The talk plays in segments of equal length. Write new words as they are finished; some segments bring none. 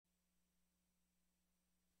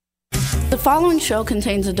The following show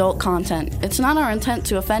contains adult content. It's not our intent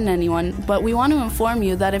to offend anyone, but we want to inform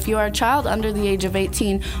you that if you are a child under the age of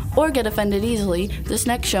 18 or get offended easily, this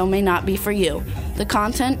next show may not be for you. The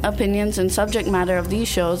content, opinions, and subject matter of these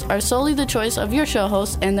shows are solely the choice of your show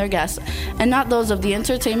hosts and their guests, and not those of the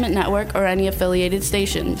Entertainment Network or any affiliated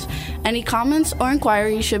stations. Any comments or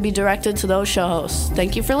inquiries should be directed to those show hosts.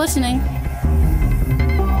 Thank you for listening.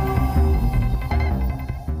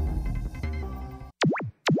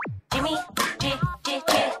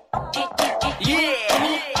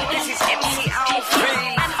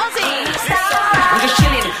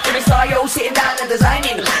 Sitting down and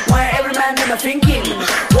designing, why every man never thinking,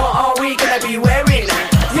 what are we gonna be wearing?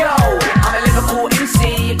 Yo, I'm a Liverpool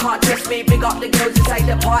MC, you can't trust me, big up the girls inside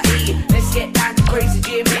the party. Let's get down to crazy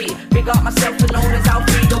Jimmy, big up myself and known as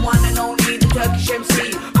Alfie, the one and only, the Turkish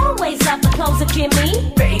MC. Always love the clothes of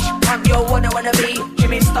Jimmy. Bitch, I'm your wanna be,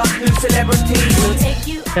 Jimmy Star, new celebrity. We'll take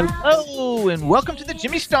you. Hello, and welcome to the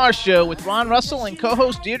Jimmy Star Show with Ron Russell and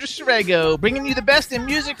co-host Deirdre Sorego, bringing you the best in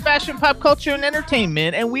music, fashion, pop culture, and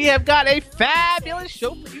entertainment. And we have got a fabulous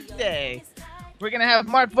show for you today. We're going to have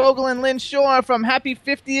Mark Vogel and Lynn from Happy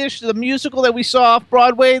 50-ish, the musical that we saw off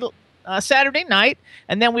Broadway Saturday night.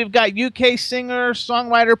 And then we've got UK singer,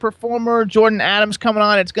 songwriter, performer Jordan Adams coming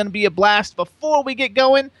on. It's going to be a blast. Before we get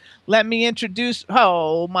going, let me introduce,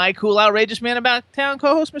 my cool, outrageous man about town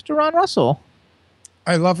co-host, Mr. Ron Russell.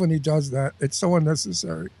 I love when he does that. It's so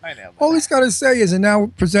unnecessary. I know. All he's got to say is, and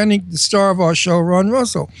now presenting the star of our show, Ron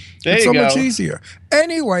Russell. It's so much easier.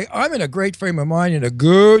 Anyway, I'm in a great frame of mind, in a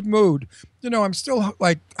good mood. You know, I'm still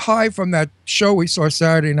like high from that show we saw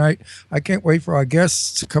Saturday night. I can't wait for our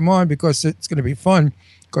guests to come on because it's going to be fun,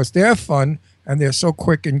 because they're fun and they're so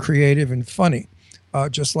quick and creative and funny,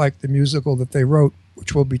 just like the musical that they wrote,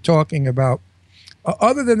 which we'll be talking about.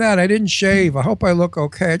 Other than that, I didn't shave. I hope I look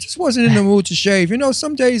okay. I just wasn't in the mood to shave. You know,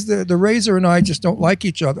 some days the razor and I just don't like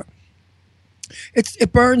each other.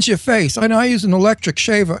 It burns your face. I know I use an electric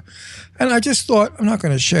shaver, and I just thought, I'm not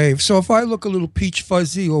going to shave. So if I look a little peach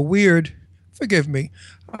fuzzy or weird, forgive me.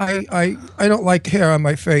 I don't like hair on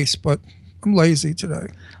my face, but I'm lazy today.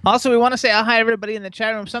 Also, we want to say hi, everybody in the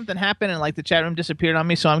chat room. Something happened, and the chat room disappeared on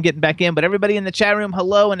me, so I'm getting back in. But everybody in the chat room,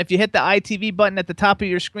 hello. And if you hit the ITV button at the top of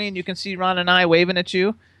your screen, you can see Ron and I waving at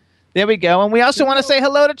you. There we go. And we also want to say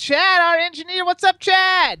hello to Chad, our engineer. What's up,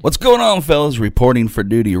 Chad? What's going on, fellas? Reporting for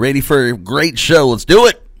duty. Ready for a great show. Let's do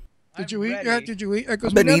it. Did you eat yet? Did you eat? I've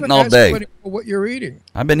been eating all day. What you're eating?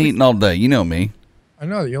 I've been eating all day. You know me. I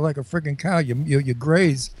know, you're like a freaking cow. You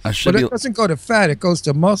graze. I should but it doesn't go to fat. It goes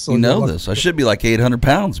to muscle. You know this. I should be like 800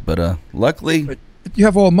 pounds, but luckily. But you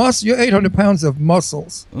have all muscle. You're 800 pounds of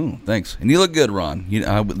muscles. Oh, thanks. And you look good, Ron.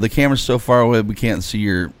 The camera's so far away we can't see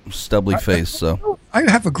your stubbly face. So I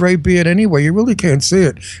have a gray beard anyway. You really can't see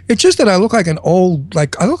it. It's just that I look like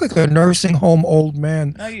I look like a nursing home old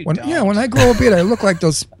man. No, you don't. Yeah, when I grow a beard, I look like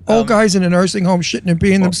those old guys in a nursing home shitting and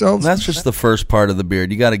peeing themselves. That's just the first part of the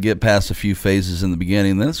beard. You got to get past a few phases in the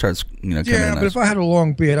beginning, then it starts, coming in. Yeah, but if I had a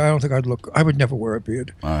long beard, I don't think I would never wear a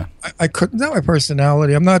beard. All right. I couldn't. Not my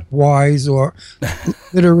personality. I'm not wise or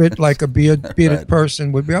literate like a bearded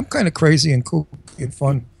person would be. I'm kind of crazy and cool and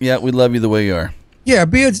fun. Yeah, we love you the way you are. Yeah,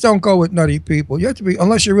 beards don't go with nutty people. You have to be,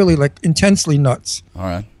 unless you're really like intensely nuts. All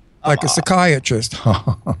right. Like a psychiatrist.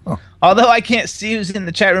 Although I can't see who's in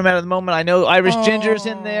the chat room at the moment, I know Irish Ginger's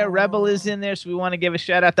in there, Rebel is in there, so we want to give a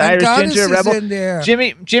shout out to Irish Ginger, Rebel. In there.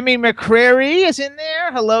 Jimmy McCrary is in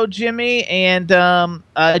there. Hello, Jimmy, and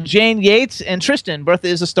Jane Yates and Tristan. Bertha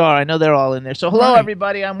is a star. I know they're all in there. So hello,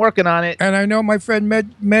 everybody. I'm working on it. And I know my friend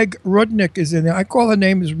Meg Rudnick is in there. I call her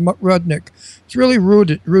name is Rudnick. It's really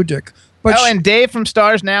Rudick. But and Dave from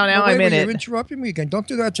Stars Now I'm in it. You're interrupting me again. Don't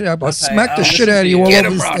do that today. I'll smack the shit out of you all over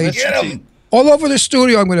the stage. Get him. All over the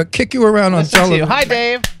studio. I'm going to kick you around on television. Hi,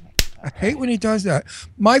 Dave. I hate when he does that.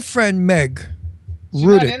 My friend Meg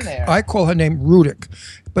Rudick. I call her name Rudick,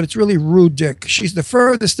 but it's really Rude Dick. She's the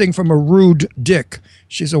furthest thing from a rude dick.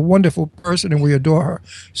 She's a wonderful person, and we adore her.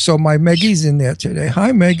 So my Maggie's in there today.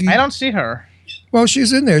 Hi, Maggie. I don't see her. Well,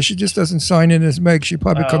 she's in there. She just doesn't sign in as Meg. She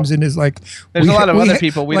probably comes in as like... There's a lot of other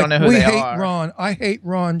people. We don't know who they are. We hate Ron. I hate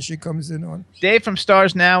Ron. She comes in on. Dave from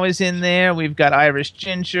Stars Now is in there. We've got Irish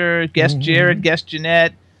Ginger, guest Jared, guest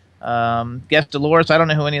Jeanette, guest Dolores. I don't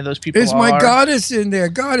know who any of those people are. Is my Goddess in there?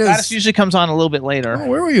 Goddess usually comes on a little bit later. Oh,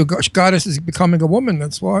 where are you? Goddess is becoming a woman.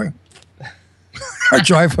 That's why. I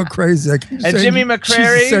drive her crazy. And Jimmy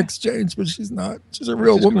McCrary. She's a sex change, but she's not. She's a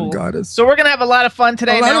real woman goddess. So we're going to have a lot of fun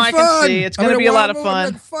today. Now I can see. It's going to be a lot of fun. I'm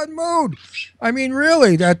in a fun mood. I mean,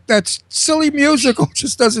 really, that silly musical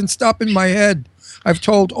just doesn't stop in my head. I've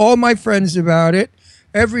told all my friends about it,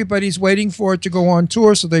 Everybody's waiting for it to go on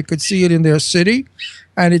tour so they could see it in their city,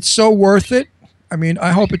 and it's so worth it. I mean,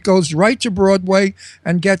 I hope it goes right to Broadway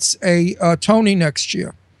and gets a Tony next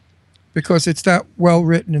year because it's that well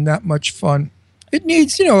written and that much fun. It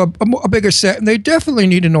needs, a bigger set, and they definitely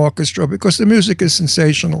need an orchestra because the music is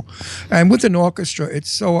sensational. And with an orchestra,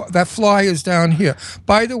 it's so that fly is down here.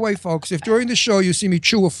 By the way, folks, if during the show you see me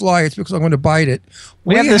chew a fly, it's because I'm going to bite it.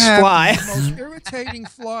 We have this fly. The most irritating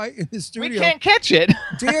fly in the studio. We can't catch it.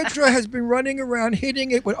 Deirdre has been running around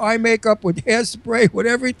hitting it with eye makeup, with hairspray, with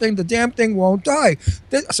everything. The damn thing won't die.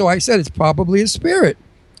 So I said it's probably a spirit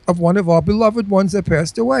of one of our beloved ones that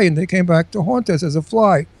passed away, and they came back to haunt us as a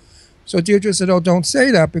fly. So Deirdre said, "Oh, don't say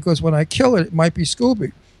that because when I kill it, it might be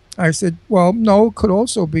Scooby." I said, "Well, no, it could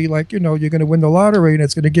also be like, you're going to win the lottery and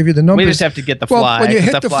it's going to give you the numbers." We just have to get the fly. Well, when you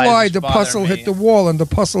hit the fly, the pus will hit the wall and the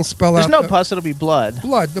pus will spell There's out. There's no pus, it'll be blood.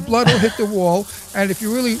 Blood. The blood will hit the wall, and if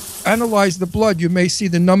you really analyze the blood, you may see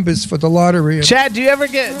the numbers for the lottery. Chad, do you ever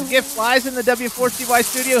get flies in the W4CY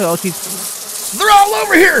studio? They're all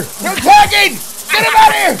over here. They're tagging. Get them out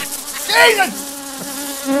of here. Jesus.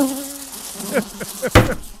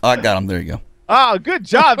 I got him. There you go. Oh, good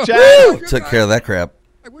job, Chad. Took care of that crap.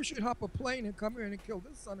 I wish you'd hop a plane and come here and kill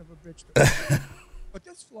this son of a bitch. But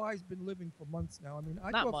this fly's been living for months now. I mean,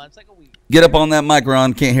 not months, like a week. Get up on that mic,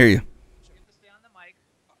 Ron. Can't hear you. You have to stay on the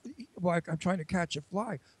mic. Well, I'm trying to catch a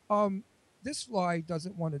fly. This fly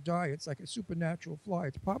doesn't want to die. It's like a supernatural fly.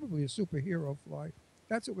 It's probably a superhero fly.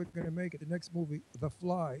 That's what we're going to make it. The next movie, The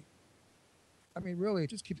Fly. I mean, really, it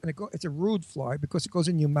just keeps. And it's a rude fly because it goes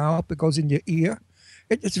in your mouth. It goes in your ear.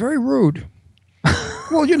 It's very rude.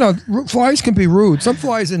 Well, flies can be rude. Some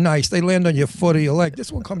flies are nice. They land on your foot or your leg.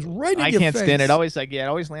 This one comes right in your face. I can't stand it. It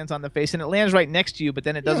always lands on the face, and it lands right next to you, but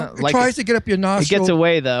then it doesn't. It tries to get up your nostril. It gets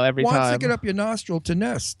away though every time. Wants to get up your nostril to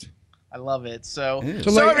nest. I love it. So lay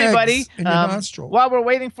everybody, eggs in your nostril. While we're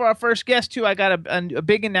waiting for our first guest, too, I got a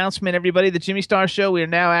big announcement. Everybody, the Jimmy Star Show. We are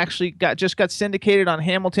now actually just got syndicated on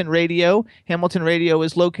Hamilton Radio. Hamilton Radio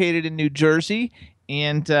is located in New Jersey.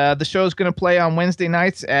 And the show is going to play on Wednesday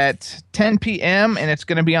nights at 10 p.m. and it's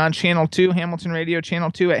going to be on Channel 2, Hamilton Radio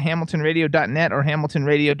Channel 2 at hamiltonradio.net or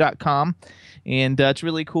hamiltonradio.com. And it's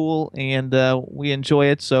really cool, and we enjoy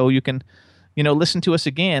it. So you can, listen to us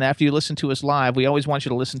again after you listen to us live. We always want you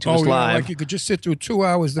to listen to us live. Like you could just sit through 2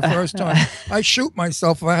 hours the first time. I shoot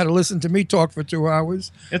myself if I had to listen to me talk for 2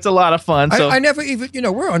 hours. It's a lot of fun. So I never even,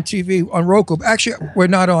 we're on TV on Roku. Actually, we're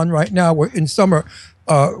not on right now. We're in summer.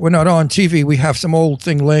 We're not on TV. We have some old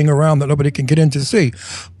thing laying around that nobody can get in to see.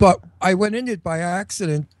 But I went in it by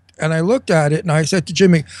accident, and I looked at it, and I said to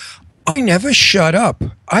Jimmy, I never shut up.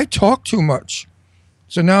 I talk too much.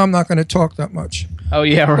 So now I'm not going to talk that much. Oh,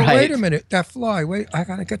 yeah, right. But wait a minute. That fly. Wait, I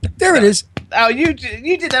got to get that. There it is. Oh, you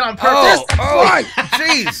did that on purpose. Fly.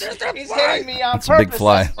 Jeez. He's hitting me on That's purpose. a big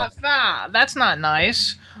fly. That's not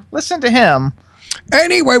nice. Listen to him.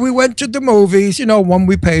 Anyway, we went to the movies, one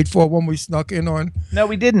we paid for, one we snuck in on. No,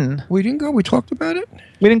 we didn't. We didn't go? We talked about it?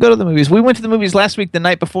 We didn't go to the movies. We went to the movies last week, the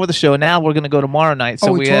night before the show. Now we're going to go tomorrow night.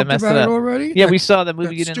 So we talked messed about it up already? Yeah, we saw the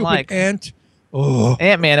movie you didn't like. Ant. Oh.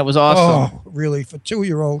 Ant-Man, it was awesome. Oh, really? For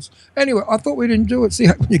 2-year-olds. Anyway, I thought we didn't do it. See,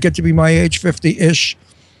 when you get to be my age, 50-ish.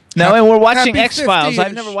 No, and we're watching Happy X-Files. 50-ish.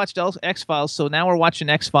 I've never watched X-Files, so now we're watching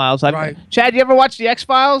X-Files. Right. Chad, you ever watch the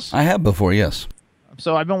X-Files? I have before, yes.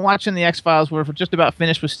 So I've been watching the X-Files. We're just about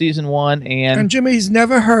finished with season 1. And Jimmy's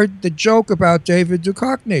never heard the joke about David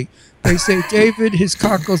Duchovny. They say David, his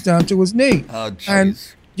cock goes down to his knee. Oh, jeez. And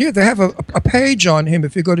yeah, they have a page on him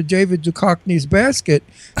if you go to David Duchovny's basket,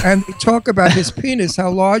 and they talk about his penis, how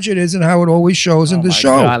large it is, and how it always shows in the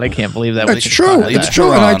show. God, I can't believe that. It's true. It's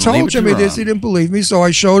true. And I told Jimmy this. He He didn't believe me, so I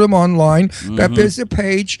showed him online that there's a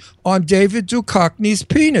page on David Duchovny's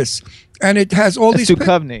penis. And it has all these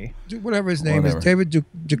Duchovny. Whatever his name is, David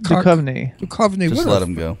Duchovny. Duchovny. Just let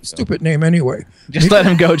him go. Stupid name anyway. Just let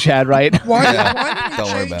him go, Chad, right? Why didn't Don't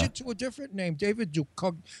he worry change about it to a different name? David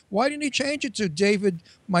Duchovny. Why didn't he change it to David,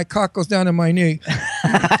 my cock goes down to my knee?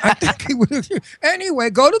 I think he would have. Anyway,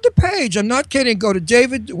 go to the page. I'm not kidding. Go to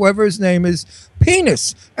David, whoever his name is,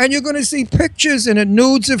 penis. And you're going to see pictures and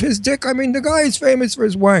nudes of his dick. I mean, the guy is famous for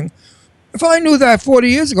his wang. If I knew that 40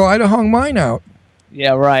 years ago, I'd have hung mine out.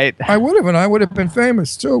 Yeah, right. I would have, and I would have been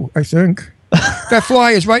famous too, I think. That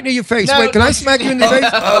fly is right near your face. Wait, can I smack you in the face?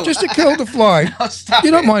 Just to kill the fly. No, stop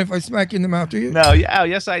you don't mind if I smack you in the mouth, do you? No,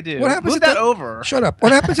 yes, I do. What happens Move if that over. Shut up.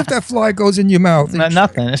 What happens if that fly goes in your mouth? No,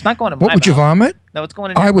 nothing. It's not going in my mouth. What, would you vomit? No, it's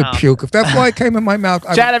going in your I would mouth. puke. If that fly came in my mouth,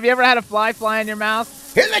 Chad, have you ever had a fly in your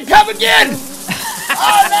mouth? Here they come again!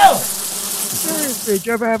 Oh, no! Seriously, did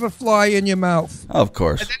you ever have a fly in your mouth? Of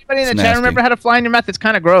course. Does anybody in the It's chat nasty. remember how to fly in your mouth? It's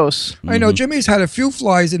kind of gross. I know Jimmy's had a few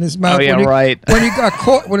flies in his mouth. Oh, yeah, when right. When he got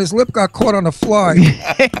caught, when his lip got caught on a fly,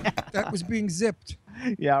 that was being zipped.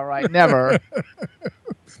 Yeah, right. Never.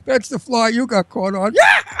 That's the fly you got caught on.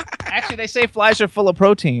 Yeah. Actually, they say flies are full of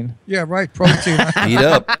protein. Yeah, right. Protein. Eat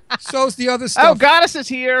up. So's the other Oh, stuff. Goddess is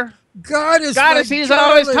here. Goddess, Goddess, my he's darling.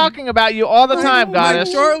 always talking about you all the time, Goddess.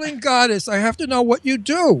 My darling Goddess, I have to know what you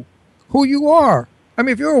do, who you are. I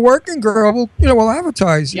mean, if you're a working girl, we'll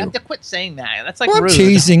advertise You you. have to quit saying that. That's like Well, I'm rude.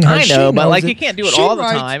 teasing her. I She know, but knows like it. you can't do it She all the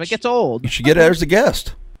writes- time. It gets old. You should get her as a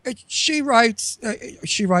guest. She writes.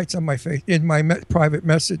 She writes on my in my private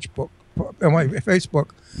message book on my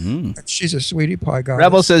Facebook. She's a sweetie pie Goddess.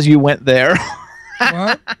 Rebel says you went there.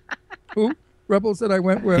 What? Who? Rebel said I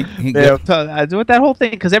went where? Yeah, with that whole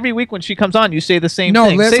thing, because every week when she comes on, you say the same No,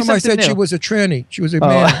 thing. last Say time I something said she new. was a tranny. She was a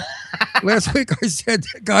man. Last week I said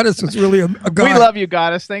Goddess was really a guy. We love you,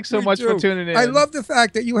 Goddess. Thanks so We much for do. tuning in. I love the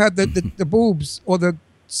fact that you have the boobs or the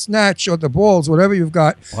snatch or the balls, whatever you've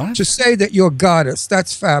got, What? to say that you're Goddess.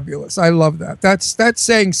 That's fabulous. I love that. That's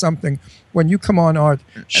saying something when you come on our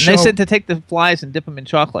show. And they said to take the flies and dip them in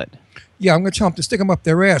chocolate. Yeah, I'm going to tell them to stick them up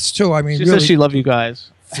their ass too. I mean, She really, says she love you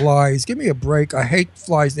guys. flies. Give me a break. I hate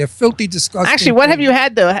flies. They're filthy, disgusting. Actually, what have things. you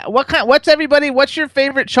had though? What's your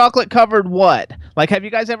favorite chocolate covered what? Like, have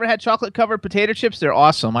you guys ever had chocolate covered potato chips? They're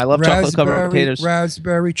awesome. I love chocolate covered potatoes.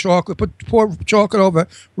 Raspberry chocolate. Pour chocolate over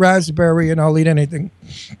raspberry, and I'll eat anything.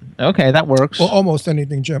 Okay, that works. Well, almost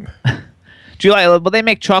anything, Jim. Do you like? Well, they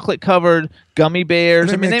make chocolate covered gummy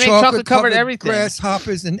bears. They make chocolate covered everything.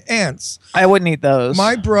 Grasshoppers and ants. I wouldn't eat those.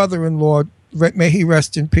 My brother-in-law, may he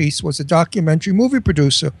rest in peace, was a documentary movie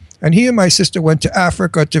producer, and he and my sister went to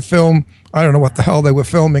Africa to film. I don't know what the hell they were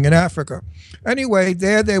filming in Africa. Anyway,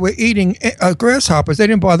 there they were eating grasshoppers. They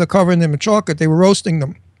didn't bother covering them in chocolate. They were roasting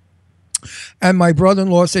them. And my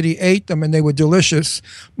brother-in-law said he ate them and they were delicious.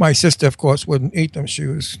 My sister, of course, wouldn't eat them. She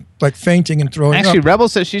was like fainting and throwing Actually, up. Rebel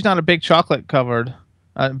says she's not a big chocolate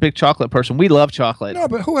person. We love chocolate. No,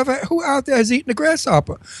 but who out there has eaten a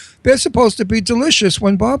grasshopper? They're supposed to be delicious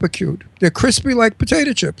when barbecued. They're crispy like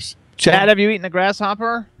potato chips. Chad, have you eaten a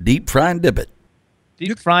grasshopper? Deep fry and dip it.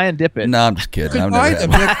 Deep fry and dip it. No, I'm just kidding. You I've can buy never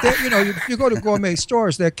them. had one. You go to gourmet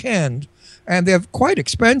stores, they're canned, and they're quite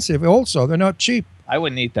expensive also. They're not cheap. I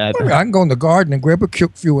wouldn't eat that. I can go in the garden and grab a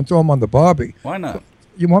few and throw them on the barbie. Why not?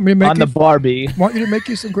 You want me to make On the Barbie. Want you to make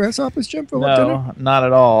you some grasshoppers, Jim, for dinner? No, not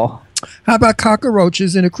at all. How about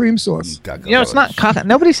cockroaches in a cream sauce? You know, it's not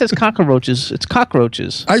nobody says cockroaches. It's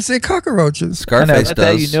cockroaches. I say cockroaches. I know, Scarface that's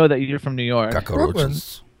how does. you know that you're from New York.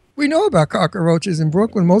 Cockroaches. We know about cockroaches in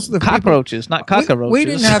Brooklyn. Most of the Cockroaches, not cockroaches. We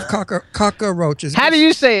didn't have cockroaches. How do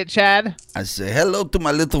you say it, Chad? I say hello to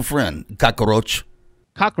my little friend, cockroach.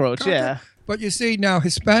 Cockroach, yeah. But you see, now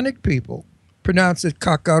Hispanic people pronounce it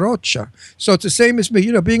cacarocha. So it's the same as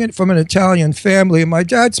me, being from an Italian family, and my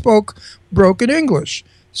dad spoke broken English.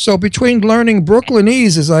 So between learning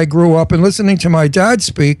Brooklynese as I grew up and listening to my dad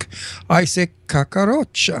speak, I say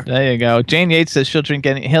cacarocha. There you go. Jane Yates says she'll drink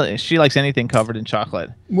she likes anything covered in chocolate.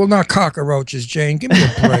 Well, not cockroaches, Jane. Give me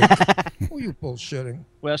a break. Who are you bullshitting?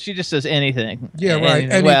 Well, she just says anything. Yeah, right.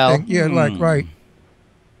 Anything. Well, Right.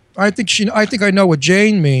 I think I know what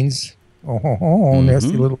Jane means. Oh,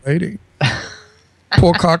 nasty little lady.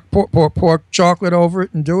 pour chocolate over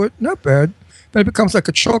it and do it. Not bad. Then it becomes like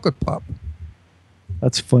a chocolate pop.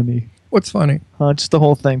 that's funny. What's funny? Just the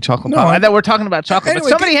whole thing, chocolate No, pop. I- I thought we're talking about chocolate, Anyway,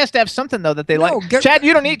 but somebody has to have something though that they like. Chad,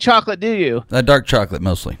 you don't eat chocolate, do you? Dark chocolate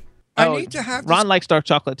mostly. I need to have Ron likes dark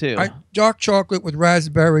chocolate too. dark chocolate with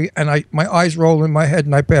raspberry, and my eyes roll in my head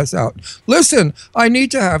and I pass out. Listen, I need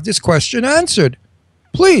to have this question answered.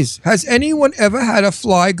 Please, has anyone ever had a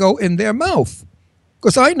fly go in their mouth?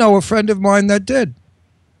 Because I know a friend of mine that did.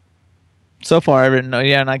 So far, I didn't know.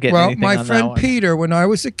 Yeah, not getting anything my on that friend one. Peter, when I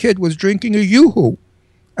was a kid, was drinking a Yoo-Hoo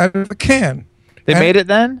out of a can. They made it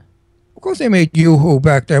then? Of course they made Yoo-Hoo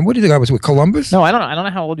back then. What do you think I was with, Columbus? No, I don't know. I don't know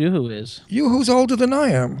how old Yoo-Hoo is. Yoo-Hoo's older than I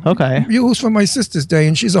am. Okay. Yoo-Hoo's from my sister's day,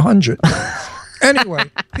 and she's 100. Anyway,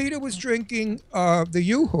 Peter was drinking the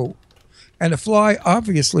Yoo-Hoo, and the fly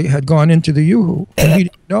obviously had gone into the Yoo-Hoo, and he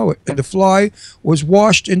didn't know it. And the fly was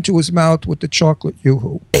washed into his mouth with the chocolate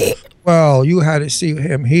Yoo-Hoo. Well, you had to see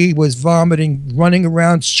him. He was vomiting, running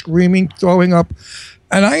around, screaming, throwing up.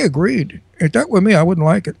 And I agreed. If that were me, I wouldn't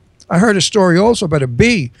like it. I heard a story also about a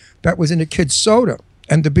bee that was in a kid's soda.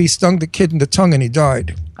 and the bee stung the kid in the tongue and he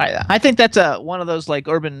died. I think that's one of those like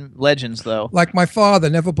urban legends, though. Like my father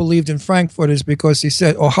never believed in frankfurters because he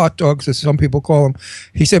said, or hot dogs as some people call them.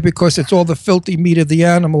 He said because it's all the filthy meat of the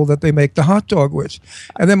animal that they make the hot dog with.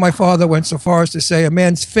 And then my father went so far as to say a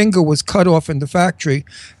man's finger was cut off in the factory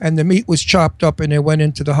and the meat was chopped up and it went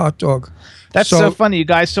into the hot dog. That's so funny, you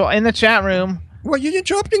guys. So in the chat room... Well, you're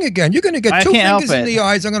interrupting again. You're going to get two fingers in the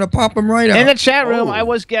eyes. I'm going to pop them right out. In the chat room, I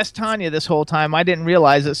was guest Tanya this whole time. I didn't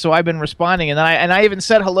realize it, so I've been responding. And I even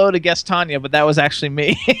said hello to guest Tanya, but that was actually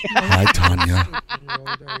me. Hi, Tanya.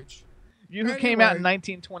 You who came out in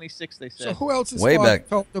 1926, they said. So who else's Way father back.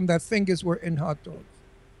 told them that fingers were in hot dogs?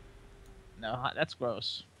 No, that's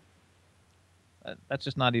gross. That's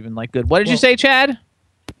just not even like good. What did you say, Chad?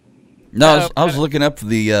 No, I was looking up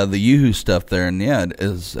the Yoo-Hoo stuff there, and yeah, it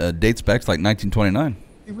is, dates back to like 1929.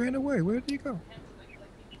 He ran away. Where did he go?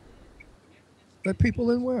 Let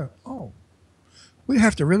people in where? Oh. We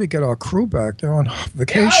have to really get our crew back. They're on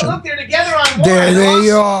vacation. Yeah, look, they're together on board. There they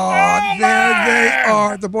are. There they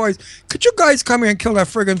are, the boys. Could you guys come here and kill that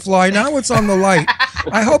friggin' fly? Now it's on the light.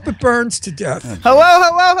 I hope it burns to death. Hello,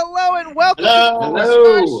 and welcome to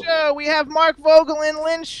the show. We have Mark Vogel and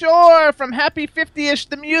Lynn Shore from Happy 50ish,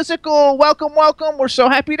 the musical. Welcome. We're so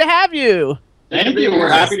happy to have you. Thank you. We're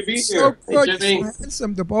happy to be here. So good. So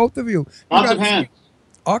handsome, the both of you. Lots of hands.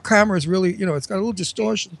 Our camera is really, it's got a little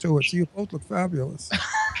distortion to it, so you both look fabulous.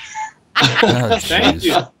 Thank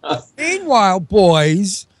you. Meanwhile,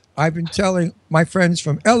 boys, I've been telling my friends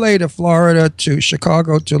from L.A. to Florida to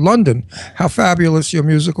Chicago to London how fabulous your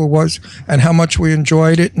musical was and how much we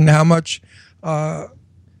enjoyed it and how much, how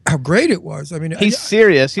great it was. I mean, he's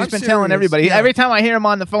serious. He's I'm been serious, telling everybody. yeah. Every time I hear him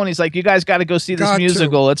on the phone, he's like, "You guys got to go see this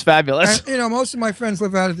musical. It's fabulous." And, most of my friends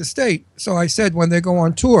live out of the state, so I said when they go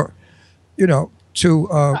on tour,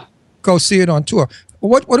 to go see it on tour.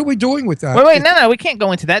 What are we doing with that? Wait, no, we can't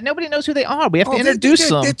go into that. Nobody knows who they are. We have to introduce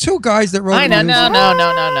them. They're two guys that wrote I know, no. All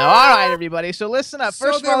right, everybody. So listen up.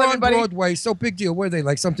 First of all, everybody. On Broadway, so big deal. Were they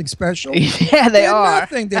like something special? Yeah, they are.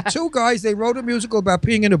 Nothing. They're two guys. They wrote a musical about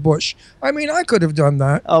peeing in a bush. I mean, I could have done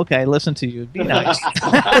that. Okay, listen to you. Be nice.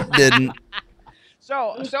 Didn't.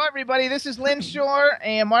 So everybody, this is Lynn Shore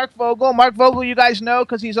and Mark Vogel. Mark Vogel, you guys know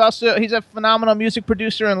because he's a phenomenal music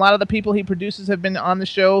producer, and a lot of the people he produces have been on the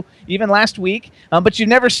show even last week. But you've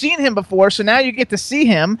never seen him before, so now you get to see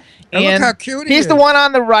him. And look how cute he he's is. the one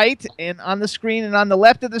on the right and on the screen, and on the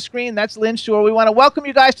left of the screen, that's Lynn Shore. We want to welcome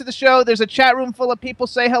you guys to the show. There's a chat room full of people.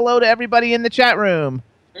 Say hello to everybody in the chat room.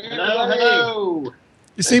 Hello.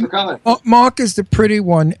 You see, Mark is the pretty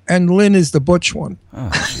one, and Lynn is the butch one.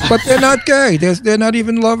 Oh. But they're not gay. They're not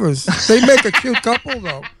even lovers. They make a cute couple,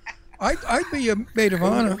 though. I'd be a maid of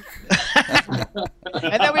honor.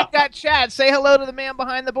 And then we've got Chad. Say hello to the man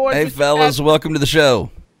behind the board. Hey, fellas, welcome to the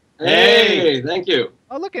show. Hey, thank you.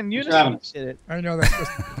 Oh, look, in unison did it. I know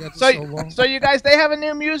that's so long. So you guys, they have a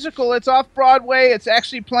new musical. It's off Broadway. It's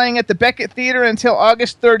actually playing at the Beckett Theater until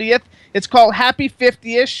August 30th. It's called Happy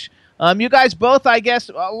 50ish. You guys both, I guess,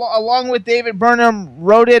 along with David Burnham,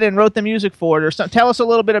 wrote it and wrote the music for it. Or tell us a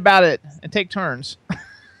little bit about it and take turns.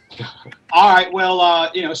 All right.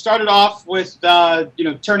 Well, started off with,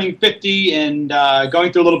 turning 50 and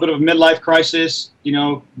going through a little bit of a midlife crisis.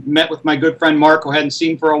 Met with my good friend Mark, who I hadn't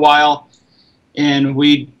seen for a while, and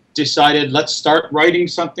we decided let's start writing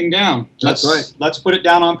something down. Let's put it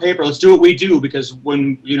down on paper. Let's do what we do, because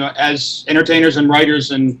when as entertainers and writers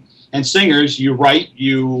and singers, you write,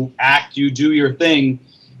 you act, you do your thing,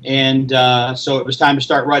 and so it was time to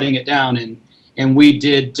start writing it down. And we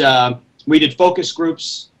did focus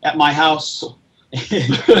groups at my house,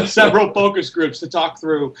 several focus groups to talk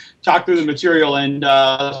through the material. And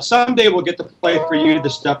someday we'll get to play for you the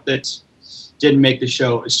stuff that's didn't make the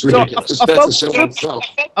show. It's ridiculous. So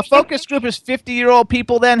a focus group is 50-year-old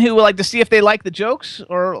people then who would like to see if they like the jokes,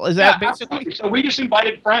 or is that basically? Absolutely. So we just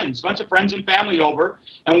invited friends, a bunch of friends and family over,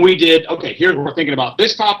 and we did, okay, here we're thinking about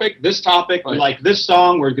this topic, we like this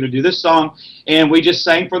song, we're going to do this song, and we just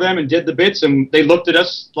sang for them and did the bits, and they looked at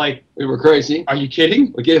us like we were crazy. Are you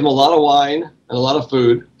kidding? We gave them a lot of wine and a lot of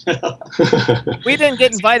food. We didn't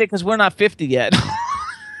get invited because we're not 50 yet.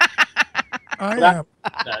 I am.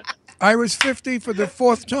 I was 50 for the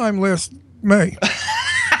fourth time last May.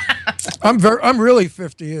 I'm really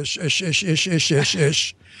 50-ish,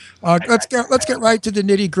 ish. Let's get right to the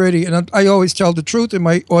nitty gritty, and I always tell the truth, and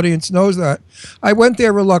my audience knows that. I went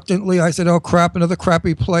there reluctantly. I said, "Oh crap, another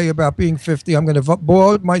crappy play about being 50. I'm going to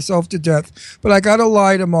bore myself to death." But I got to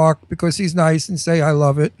lie to Mark because he's nice and say I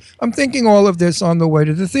love it. I'm thinking all of this on the way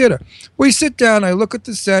to the theater. We sit down. I look at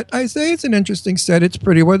the set. I say it's an interesting set. It's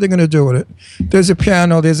pretty. What are they going to do with it? There's a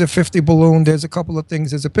piano. There's a 50 balloon. There's a couple of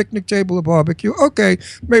things. There's a picnic table, a barbecue. Okay,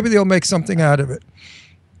 maybe they'll make something out of it.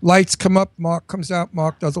 Lights come up, Mark comes out,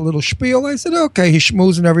 Mark does a little spiel. I said, okay, he's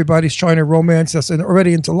schmoozing everybody's trying to romance us and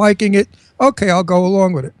already into liking it. Okay, I'll go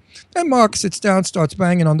along with it. Then Mark sits down, starts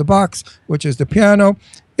banging on the box, which is the piano.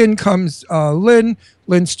 In comes Lynn.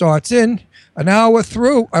 Lynn starts in. An hour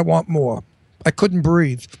through, I want more. I couldn't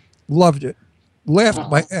breathe. Loved it. Laughed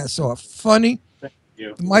my ass off. Funny. Thank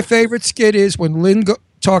you. My favorite skit is when Lynn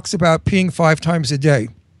talks about peeing 5 times a day.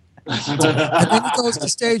 And then he goes to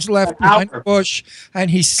stage left behind the bush,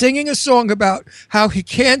 and he's singing a song about how he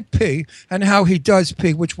can't pee and how he does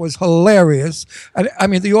pee, which was hilarious. And I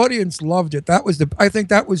mean, the audience loved it. I think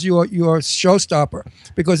that was your showstopper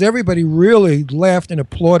because everybody really laughed and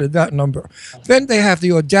applauded that number. Then they have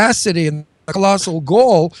the audacity and the colossal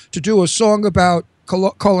gall to do a song about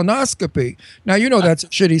colonoscopy. Now you know that's a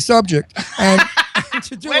shitty subject, and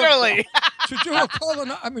to do literally. To do a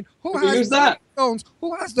colonoscopy. I mean, who Who's that?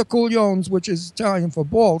 Who has the coglions, which is Italian for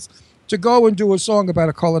balls, to go and do a song about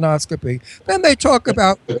a colonoscopy? Then they talk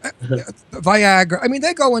about Viagra. I mean,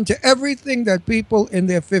 they go into everything that people in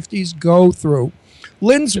their 50s go through.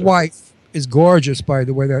 Lynn's wife is gorgeous, by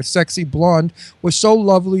the way. That sexy blonde was so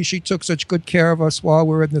lovely. She took such good care of us while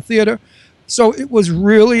we were in the theater. So it was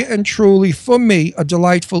really and truly, for me, a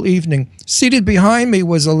delightful evening. Seated behind me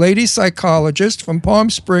was a lady psychologist from Palm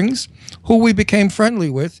Springs, who we became friendly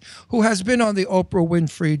with, who has been on the Oprah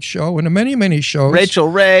Winfrey show and many, many shows. Rachel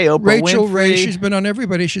Ray, Rachel Winfrey. Ray, she's been on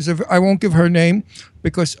everybody. I won't give her name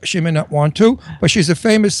because she may not want to, but she's a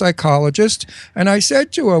famous psychologist. And I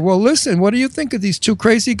said to her, well, listen, what do you think of these 2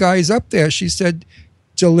 crazy guys up there? She said,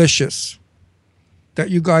 delicious. That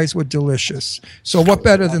you guys were delicious. So what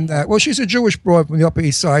better than that? Well, she's a Jewish broad from the Upper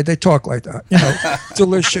East Side. They talk like that, you know,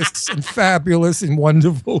 delicious and fabulous and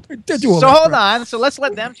wonderful. They do all so that hold crap. on. So let's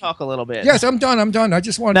let them talk a little bit. Yes, I'm done. I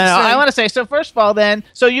just wanted to say. I want to say, so first of all then,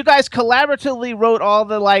 so you guys collaboratively wrote all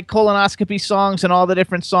the like colonoscopy songs and all the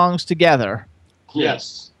different songs together.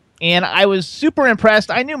 Yes. And I was super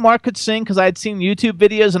impressed. I knew Mark could sing because I'd seen YouTube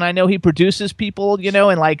videos, and I know he produces people, you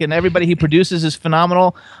know, and everybody he produces is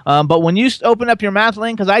phenomenal. But when you open up your mouth,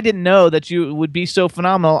 Lynn, because I didn't know that you would be so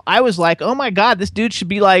phenomenal, I was like, oh my God, this dude should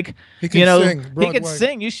be like, he can sing, he could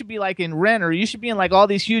sing. You should be like in Rent, or you should be in like all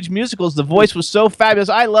these huge musicals. The voice was so fabulous.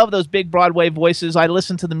 I love those big Broadway voices. I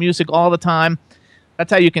listen to the music all the time.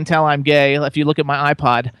 That's how you can tell I'm gay if you look at my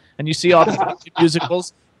iPod and you see all the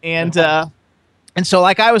musicals. And so,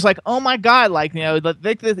 like, I was like, oh, my God, like, you know,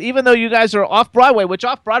 even though you guys are off-Broadway, which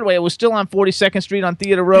off-Broadway, it was still on 42nd Street on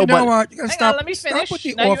Theater Row. You know what? Stop, let me finish. Stop with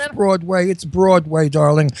the off-Broadway. It's Broadway,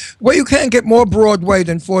 darling. Well, you can't get more Broadway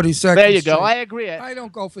than 42nd There you Street. go. I agree. I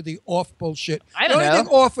don't go for the off bullshit. I don't know. The only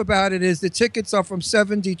thing off about it is the tickets are from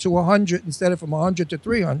 70 to 100 instead of from 100 to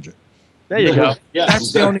 300. There you go. Yes.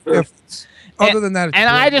 That's the only difference. Other than that, it's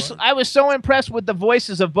Broadway. I was so impressed with the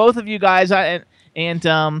voices of both of you guys.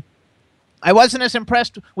 I wasn't as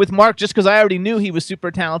impressed with Mark just because I already knew he was super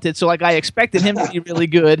talented. So, like, I expected him to be really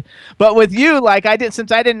good. But with you, like,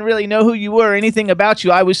 since I didn't really know who you were or anything about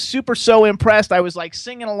you, I was so impressed. I was, like,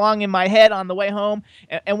 singing along in my head on the way home.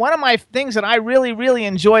 And one of my things that I really, really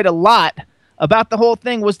enjoyed a lot about the whole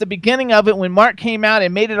thing was the beginning of it when Mark came out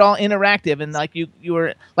and made it all interactive. And, like, you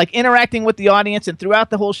were, like, interacting with the audience. And throughout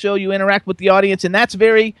the whole show, you interact with the audience. And that's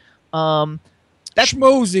very... That's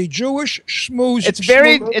schmoozy, Jewish schmoozy. It's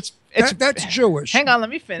very... That's Jewish. Hang on, let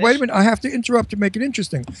me finish. Wait a minute, I have to interrupt to make it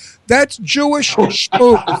interesting. That's Jewish schmooze.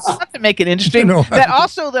 Not to make it interesting. That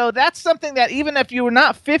also, though, that's something that even if you were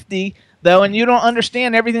not 50, though, and you don't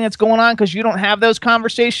understand everything that's going on because you don't have those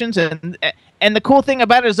conversations, and the cool thing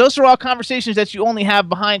about it is those are all conversations that you only have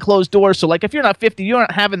behind closed doors. So, like, if you're not 50, you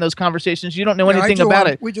aren't having those conversations. You don't know anything about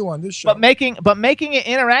it. We do on this show. But making it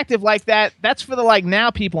interactive like that, that's for the, like,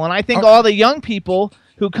 now people. And I think all the young people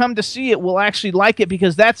who come to see it will actually like it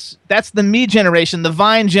because that's the me generation, the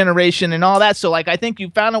Vine generation, and all that. So, like, I think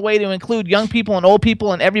you found a way to include young people and old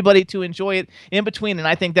people and everybody to enjoy it in between, and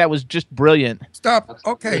I think that was just brilliant. Stop.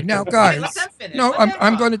 Okay, now, guys. No,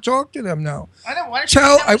 I'm going to talk to them now. I don't want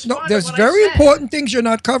to. There's very important things you're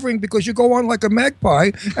not covering because you go on like a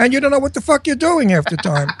magpie and you don't know what the fuck you're doing half the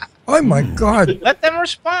time. Oh my God. Let them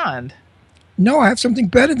respond. No, I have something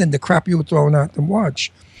better than the crap you were throwing at them.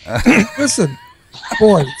 Watch. Listen.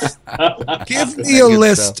 Boys, give me a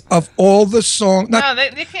list of all the songs. No, they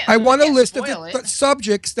can't. I want a list of spoil the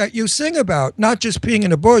subjects that you sing about, not just peeing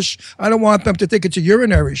in a bush. I don't want them to think it's a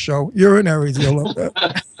urinary show. Urinaries, you'll love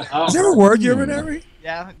that. Is there a word, urinary?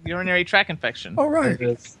 Yeah, urinary tract infection. All right.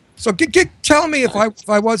 So tell me if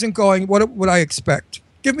I wasn't going, what would I expect?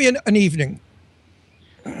 Give me an evening.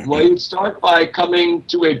 Well, you'd start by coming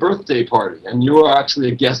to a birthday party, and you are actually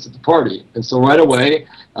a guest at the party. And so right away,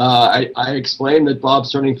 I explained that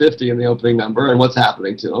Bob's turning 50 in the opening number and what's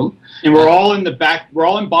happening to him. And we're all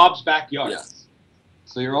in Bob's backyard. Yes.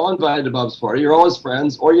 So you're all invited to Bob's party. You're all his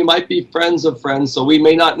friends, or you might be friends of friends, so we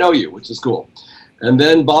may not know you, which is cool. And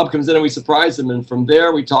then Bob comes in and we surprise him, and from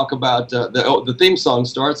there we talk about the theme song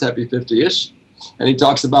starts, Happy 50-ish, and he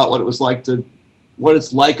talks about what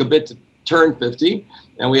it's like a bit to turn 50.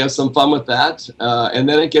 And we have some fun with that. And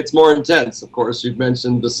then it gets more intense. Of course, you've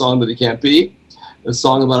mentioned the song that he can't be, the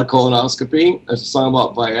song about a colonoscopy, there's a song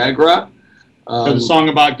about Viagra. There's a song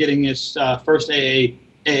about getting his first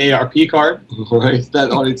AARP card. Right,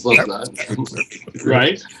 that audience loves that.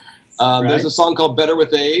 Right. There's a song called Better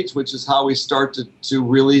With Age, which is how we start to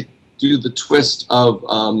really do the twist of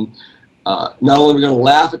not only are we going to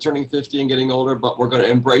laugh at turning 50 and getting older, but we're going to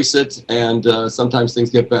embrace it, and sometimes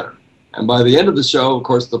things get better. And by the end of the show, of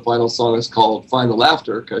course, the final song is called Find the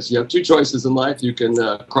Laughter, because you have two choices in life. You can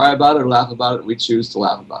cry about it or laugh about it, and we choose to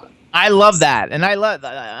laugh about it. I love that, and I love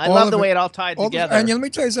the way it all tied together. And let me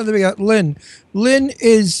tell you something about Lynn. Lynn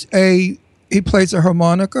he plays a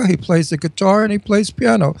harmonica, he plays the guitar, and he plays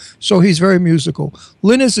piano. So he's very musical.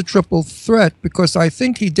 Lynn is a triple threat because I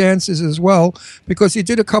think he dances as well, because he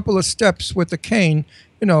did a couple of steps with the cane,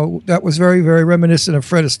 that was very, very reminiscent of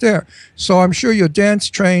Fred Astaire. So I'm sure you're dance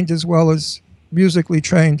trained as well as musically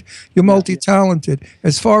trained. You're multi-talented.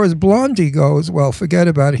 As far as Blondie goes, well, forget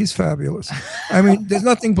about it. He's fabulous. I mean, there's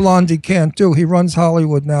nothing Blondie can't do. He runs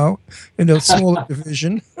Hollywood now in a smaller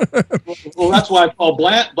division. Well, that's why I call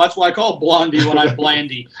Blondie when I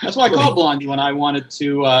Blandy. That's why I call Blondie when I wanted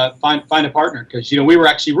to find a partner, because we were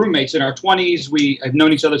actually roommates in our 20s. We have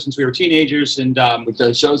known each other since we were teenagers, and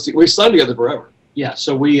we've sung together forever. Yeah,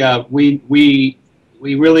 so we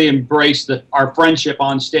really embrace our friendship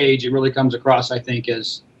on stage. It really comes across, I think,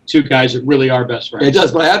 as two guys that really are best friends. It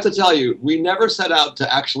does, but I have to tell you, we never set out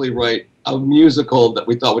to actually write a musical that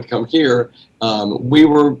we thought would come here. We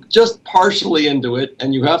were just partially into it,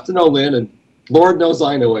 and you have to know Lynn, and Lord knows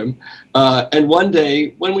I know him. And one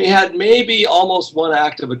day, when we had maybe almost one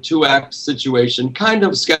act of a two-act situation, kind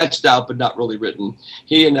of sketched out but not really written,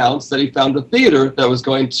 he announced that he found a theater that was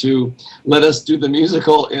going to let us do the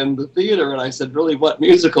musical in the theater. And I said, really, what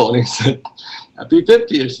musical? And he said, Happy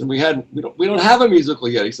 50-ish. And we don't have a musical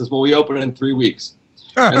yet. He says, well, we open it in 3 weeks.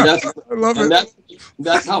 And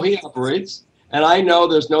that's how he operates. And I know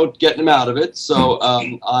there's no getting him out of it. So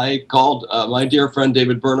I called my dear friend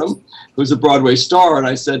David Burnham, who's a Broadway star, and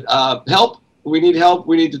I said, help. We need help.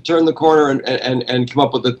 We need to turn the corner and come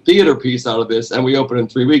up with a theater piece out of this. And we open in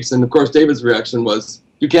 3 weeks. And, of course, David's reaction was,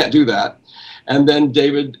 you can't do that. And then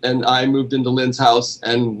David and I moved into Lynn's house,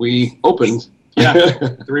 and we opened. Yeah,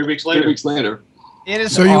 3 weeks later. 3 weeks later. It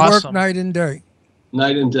is so awesome. You work night and day.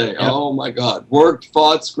 Night and day. Yep. Oh, my God. Worked,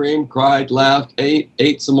 fought, screamed, cried, laughed,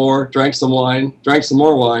 ate some more, drank some wine, drank some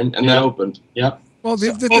more wine, and then opened. Yep. Well,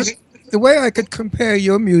 the way I could compare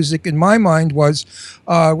your music in my mind was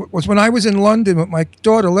when I was in London with my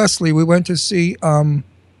daughter Leslie. We went to see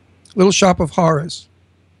Little Shop of Horrors.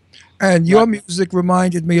 And your music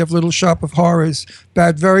reminded me of Little Shop of Horrors,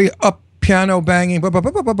 that very up piano banging,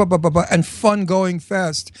 and fun going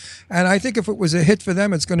fast. And I think if it was a hit for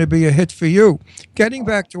them, it's going to be a hit for you. Getting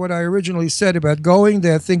back to what I originally said about going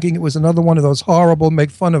there thinking it was another one of those horrible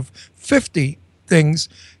make fun of 50 things,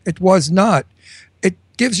 it was not. It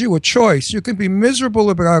gives you a choice. You can be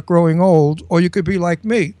miserable about growing old, or you could be like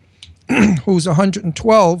me, who's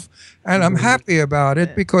 112, and I'm happy about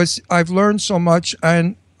it because I've learned so much,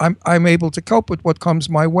 and I'm able to cope with what comes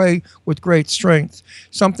my way with great strength,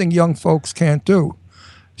 something young folks can't do.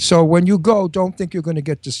 So when you go, don't think you're going to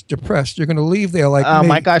get depressed. You're going to leave there like me. Oh,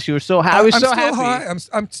 my gosh, you were so happy. I was so happy. High.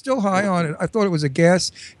 I'm still high on it. I thought it was a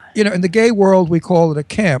gas. In the gay world, we call it a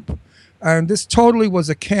camp. And this totally was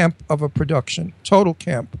a camp of a production, total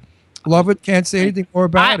camp. Love it. Can't say anything more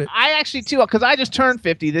about it. I actually, too, because I just turned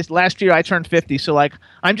 50. This last year, I turned 50. So,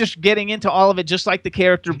 I'm just getting into all of it, just like the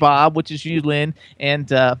character Bob, which is you, Lynn,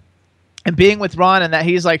 and being with Ron, and that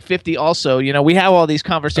he's 50 also. We have all these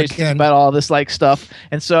conversations about all this stuff.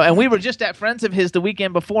 And we were just at friends of his the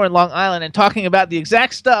weekend before in Long Island and talking about the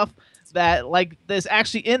exact stuff that like there's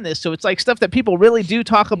actually in this. So it's like stuff that people really do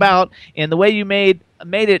talk about, and the way you made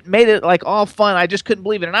it like all fun. I just couldn't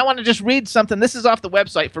believe it. And I want to just read something. This is off the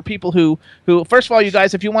website for people who first of all, you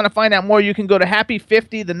guys, if you want to find out more, you can go to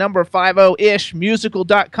happy50 the number 50ish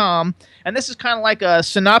musical.com. And this is kind of like a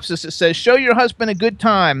synopsis. It says, "Show your husband a good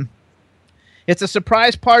time. It's a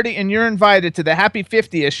surprise party, and you're invited to the Happy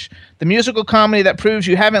 50ish, the musical comedy that proves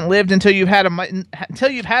you haven't lived until you've had a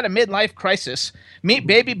midlife crisis. Meet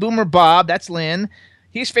baby boomer Bob, that's Lynn.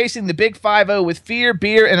 He's facing the big 5-0 with fear,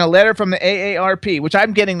 beer, and a letter from the AARP," which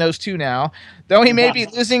I'm getting those two now. "Though he may be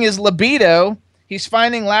losing his libido, he's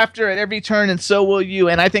finding laughter at every turn, and so will you."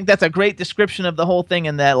 And I think that's a great description of the whole thing,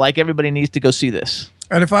 and that like everybody needs to go see this.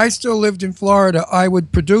 And if I still lived in Florida, I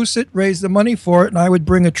would produce it, raise the money for it, and I would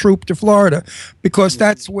bring a troupe to Florida because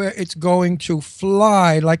that's where it's going to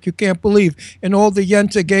fly like you can't believe. In all the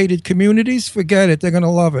Yenta-gated communities, forget it. They're going to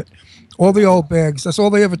love it. All the old bags, that's all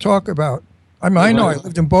they ever talk about. I mean, I know I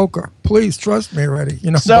lived in Boca. Please trust me already.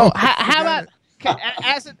 You know. So Boca, how about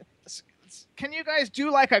can you guys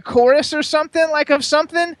do like a chorus or something like of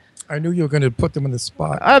something? I knew you were going to put them in the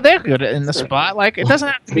spot. Oh, they're good in the spot. Like it doesn't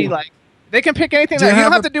have to be like. They can pick anything. You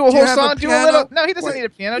don't have to do a whole song. Do a little. No, he doesn't need a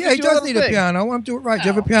piano. Yeah, he does need a piano. I want to do it right. Do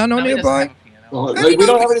you have a piano nearby? We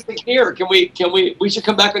don't have anything here. Can we? We should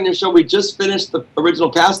come back on your show. We just finished the original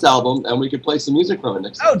cast album, and we could play some music from it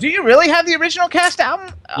next time. Oh, do you really have the original cast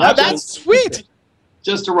album? Oh, that's sweet.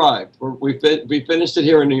 Just arrived. We finished it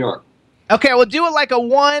here in New York. Okay, we'll do it like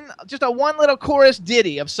just a one little chorus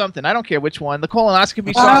ditty of something. I don't care which one. The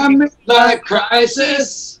colonoscopy song. Midlife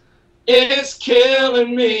crisis. It's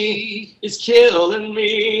killing me. It's killing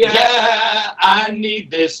me. Yeah, I need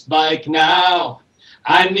this bike now.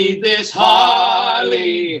 I need this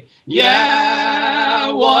Harley.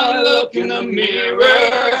 Yeah, one look in the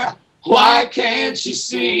mirror. Why can't she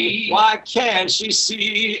see? Why can't she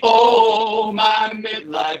see? Oh, my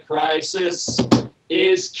midlife crisis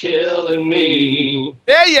is killing me.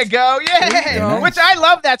 There you go. Yeah. Which I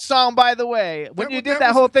love that song, by the way. When you did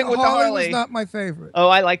that whole thing with the Harley. Was not my favorite. Oh,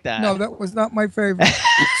 I like that. No, that was not my favorite.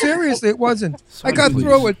 Seriously, it wasn't. I got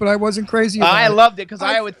through it, but I wasn't crazy about I loved it because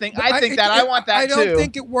I think I want that too. I don't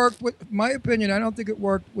think it worked with my opinion. I don't think it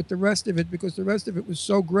worked with the rest of it because the rest of it was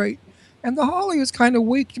so great. And the Harley was kind of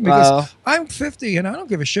weak to me because I'm 50 and I don't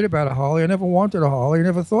give a shit about a Harley. I never wanted a Harley. I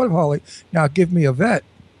never thought of Harley. Now give me a vet.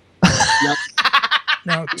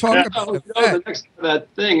 Now talk about the next that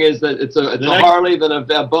thing is that it's a Harley, then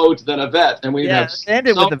a boat, then a vet, and we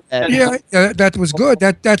ended with a vet. Yeah, that was good.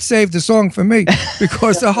 That saved the song for me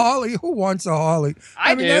because the Harley. Who wants a Harley?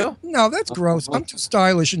 I mean, do. No, that's gross. I'm too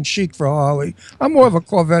stylish and chic for a Harley. I'm more of a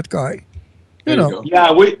Corvette guy. You know.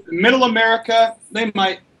 Yeah, Middle America, they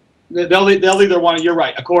might. They'll either want, you're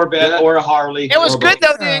right, a Corvette or a Harley. It was good,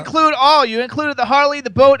 though, to include all. You included the Harley, the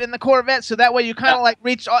boat, and the Corvette, so that way you kind of like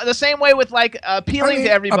reached the same way with like appealing to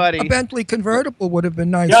everybody. A Bentley convertible would have been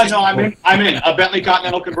nice. Yeah, no, I'm in. A Bentley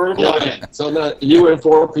Continental convertible. Yeah. So you and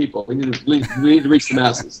 4 people. We need to reach the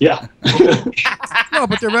masses. Yeah. No,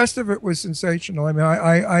 but the rest of it was sensational. I mean,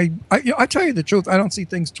 I tell you the truth. I don't see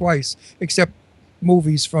things twice, except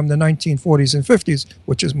movies from the 1940s and 50s,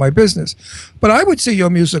 which is my business. But I would see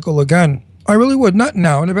your musical again. I really would. Not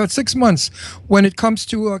now, in about 6 months when it comes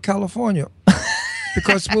to California.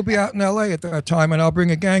 Because we'll be out in L.A. at that time, and I'll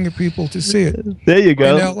bring a gang of people to see it. There you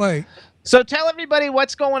go. In L.A. So tell everybody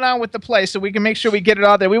what's going on with the play so we can make sure we get it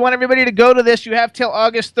out there. We want everybody to go to this. You have till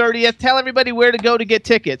August 30th. Tell everybody where to go to get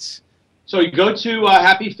tickets. So you go to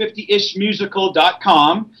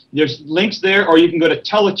happy50ishmusical.com. There's links there, or you can go to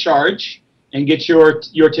Telecharge and get your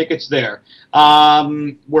tickets there.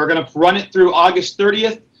 We're going to run it through August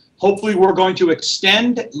 30th. Hopefully we're going to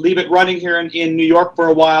leave it running here in New York for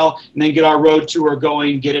a while, and then get our road tour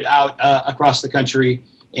going, get it out across the country,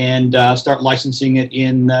 and start licensing it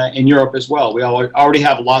in Europe as well. We already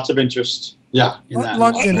have lots of interest in that.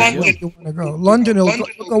 London, you want to go. London will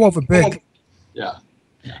go over big. Yeah.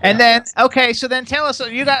 And then, okay, so then tell us,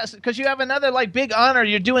 you guys, because you have another like big honor,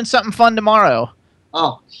 you're doing something fun tomorrow.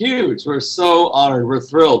 Oh, huge. We're so honored. We're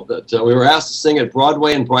thrilled that we were asked to sing at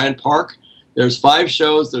Broadway in Bryant Park. There's 5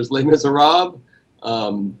 shows. There's Les Miserables,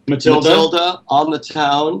 Matilda, On the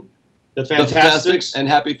Town, The Fantastics, and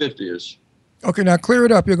Happy 50ish. Okay, now clear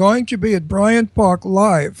it up. You're going to be at Bryant Park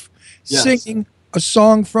live singing a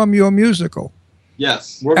song from your musical.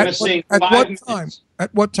 Yes. We're going to sing 5 minutes.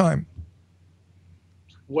 At what time?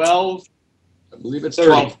 12. I believe it's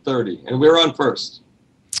 12:30, and we're on first.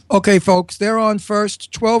 Okay, folks, they're on first,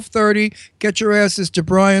 12:30. Get your asses to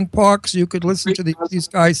Bryant Park so you could listen to these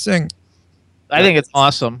guys sing. I think it's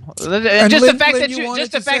awesome. And just Lynn, the fact Lynn, that you wanted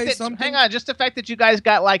just the to fact say that something? hang on, just the fact that you guys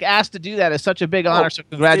got like asked to do that is such a big honor. So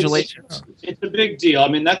congratulations. It's a big deal. I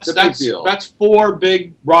mean, that's It's a big deal. That's 4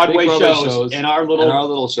 big Broadway, Big Broadway shows in our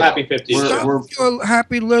little show. Happy 50s. Stop your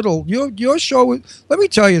happy little. Your show. Let me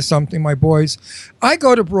tell you something, my boys. I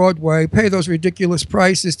go to Broadway, pay those ridiculous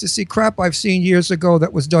prices to see crap I've seen years ago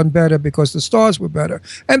that was done better because the stars were better.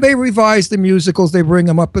 And they revise the musicals. They bring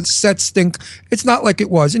them up, but sets stink. It's not like it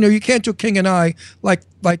was. You know, you can't do King and I like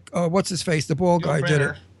what's his face, the ball guy did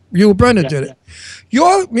it. Yul Brynner did it.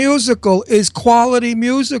 Your musical is quality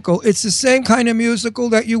musical. It's the same kind of musical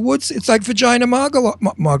that you would. It's like vagina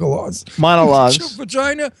monologues.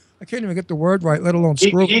 Vagina. I can't even get the word right, let alone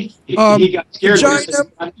screw. He got scared.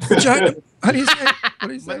 Vagina. How do you say? What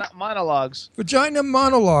do you say? Monologues. Vagina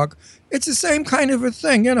monologue. It's the same kind of a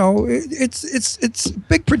thing, you know. It's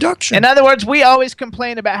big production. In other words, we always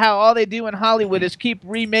complain about how all they do in Hollywood is keep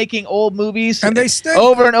remaking old movies and they stay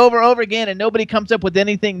over and over again, and nobody comes up with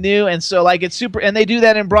anything new. And so, like, it's super. And they do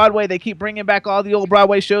that in Broadway. They keep bringing back all the old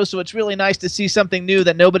Broadway shows. So it's really nice to see something new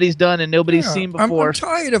that nobody's done and nobody's seen before. I'm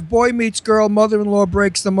tired of boy meets girl, mother-in-law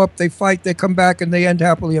breaks them up, they fight, they come back, and they end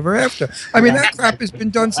happily ever after. I mean, that crap has been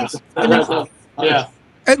done since. Yeah.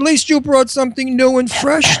 At least you brought something new and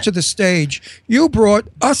fresh to the stage. You brought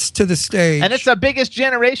us to the stage. And it's the biggest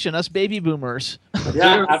generation, us baby boomers.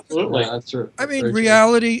 Yeah, absolutely. Yeah, that's true. I mean,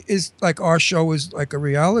 reality is like our show is like a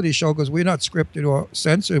reality show because we're not scripted or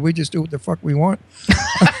censored. We just do what the fuck we want.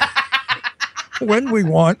 When we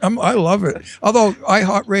want. I love it. Although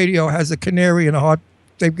iHeartRadio has a canary in a heart.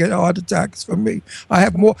 They get heart attacks from me. I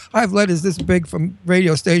have letters this big from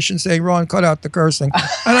radio stations saying, Ron, cut out the cursing.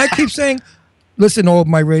 And I keep saying, listen, all of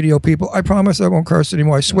my radio people, I promise I won't curse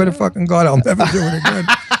anymore. I swear to fucking God, I'll never do it again.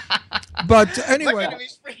 But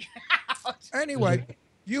anyway,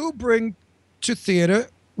 you bring to theater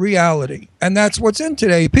reality. And that's what's in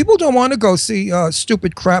today. People don't want to go see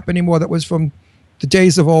stupid crap anymore that was from the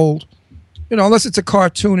days of old. You know, unless it's a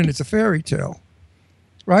cartoon and it's a fairy tale.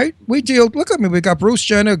 Right? Look at me, we got Bruce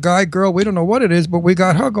Jenner, guy, girl, we don't know what it is, but we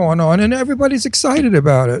got her going on, and everybody's excited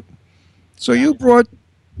about it. So you brought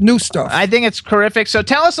new stuff. I think it's terrific. So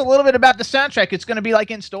tell us a little bit about the soundtrack. It's going to be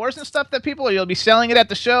like in stores and stuff that people, or you'll be selling it at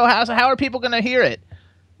the show? How are people going to hear it?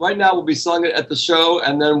 Right now, we'll be selling it at the show,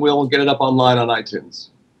 and then we'll get it up online on iTunes.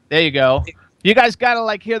 There you go. You guys got to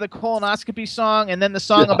like hear the colonoscopy song and then the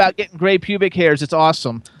song about getting gray pubic hairs. It's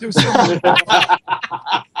awesome. And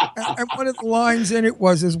one of the lines in it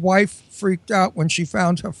was his wife freaked out when she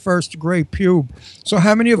found her first gray pube. So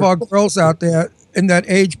how many of our girls out there in that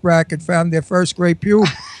age bracket found their first gray pube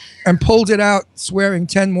and pulled it out swearing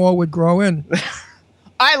 10 more would grow in?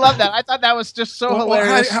 I love that. I thought that was just so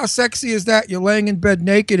hilarious. How sexy is that? You're laying in bed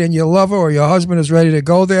naked and your lover or your husband is ready to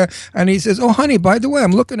go there. And he says, oh, honey, by the way,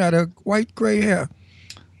 I'm looking at a white gray hair.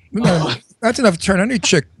 That's enough to turn any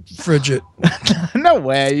chick frigid. No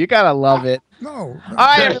way. You got to love it. No. All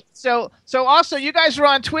right. So also, you guys are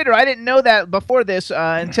on Twitter. I didn't know that before this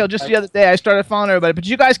until just the other day. I started following everybody. But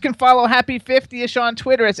you guys can follow Happy 50ish on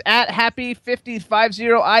Twitter. It's at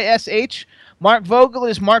Happy5050ish. Mark Vogel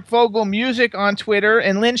is Mark Vogel Music on Twitter,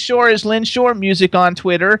 and Lynn Shore is Lynn Shore Music on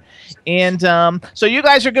Twitter. And so you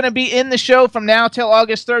guys are going to be in the show from now till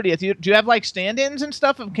August 30th. Do you have like stand-ins and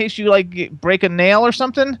stuff in case you like break a nail or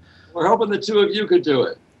something? We're hoping the two of you could do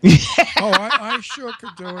it. Oh, I sure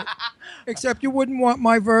could do it. Except you wouldn't want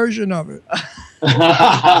my version of it.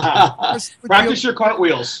 Practice your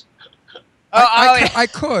cartwheels. I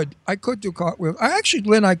could do cartwheels.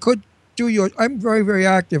 Lynn, I could do yours. I'm very, very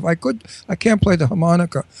active. I can't play the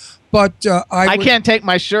harmonica, but I can't take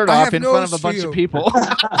my shirt off in front of a bunch of people.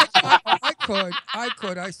 I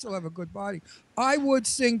could. I still have a good body. I would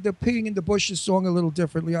sing the Peeing in the Bushes song a little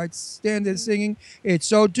differently. I'd stand there singing, it's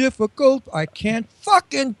so difficult, I can't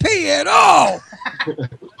fucking pee at all.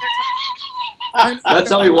 That's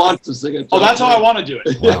how he wants to sing it. Oh, that's how I want to do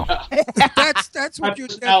it. Wow. That's what you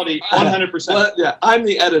personality, 100%. Well, yeah, I'm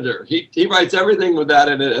the editor. He writes everything with that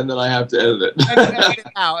in it, and then I have to edit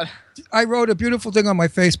it. I wrote a beautiful thing on my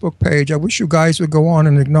Facebook page. I wish you guys would go on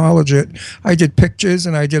and acknowledge it. I did pictures,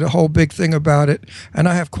 and I did a whole big thing about it, and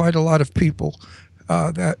I have quite a lot of people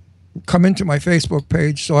that come into my Facebook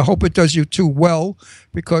page. So I hope it does you too well,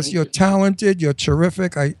 because you're talented, you're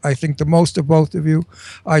terrific. I think the most of both of you.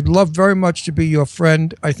 I'd love very much to be your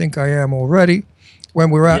friend. I think I am already.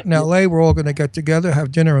 When we're out in LA, we're all going to get together,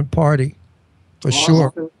 have dinner and party. For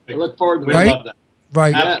sure. I look forward to We love that.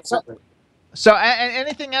 Right. Absolutely. So,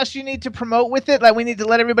 anything else you need to promote with it? Like, we need to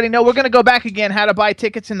let everybody know. We're going to go back again, how to buy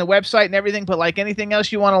tickets and the website and everything, but, like, anything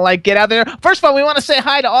else you want to, like, get out there? First of all, we want to say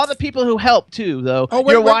hi to all the people who helped, too, though. Oh,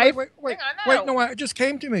 Your wife? Wait, no, it just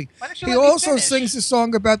came to me. Why don't you He let me also finish? sings a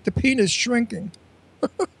song about the penis shrinking.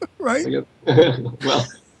 Right?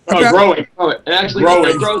 Well, growing. it actually Growing.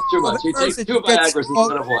 it grows too much. You take two Viagra's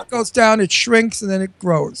instead of one. It goes down, it shrinks, and then it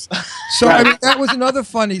grows. So I mean, that was another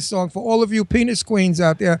funny song for all of you penis queens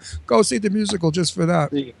out there. Go see the musical just for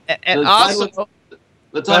that. And also...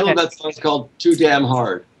 The title of that song is called Too Damn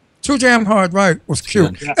Hard. Too Damn Hard, right? Was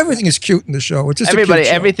cute. Yeah. Everything is cute in the show. It's just Everybody, a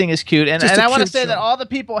cute show. everything is cute, and Just a I want to cute say show. that all the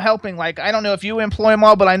people helping, like, I don't know if you employ them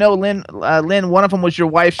all, but I know Lynn, one of them was your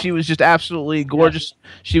wife. She was just absolutely gorgeous.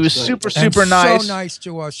 She was super And nice. So nice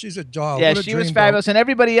to us. She's a doll. Yeah, What a she was dreamboat. fabulous, and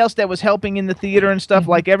everybody else that was helping in the theater and stuff,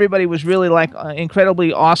 like, everybody was really, like,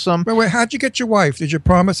 incredibly awesome. Wait, how'd you get your wife? Did you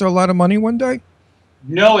promise her a lot of money one day?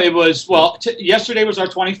 No, it was, well, yesterday was our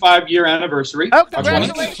 25-year anniversary. Oh, Our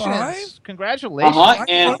congratulations! 25? Congratulations!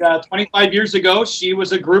 And 25 years ago, she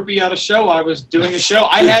was a groupie at a show. I was doing a show.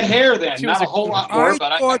 I had hair then, She was not a a whole lot more,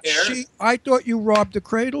 but I had hair. I thought you robbed the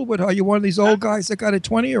cradle with her. You're one of these old guys that got a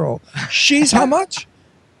 20-year-old. She's how much?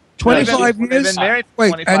 25 They've years? been married for Wait,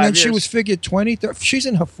 25 and then she years. was figured 20. She's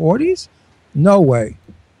in her 40s? No way.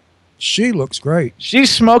 She looks great. She's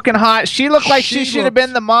smoking hot. She looked like she She should have looks-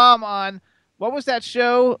 been the mom on, what was that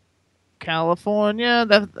show? California.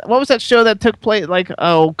 What was that show that took place? Like,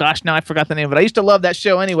 oh gosh, now I forgot the name of it. I used to love that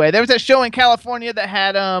show anyway. There was that show in California that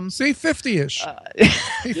had See, 50-ish.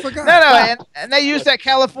 He forgot. no, and they used that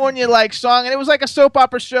California like song, and it was like a soap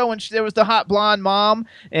opera show, and there was the hot blonde mom,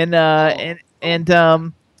 and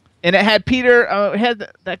it had Peter. It had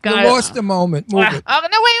that guy. You lost the moment. Move it. Oh,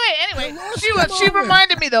 no, wait. Anyway, lost she the moment.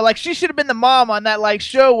 reminded me though, like she should have been the mom on that like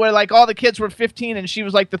show where like all the kids were 15 and she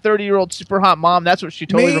was like the 30-year-old super hot mom. That's what she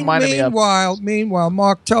totally reminded me of. Meanwhile,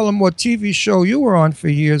 Mark, tell him what TV show you were on for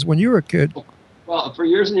years when you were a kid. Well, for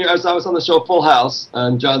years and years, I was on the show Full House,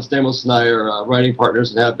 and John Stamos and I are writing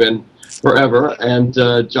partners and have been forever. And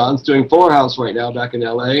John's doing Full House right now back in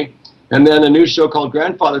L.A., and then a new show called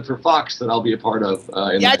Grandfather for Fox that I'll be a part of.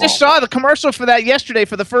 I just saw the commercial for that yesterday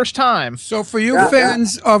for the first time. So for you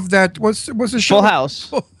fans of that, what's the show? Full House.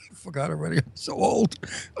 Oh, I forgot already. I'm so old.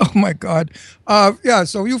 Oh my God.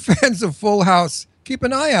 So you fans of Full House, keep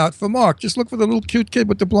an eye out for Mark. Just look for the little cute kid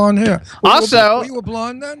with the blonde hair. Also, were you a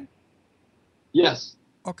blonde then? Yes.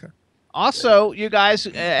 Okay. Also, you guys,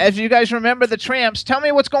 as you guys remember the Tramps, tell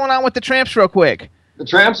me what's going on with the Tramps real quick. The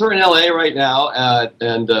Tramps are in L.A. right now,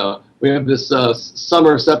 and we have this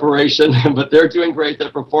summer separation, but they're doing great. They're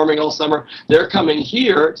performing all summer. They're coming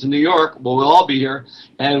here to New York. Well, we'll all be here,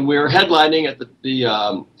 and we're headlining at the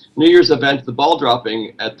New Year's event, the ball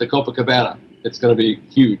dropping at the Copacabana. It's going to be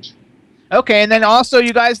huge. Okay, and then also,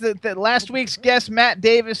 you guys, the last week's guest, Matt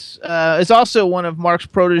Davis, is also one of Mark's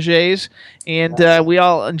proteges, and we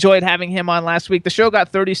all enjoyed having him on last week. The show got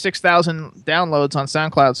 36,000 downloads on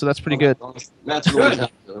SoundCloud, so that's pretty good. Matt's really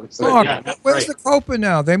talented. Mark, where's the Copa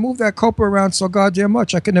now? They moved that Copa around so goddamn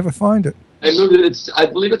much. I could never find it. They moved it. I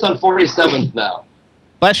believe it's on 47th now.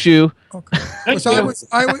 Bless you. Okay. So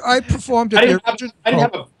I performed I at didn't, the have, original I didn't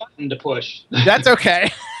have Copa. a button to push. That's okay.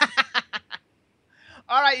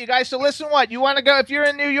 All right, you guys. So listen, what you want to go? If you're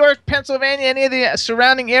in New York, Pennsylvania, any of the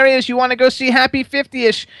surrounding areas, you want to go see Happy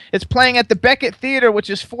 50ish. It's playing at the Beckett Theater, which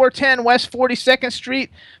is 410 West 42nd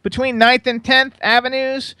Street, between 9th and 10th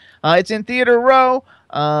Avenues. It's in Theater Row.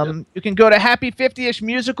 You can go to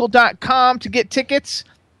happy50ishmusical.com to get tickets.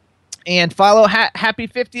 And follow Happy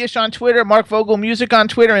 50ish on Twitter, Mark Vogel Music on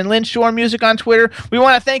Twitter, and Lynn Shore Music on Twitter. We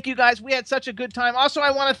want to thank you guys. We had such a good time. Also, I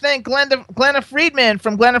want to thank Glenna Friedman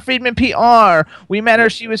from Glenna Friedman PR. We met her.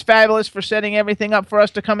 She was fabulous for setting everything up for us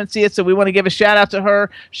to come and see it. So we want to give a shout out to her.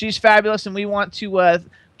 She's fabulous, and we want to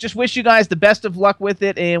just wish you guys the best of luck with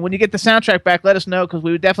it. And when you get the soundtrack back, let us know, because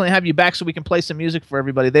we would definitely have you back so we can play some music for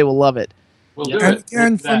everybody. They will love it. We'll do And it.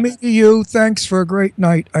 again, from me to you, thanks for a great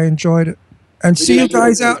night. I enjoyed it. And see you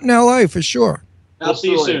guys out in LA for sure. We'll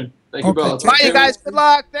see you soon. Thank you Okay, both. take Bye, you guys. Good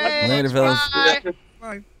luck. Thanks. Later, fellas. Bye.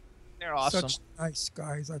 Bye. They're awesome. Such nice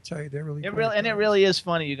guys, I tell you, they're really. It great really, and it guys. really is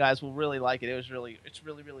funny. You guys will really like it. It's really,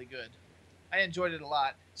 really good. I enjoyed it a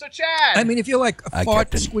lot. So, Chad. I mean, if you're like a Hi,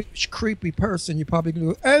 fart, Captain. squeak, creepy person, you're probably going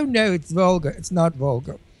to go, oh no, it's vulgar. It's not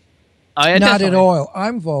vulgar. yeah, Not definitely. at all.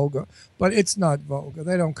 I'm vulgar, but it's not vulgar.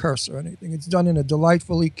 They don't curse or anything. It's done in a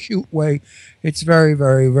delightfully cute way. It's very,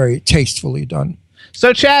 very, very tastefully done.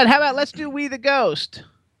 So, Chad, how about let's do We the Ghost?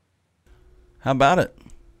 How about it?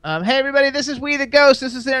 Hey, everybody, this is We the Ghost.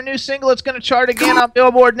 This is their new single. It's going to chart again on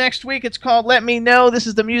Billboard next week. It's called Let Me Know. This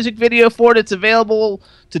is the music video for it. It's available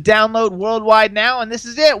to download worldwide now, and this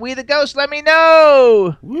is it. We the Ghost, let me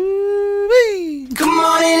know. Woo-wee. Come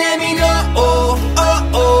on and let me know. Oh, oh,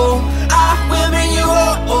 oh. I will bring you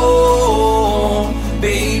home,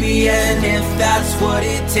 baby. And if that's what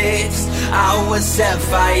it takes, I will set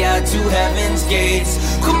fire to heaven's gates.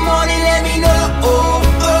 Come on and let me know. Oh,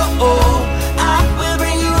 oh, oh. I will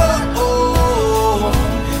bring you home.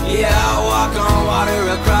 Yeah, I'll walk on water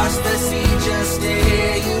across the sea just to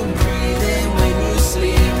hear you breathing when you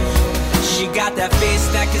sleep. She got that face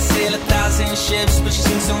that could sail 1,000 ships, but she's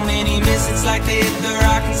seen so many miss. It's like they hit the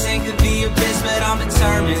rock and sink to the abyss. But I'm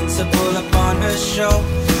determined to pull up on her show,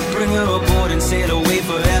 bring her aboard and sail away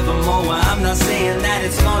forevermore. Well, I'm not saying that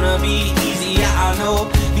it's gonna be easy. Yeah, I know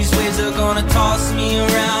these waves are gonna toss me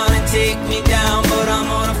around and take me down, but I'm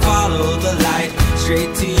gonna follow the light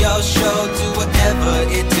straight to your show, do whatever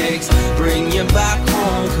it takes, bring you back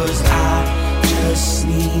home. Cause I just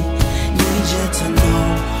need you to know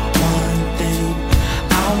one thing: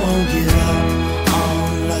 I won't give up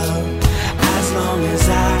on love as long as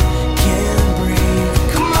I can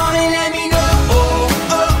breathe. Come on and let me know. Oh,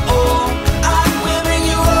 oh, oh. I will bring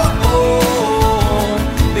you home,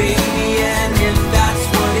 baby. And if that's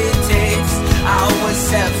what it takes, I will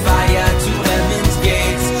set fire to heaven's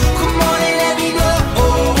gates. Come on and let me know.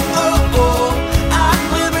 Oh, oh, oh. I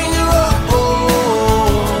will bring you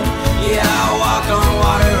home. Yeah, I'll walk on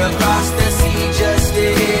water across the sea just to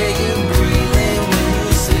hear you breathing when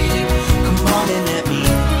you sleep. Come on and let me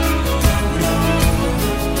know.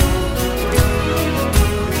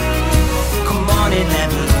 Come on and let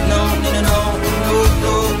me know. No, no, no, no,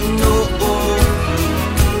 no, no.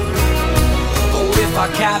 Oh, if I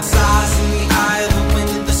capsize in the eye of the wind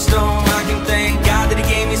and the storm, I can thank God that He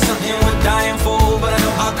gave me something worth dying for. But I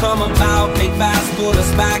know I'll come about, make fast, pull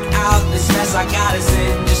us back out this mess I got us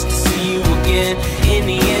in, just to see you again. In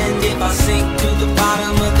the end, if I sink to the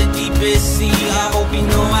bottom of the deepest sea, I hope you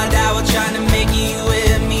know I die while trying to make you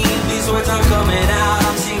with me. These words aren't coming out,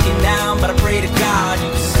 I'm sinking down, but I pray to God you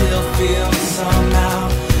can still feel me somehow,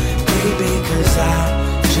 baby. Cause I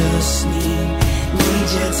just need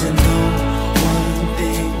you to know one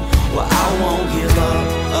thing: well, I won't give up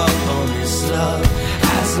on this love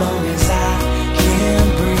as long as I can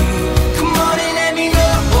breathe. Come on and let me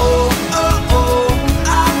know. Oh, oh, oh. I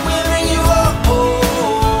will bring you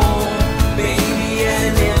home, baby.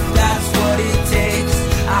 And if that's what it takes,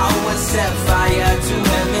 I will set fire to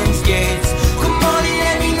heaven's gates. Come on and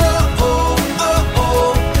let me know. Oh, oh,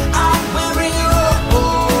 oh. I will bring you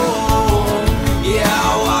home. Yeah,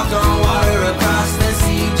 I'll walk on water across the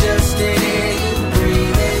sea just to hear you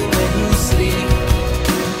breathing when you sleep.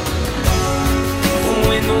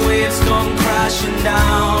 When the waves come crashing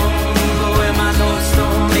down, where my notes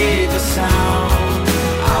don't make a sound,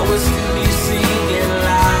 I will still be singing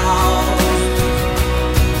loud.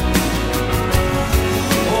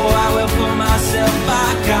 Oh, I will pull myself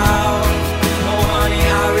back out. Oh, honey,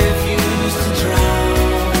 I refuse to drown.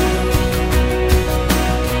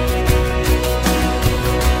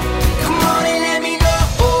 Come on and let me know.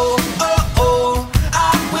 Oh, oh, oh. I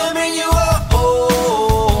will bring you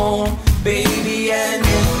home, baby. And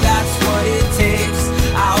if that's what it takes,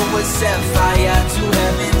 I will set fire to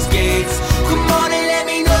heaven's gates. Come on and let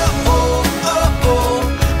me know. Oh, oh, oh.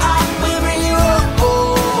 I will bring you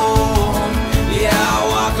home. Yeah, I'll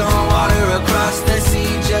walk on water across the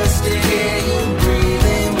sea just to hear you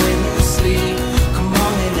breathing when you sleep. Come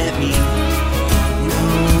on and let me know.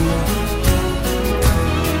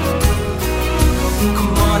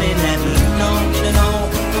 Come on and let me know. No,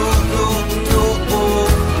 no, no, no.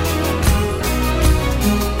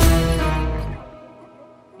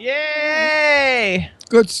 Yay!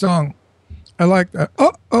 Good song. I like that.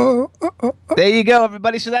 Oh. There you go,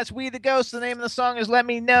 everybody. So that's We the Ghost. The name of the song is Let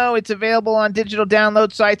Me Know. It's available on digital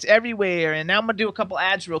download sites everywhere. And now I'm going to do a couple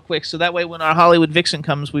ads real quick, so that way when our Hollywood Vixen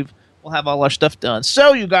comes, we'll have all our stuff done.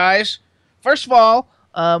 So, you guys, first of all,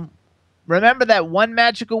 remember that One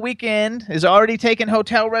Magical Weekend is already taking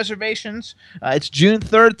hotel reservations. It's June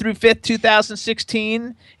 3rd through 5th,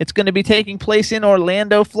 2016. It's going to be taking place in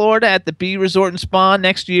Orlando, Florida at the B Resort and Spa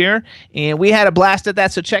next year. And we had a blast at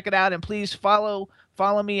that, so check it out. And please follow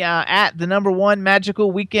me at the #1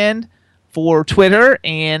 Magical Weekend for Twitter.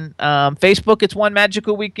 And Facebook, it's One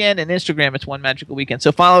Magical Weekend. And Instagram, it's One Magical Weekend.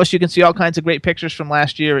 So follow us. You can see all kinds of great pictures from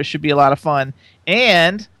last year. It should be a lot of fun.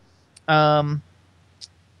 And... oh,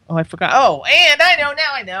 I forgot. Oh, and I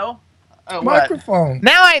know. Microphone.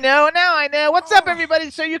 Now I know. What's up, everybody?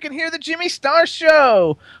 So you can hear the Jimmy Star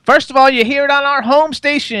Show. First of all, you hear it on our home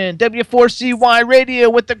station, W4CY Radio,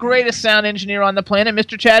 with the greatest sound engineer on the planet,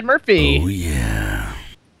 Mr. Chad Murphy. Oh, yeah.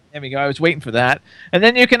 There we go. I was waiting for that. And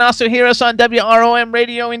then you can also hear us on WROM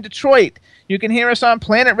Radio in Detroit. You can hear us on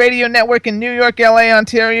Planet Radio Network in New York, LA,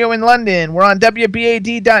 Ontario, and London. We're on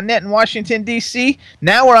WBAD.net in Washington, D.C.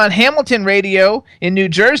 Now we're on Hamilton Radio in New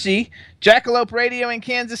Jersey, Jackalope Radio in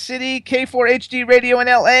Kansas City, K4HD Radio in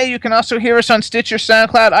LA. You can also hear us on Stitcher,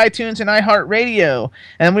 SoundCloud, iTunes, and iHeartRadio.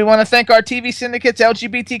 And we want to thank our TV syndicates,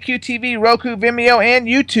 LGBTQ TV, Roku, Vimeo, and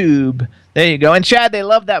YouTube. There you go. And Chad, they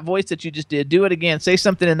love that voice that you just did. Do it again. Say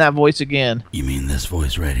something in that voice again. You mean this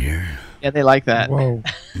voice right here? Yeah, they like that. Whoa.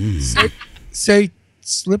 Say,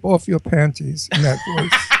 slip off your panties in that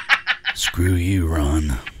voice. Screw you, Ron.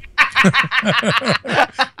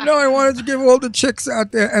 No, I wanted to give all the chicks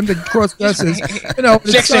out there and the cross-dressers,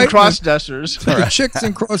 chicks and cross-dressers. The chicks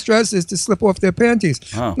and cross-dressers to slip off their panties.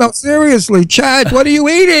 Oh. No, seriously, Chad, what are you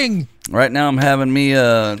eating? Right now I'm having me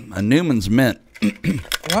a Newman's Mint.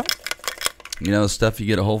 What? You know the stuff you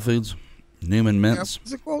get at Whole Foods? Newman Mints.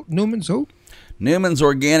 What's it called? Newman's who? Newman's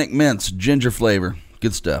Organic Mints, ginger flavor.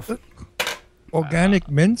 Good stuff. Organic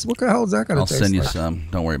mints? What the hell is that going to taste like? I'll send you some.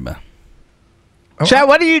 Don't worry about it. Chad,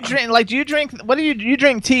 what do you drink? Like, do you drink? What do you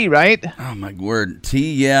drink? Tea, right? Oh my word,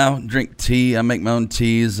 tea. Yeah, drink tea. I make my own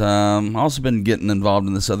teas. I've also been getting involved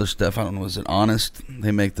in this other stuff. I don't know. Is it Honest?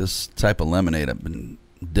 They make this type of lemonade I've been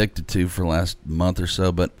addicted to for the last month or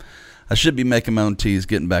so. But I should be making my own teas.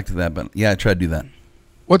 Getting back to that. But yeah, I tried to do that.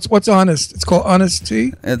 What's Honest? It's called Honest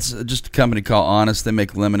Tea? It's just a company called Honest. They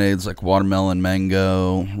make lemonades like watermelon,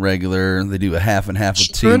 mango, regular. They do a half and half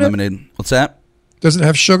with tea lemonade. What's that? Does it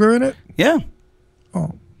have sugar in it? Yeah.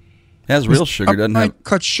 Oh. It has real sugar. Doesn't I have.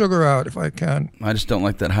 cut sugar out if I can. I just don't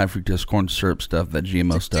like that high fructose corn syrup stuff, that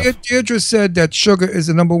GMO stuff. Deirdre said that sugar is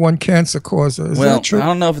the #1 cancer causer. Is that true? I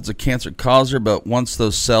don't know if it's a cancer causer, but once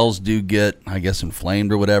those cells do get, I guess,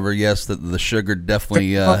 inflamed or whatever, yes, the sugar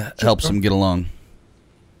definitely helps them get along.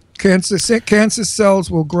 Cancer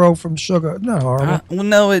cells will grow from sugar. No, horrible. Well,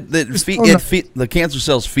 no, the cancer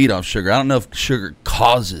cells feed off sugar. I don't know if sugar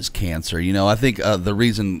causes cancer. I think the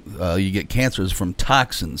reason you get cancer is from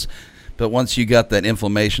toxins. But once you got that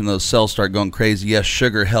inflammation, those cells start going crazy. Yes,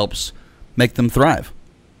 sugar helps make them thrive,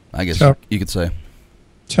 I guess you could say.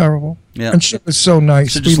 Terrible. Yeah. And sugar's so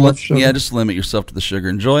nice. So just limit yourself to the sugar.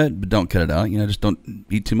 Enjoy it, but don't cut it out. Just don't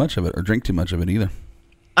eat too much of it or drink too much of it either.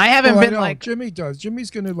 I haven't been like Jimmy does. Jimmy's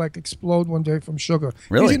gonna explode one day from sugar.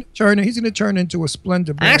 Really? He's gonna turn into a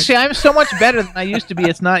Splendor bag. Actually, I'm so much better than I used to be.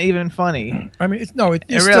 It's not even funny. I mean, it's really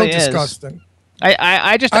still disgusting.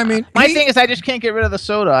 My thing is I just can't get rid of the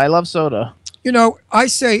soda. I love soda. I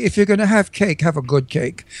say if you're going to have cake, have a good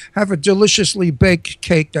cake. Have a deliciously baked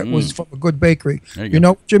cake that was from a good bakery. You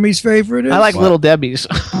know what Jimmy's favorite is? I like Little Debbie's.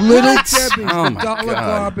 Little Debbie's, Oh the my dollar God.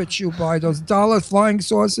 garbage you buy, those dollar flying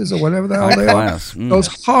sauces or whatever the hell they are. Class.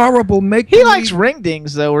 Those horrible He likes ring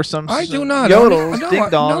dings though, or some. I do not. Yodels, No, ding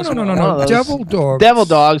dongs. No. Devil dogs. Devil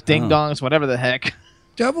dogs, ding dongs, whatever the heck.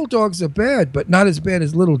 Devil dogs are bad, but not as bad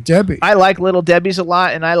as Little Debbie. I like Little Debbie's a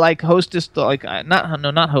lot, and I like Hostess.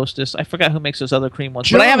 Not Hostess. I forgot who makes those other cream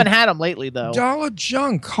ones, but I haven't had them lately though. Dollar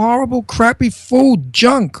junk, horrible, crappy food,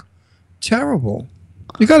 junk, terrible.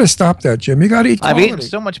 You got to stop that, Jim. You got to eat quality. I've eaten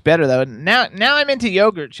so much better though. Now I'm into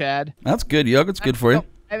yogurt, Chad. That's good. Yogurt's good for you.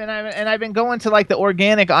 And I've been going to the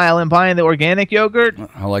organic aisle and buying the organic yogurt.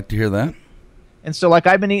 I like to hear that. And so,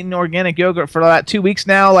 I've been eating organic yogurt for about 2 weeks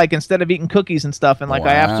now, instead of eating cookies and stuff. And, I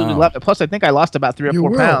absolutely love it. Plus, I think I lost about 3 or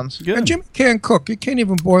 4 pounds. Good. And Jim can't cook. He can't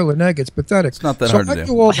even boil an egg. It's pathetic. It's not that hard to do. I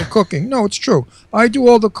do all the cooking. No, it's true. I do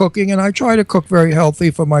all the cooking, and I try to cook very healthy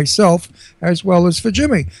for myself as well as for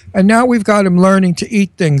Jimmy. And now we've got him learning to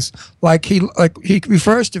eat things he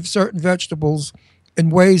refers to certain vegetables in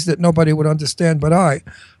ways that nobody would understand but I.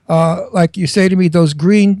 Like you say to me, those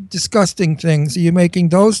green, disgusting things. Are you making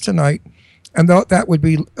those tonight? And that would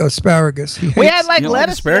be asparagus. We had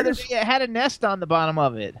lettuce asparagus? the other day. It had a nest on the bottom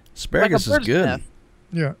of it. Asparagus is good. Nest.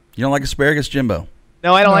 Yeah. You don't like asparagus, Jimbo?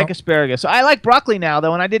 No, I don't like asparagus. I like broccoli now,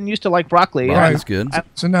 though, and I didn't used to like broccoli. Broccoli's good.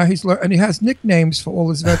 So now and he has nicknames for all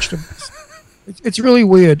his vegetables. It's really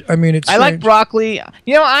weird. I mean, I like broccoli.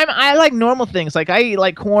 I like normal things. I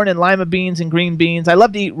eat corn and lima beans and green beans. I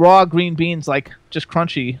love to eat raw green beans, just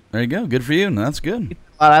crunchy. There you go. Good for you. That's good.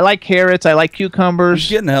 I like carrots. I like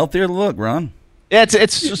cucumbers. You're getting healthier. Look, Ron.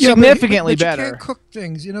 It's significantly better. You can't cook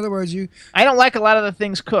things. In other words, I don't like a lot of the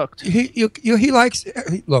things cooked. He likes.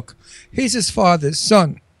 Look, he's his father's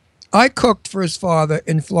son. I cooked for his father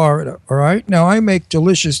in Florida. All right. Now I make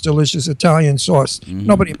delicious Italian sauce. Mm-hmm.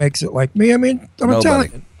 Nobody makes it like me. I mean, I'm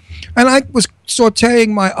Italian. And I was sauteing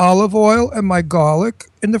my olive oil and my garlic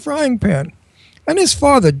in the frying pan. And his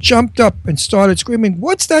father jumped up and started screaming,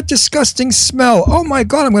 "What's that disgusting smell? Oh my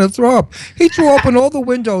God, I'm going to throw up." He threw open all the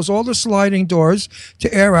windows, all the sliding doors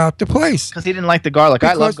to air out the place. Because he didn't like the garlic.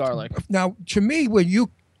 I love garlic. Now, to me, when you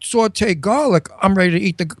saute garlic, I'm ready to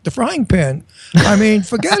eat the frying pan. I mean,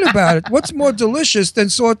 forget about it. What's more delicious than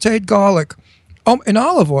sauteed garlic in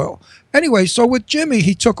olive oil? Anyway, so with Jimmy,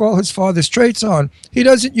 he took all his father's traits on. He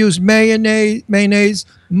doesn't use mayonnaise,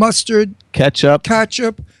 mustard,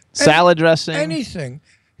 ketchup, salad dressing, anything.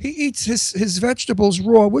 He eats his vegetables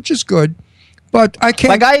raw, which is good. But I can't.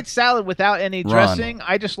 Like I eat salad without any dressing.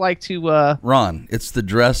 I just like to. Ron, it's the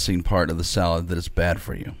dressing part of the salad that is bad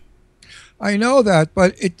for you. I know that,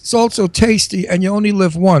 but it's also tasty, and you only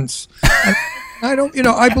live once. I don't,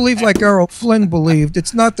 I believe like Errol Flynn believed.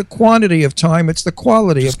 It's not the quantity of time; it's the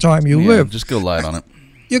quality of time you live. Just go light on it.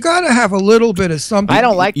 You got to have a little bit of something. I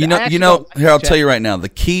don't like. Here, I'll tell you right now. The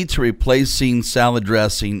key to replacing salad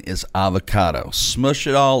dressing is avocado. Smush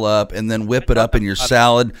it all up, and then whip it up in your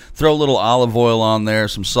salad. Throw a little olive oil on there,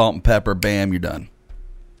 some salt and pepper. Bam, you're done.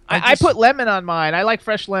 I put lemon on mine. I like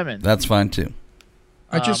fresh lemon. That's fine too.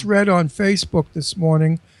 I just read on Facebook this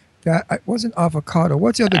morning that it wasn't avocado.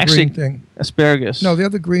 What's the other green thing? Asparagus. No, the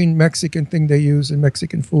other green Mexican thing they use in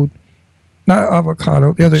Mexican food. Not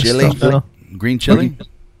avocado. The other chili. stuff. Green chili.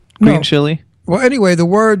 Green chili. Well, anyway, the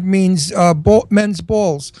word means men's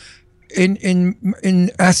balls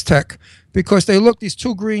in Aztec, because they look, these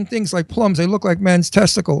two green things like plums. They look like men's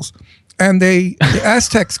testicles, and the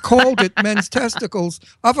Aztecs called it men's testicles.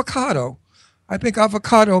 Avocado. I think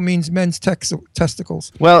avocado means men's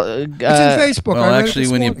testicles. Well, it's in Facebook. Well, actually,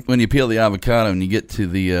 when you peel the avocado and you get to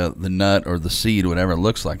the nut or the seed, whatever, it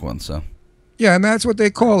looks like one. So yeah, and that's what they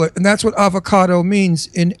call it, and that's what avocado means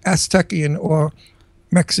in Aztecian or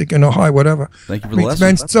Mexican or whatever. Thank you for the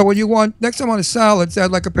lesson. So when you want next time on a salad, I'd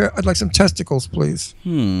like some testicles, please.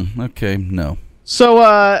 Okay. No. So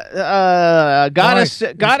goddess.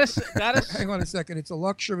 Hang on a second. It's a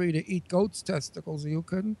luxury to eat goat's testicles. Are you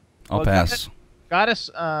kidding? I'll pass.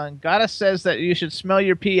 Goddess says that you should smell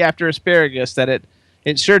your pee after asparagus. That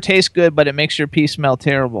it sure tastes good, but it makes your pee smell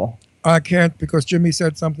terrible. I can't, because Jimmy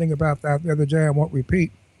said something about that the other day. I won't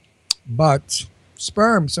repeat. But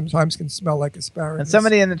sperm sometimes can smell like asparagus. And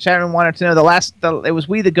somebody in the chat room wanted to know it was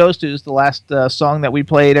We the Ghost Who's the last song that we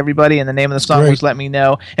played, everybody, and the name of the song was Let Me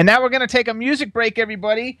Know. And now we're going to take a music break,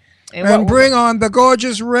 everybody. And bring on the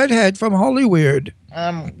gorgeous redhead from Hollywood.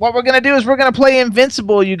 What we're going to do is we're going to play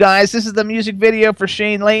Invincible, you guys. This is the music video for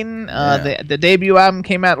Shane Layton. The debut album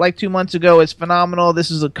came out like 2 months ago. It's phenomenal. This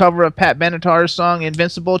is a cover of Pat Benatar's song,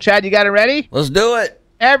 Invincible. Chad, you got it ready? Let's do it.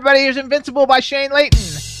 Everybody, here's Invincible by Shane Layton.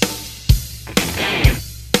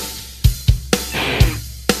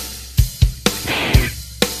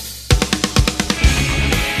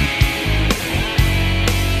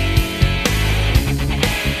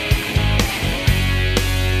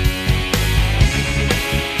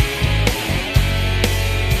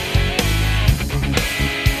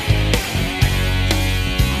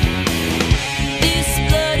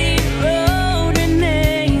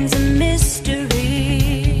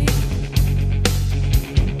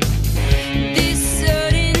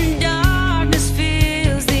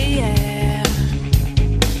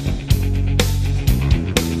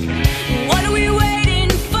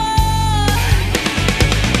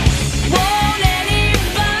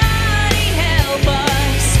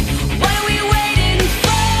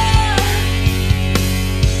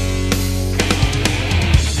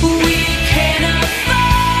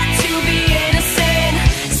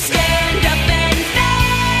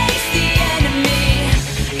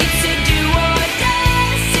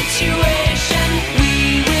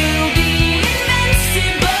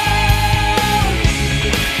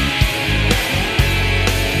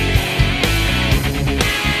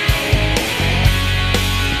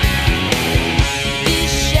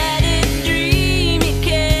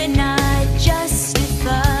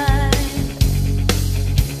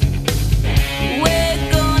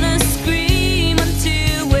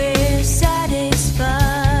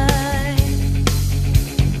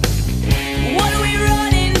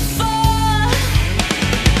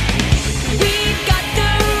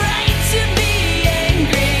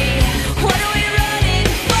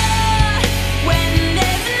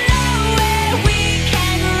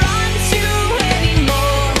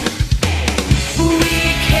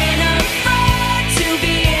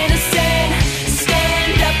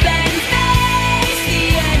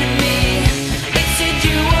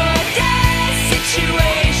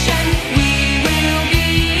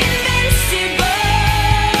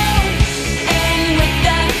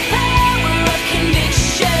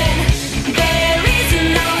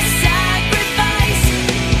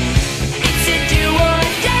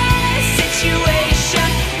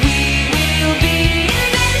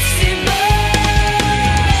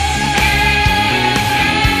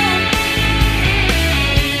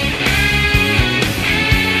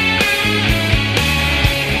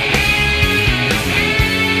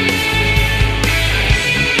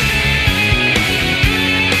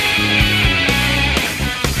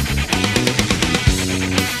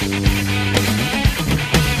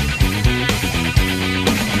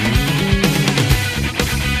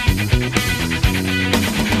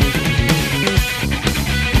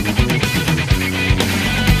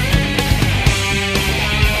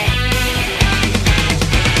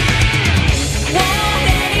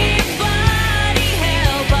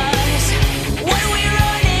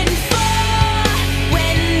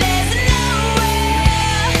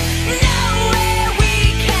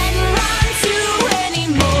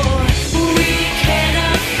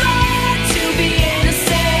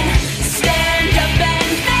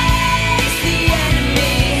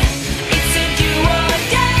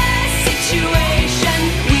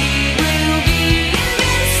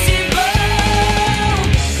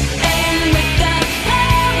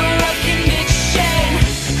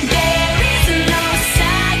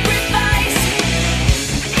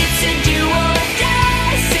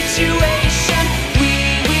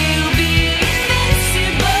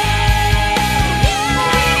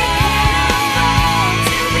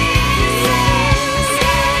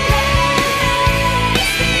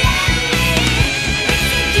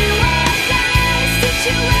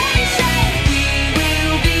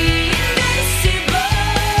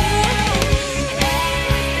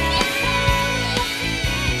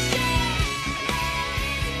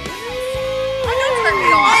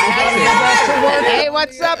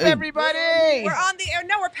 what's up, everybody? We're on the air.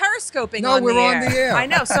 No, we're periscoping. No, we're on the air. I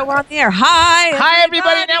know, so we're on the air. Hi,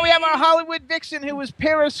 everybody. Now we have our Hollywood vixen who was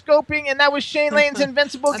periscoping, and that was Shane Lane's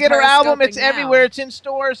Invincible Get Her album. It's everywhere. It's in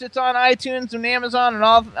stores. It's on iTunes and Amazon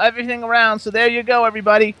and everything around. So there you go,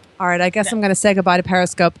 everybody. All right, I guess I'm going to say goodbye to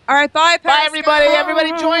Periscope. All right, bye, Periscope. Bye, everybody.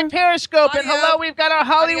 Everybody join Periscope. And hello, we've got our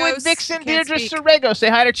Hollywood vixen, Deirdre Sorego. Say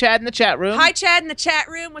hi to Chad in the chat room. Hi, Chad in the chat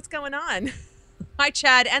room. What's going on? Hi,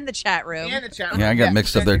 Chad and the chat room. Yeah, I got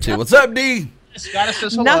mixed up there, too. What's up, D? Goddess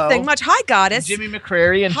says hello. Nothing much. Hi, Goddess. And Jimmy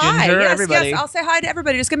McCrary and hi. Ginger, Yes, everybody. Yes, I'll say hi to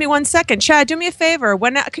everybody. Just give me 1 second. Chad, do me a favor.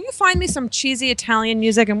 Can you find me some cheesy Italian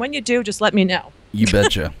music? And when you do, just let me know. You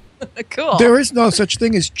betcha. Cool. There is no such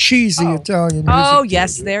thing as cheesy Italian music. Oh,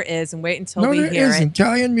 yes, there is. And wait until we hear it. No, there isn't.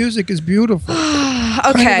 Italian music is beautiful.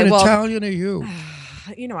 Okay, well. Italian are you?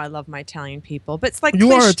 You know I love my Italian people, but it's like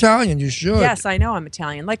you are Italian. You should. Yes, I know I'm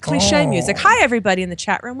Italian. Like cliche music. Hi, everybody in the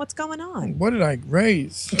chat room. What's going on? What did I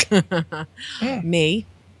raise? Me.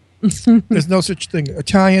 There's no such thing.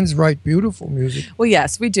 Italians write beautiful music. Well,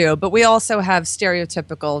 yes, we do, but we also have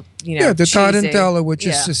stereotypical, the tarantella, which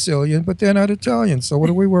is Sicilian, but they're not Italian. So what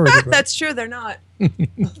are we worried about? That's true. They're not.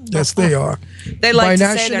 Yes, they are. They like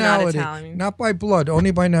by to say they're not Italian. Not by blood,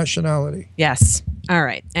 only by nationality. Yes. All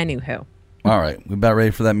right. Anywho. All right. We about ready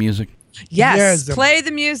for that music? Yes. Play the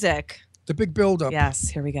music. The big build-up. Yes.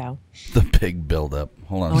 Here we go. The big build-up.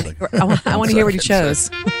 Hold on a second. I want to hear what he chose.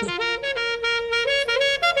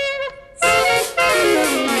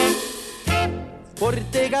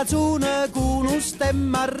 Portegazzone con un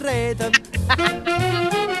stemma a rete,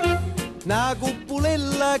 una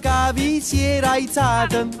cupulella che vi si era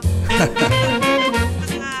alzata.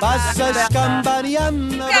 Passa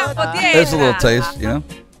scampaniana. There's a little taste,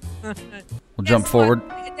 We'll jump forward.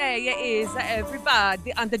 Today is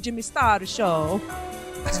everybody on the Jimmy Star Show.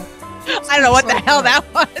 I don't know what the hell that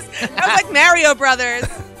was. That was like Mario Brothers.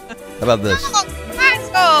 How about this?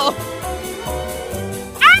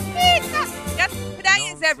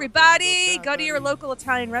 Today is everybody. Go to your local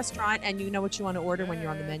Italian restaurant and you know what you want to order when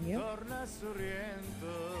you're on the menu. Order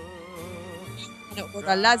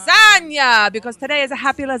lasagna because today is a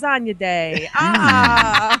happy lasagna day.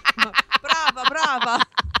 Brava.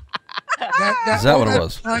 Is that what it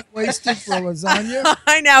was? Time wasted for lasagna.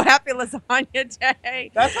 I know, happy lasagna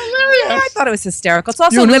day. That's hilarious. I thought it was hysterical. It's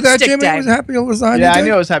also you knew lipstick that, Jimmy, day. Was happy lasagna yeah, day? I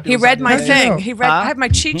knew it was happy. He lasagna read my day. thing. He read. I have my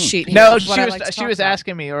cheat sheet. Here. No, she was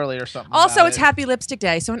asking me earlier or something. Also, it's Happy Lipstick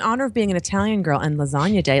Day. So, in honor of being an Italian girl and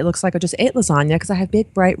lasagna day, it looks like I just ate lasagna because I have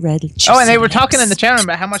big, bright red. Oh, and they were talking in the chat room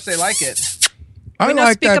about how much they like it. I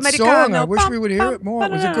like that song. I wish we would hear it more.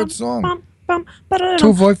 It was a good song.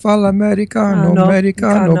 Tu vuoi fare l'americano,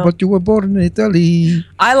 but you were born in Italy.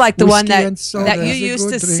 I like the one that you used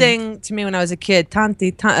to sing to me when I was a kid.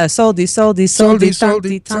 Tanti, soldi,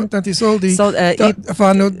 tanti soldi.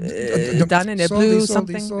 Done in a blue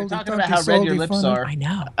something. They're talking about how red your lips are. I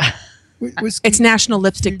know. It's National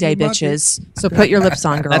Lipstick Day, bitches. So put your lips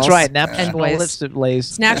on, girls. That's right. And boys. Lipstick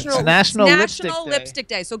Days. National Lipstick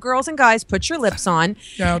Day. So girls and guys, put your lips on.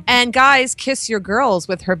 And guys, kiss your girls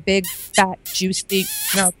with her big, fat, juicy,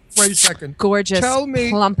 wait a second. Gorgeous,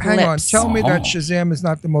 plump lips. Tell me that Shazam is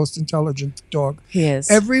not the most intelligent dog. He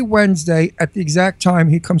is. Every Wednesday at the exact time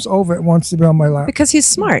he comes over and wants to be on my lap. Because he's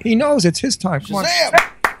smart. He knows it's his time. Come on.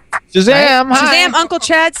 Shazam! Hi. Shazam! Uncle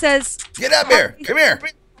Chad says, "Get up here! Come here!"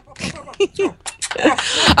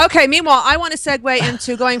 Okay, meanwhile, I want to segue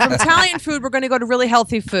into going from Italian food, we're going to go to really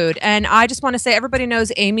healthy food. And I just want to say, everybody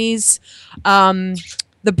knows Amy's, it's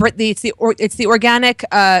the organic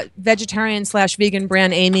vegetarian / vegan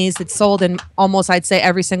brand Amy's. It's sold in almost, I'd say,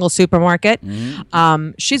 every single supermarket.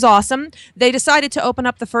 She's awesome. They decided to open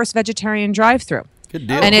up the first vegetarian drive-thru. Good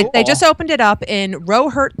deal. And they just opened it up in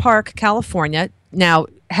Rohert Park, California. Now,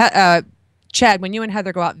 Chad, when you and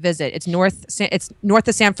Heather go out visit, it's north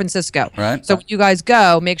of San Francisco. Right. So when you guys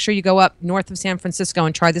go, make sure you go up north of San Francisco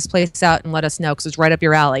and try this place out and let us know because it's right up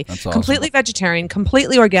your alley. That's awesome. Completely vegetarian,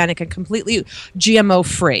 completely organic, and completely GMO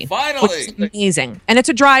free. Finally, which is amazing. And it's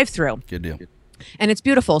a drive-through. Good deal. And it's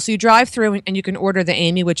beautiful. So you drive through and you can order the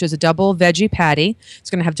Amy, which is a double veggie patty. It's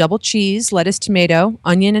going to have double cheese, lettuce, tomato,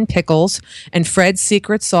 onion, and pickles, and Fred's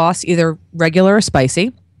secret sauce, either regular or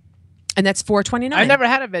spicy. And that's $4.29. I never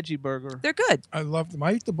had a veggie burger. They're good. I love them.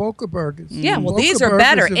 I eat the Boca burgers. Yeah, well, Boca these are burgers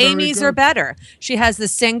better. very Amy's good. are better. She has the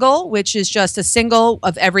single, which is just a single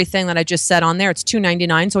of everything that I just said on there. It's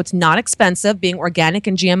 $2.99, so it's not expensive, being organic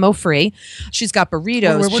and GMO free. She's got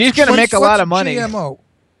burritos. She's going to make a lot of money. GMO?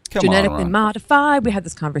 Genetically modified. We had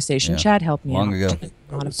this conversation. Yeah. Chad helped me Long out. ago. Genetically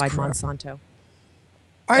modified crap. Monsanto.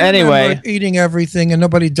 I remember eating everything and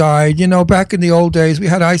nobody died. You know, back in the old days, we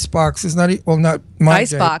had ice boxes. Not my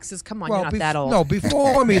ice boxes. Come on, you're not that old. No,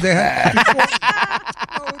 before me they had.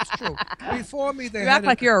 No, it's true. Before me they you had. act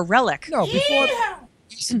like you're a relic. No, before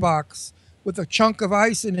ice box with a chunk of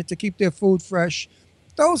ice in it to keep their food fresh.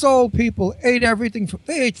 Those old people ate everything.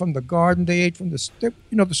 They ate from the garden. They ate from the.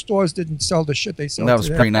 The stores didn't sell the shit they sell. That was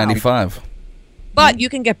pre-95. But you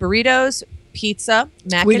can get burritos, pizza,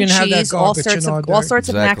 mac and cheese, all sorts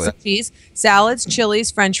of mac and cheese, salads,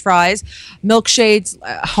 chilies, French fries, milkshakes,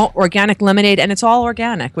 organic lemonade, and it's all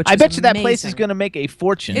organic. Which I bet you amazing. that place is going to make a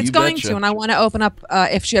fortune. It's going to, and I want to open up.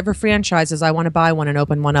 If she ever franchises, I want to buy one and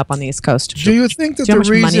open one up on the East Coast. Do you think that the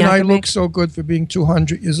reason I look so good for being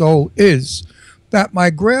 200 years old is that my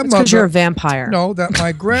grandmother? Because you're a vampire. No, that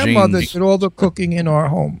my grandmother did all the cooking in our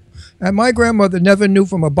home. And my grandmother never knew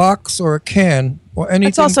from a box or a can or anything.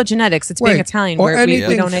 It's also genetics. It's being Italian. Or anything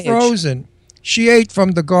we don't frozen. Age. She ate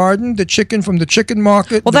from the garden, the chicken from the chicken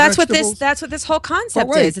market. Well, that's what this whole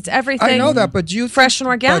concept is. It's everything. I know that, but do you fresh and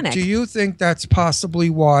organic? But do you think that's possibly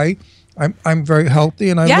why I'm very healthy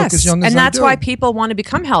and I look as young as I do? And that's why people want to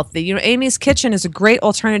become healthy. You know, Amy's Kitchen is a great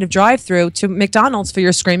alternative drive-through to McDonald's for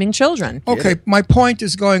your screaming children. Okay, my point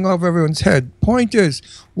is going over everyone's head. Point is,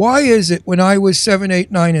 why is it when I was 7,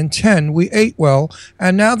 8, 9, and 10, we ate well,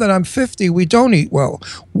 and now that I'm 50, we don't eat well?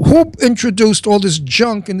 Who introduced all this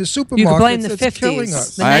junk in the supermarkets? You can blame the that's 50s. Killing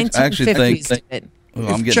us? The 1950s. I actually think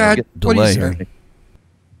I'm getting a delay here.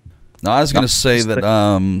 No, I was going to say that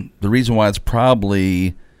the reason why it's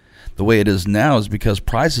probably the way it is now is because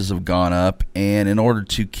prices have gone up, and in order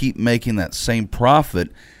to keep making that same profit,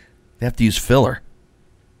 they have to use filler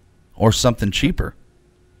or something cheaper.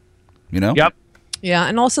 You know? Yep. Yeah,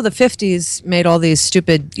 and also the 50s made all these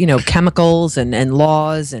stupid, chemicals and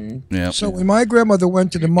laws and. Yeah. So when my grandmother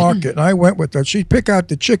went to the market and I went with her, she'd pick out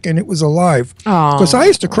the chicken; it was alive. Because I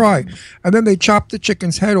used to cry, and then they chopped the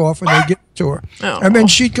chicken's head off and they give it to her, and then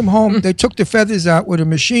she'd come home. They took the feathers out with a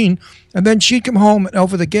machine, and then she'd come home and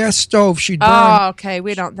over the gas stove she'd burn. Oh, okay,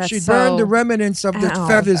 we don't. That's she'd burn the remnants of the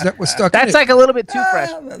feathers that were stuck. That's like a little bit too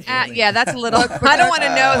fresh. Yeah, that's a little. I don't want to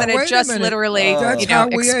know that it just literally,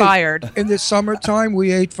 expired. In the summertime,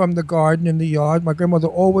 we ate from the garden in the yard. My grandmother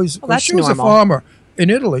always. She was normal. a farmer in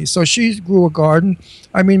Italy, so she grew a garden.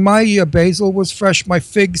 I mean, my basil was fresh. My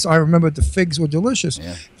figs, I remember the figs were delicious.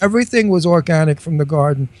 Yeah. Everything was organic from the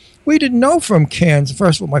garden. We didn't know from cans.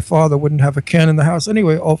 First of all, my father wouldn't have a can in the house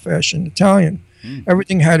anyway, old-fashioned Italian.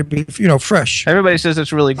 Everything had to be, fresh. Everybody says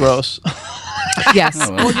it's really gross. Yes.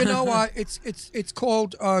 Well, you know what? It's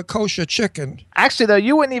called kosher chicken. Actually, though,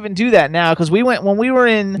 you wouldn't even do that now because when we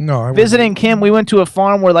were visiting Kim, we went to a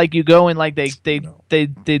farm where you go and they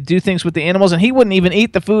do things with the animals, and he wouldn't even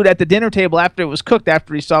eat the food at the dinner table after it was cooked.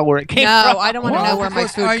 After he saw where it came from. No, I don't want to know where my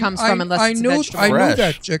food comes from unless it's vegetable. I knew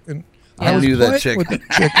that chicken. I knew that chicken. With the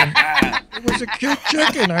chicken. It was a cute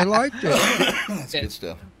chicken. I liked it. That's good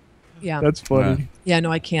stuff. Yeah, that's funny. Yeah,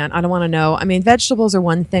 no, I can't. I don't want to know. I mean, vegetables are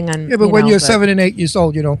one thing, and but when you're 7 and 8 years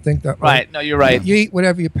old, you don't think that. Right? No, you're right. You eat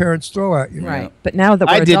whatever your parents throw at you. Right. But now that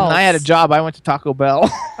we're I didn't. adults, I had a job. I went to Taco Bell.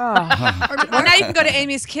 Well, now you can go to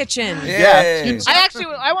Amy's Kitchen. Yeah.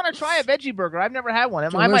 I want to try a veggie burger. I've never had one.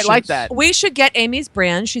 I might like that. We should get Amy's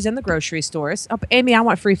brand. She's in the grocery stores. Oh, Amy, I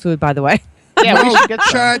want free food, by the way. Yeah, we should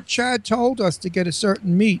get Chad told us to get a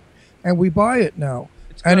certain meat, and we buy it now.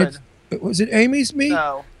 Was it Amy's meat?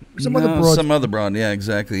 No. Some other broad. Yeah,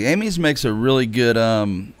 exactly. Amy's makes a really good.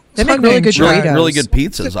 They make really good burritos. Really good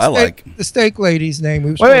pizzas. I like the steak lady's name.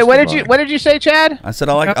 Wait. What did you say, Chad? I said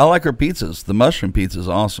I like her pizzas. The mushroom pizza is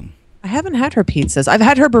awesome. I haven't had her pizzas. I've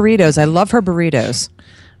had her burritos. I love her burritos.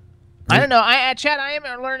 I don't know. Chad, I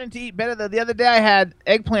am learning to eat better. The other day, I had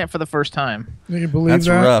eggplant for the first time. Can you believe That's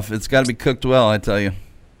that? rough. It's got to be cooked well, I tell you.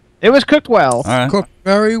 It was cooked well. All right. Cooked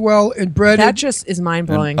very well and breaded. That just is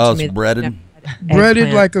mind-blowing to me. It's breaded?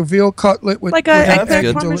 Breaded like a veal cutlet with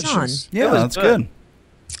eggplant parmesan. Yeah, that's good.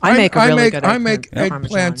 I make eggplant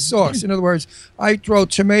parmesan. sauce. In other words, I throw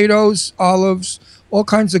tomatoes, olives, all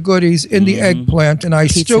kinds of goodies in the eggplant, and I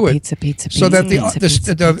stew it so that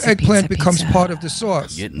the eggplant becomes part of the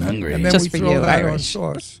sauce. Getting hungry. And then Just we for throw you, that Irish.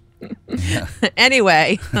 on sauce.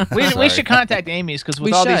 Anyway, we should contact Amy's because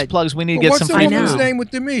with all these plugs, we need to get some free What's the food. woman's name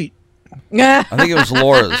with the meat? I think it was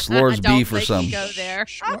Laura's beef or something. Go there.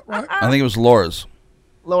 I think it was Laura's.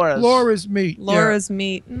 Laura's meat. Laura's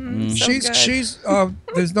meat. She's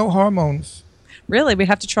there's no hormones. Really, we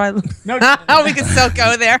have to try. No, we can still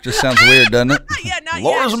go there. Just sounds weird, doesn't it? Yeah, not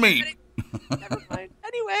Laura's yet. meat. Never mind.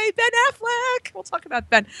 Anyway, Ben Affleck. We'll talk about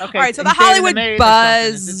Ben. Okay, all right, so the he's dating Hollywood the maid or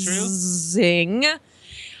something. Is it true? buzzing.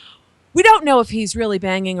 We don't know if he's really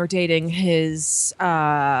banging or dating his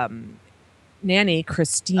nanny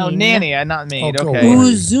Christine. Oh, nanny, not maid. Oh, Okay.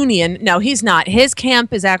 Uzunian. No, he's not. His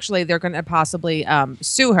camp is actually, they're going to possibly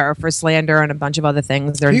sue her for slander and a bunch of other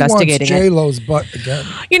things. They're investigating He wants J-Lo's butt again.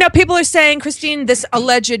 You know, people are saying Christine, this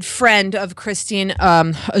alleged friend of Christine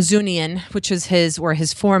Uzunian, which is his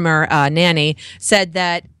former nanny, said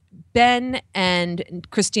that Ben and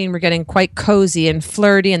Christine were getting quite cozy and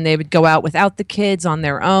flirty, and they would go out without the kids on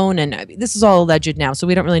their own. And this is all alleged now, so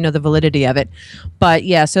we don't really know the validity of it. But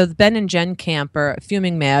yeah, so Ben and Jen Camp are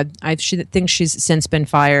fuming mad. She thinks she's since been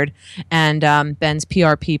fired, and Ben's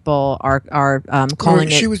PR people are calling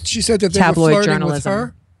it. She said that they tabloid were flirting journalism. with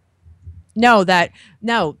her.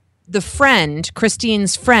 No. The friend,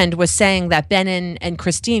 Christine's friend, was saying that Ben and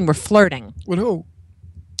Christine were flirting. With who?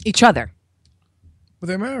 Each other. But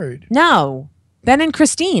they're married. No. Ben and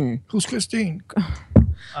Christine. Who's Christine?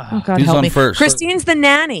 Oh, God Who's help on me. first? Christine's the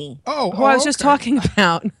nanny. Who I was just talking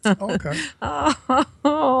about. Okay.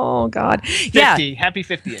 Oh, God. 50. Yeah. Happy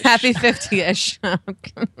 50-ish. Happy 50-ish.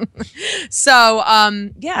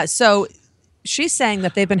 So she's saying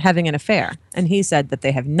that they've been having an affair, and he said that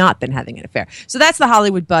they have not been having an affair. So that's the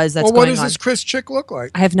Hollywood buzz that's Well, what going does on. this Chris chick look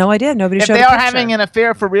like? I have no idea. Nobody If showed they a are picture. having an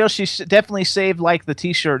affair for real, she definitely saved like the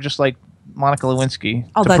T-shirt, just like Monica Lewinsky.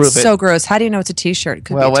 Oh, to that's prove it. so gross. How do you know it's a T-shirt? It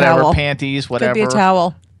could Well, be a whatever, towel. panties, whatever. Could be a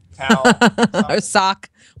towel. Towel. Or sock.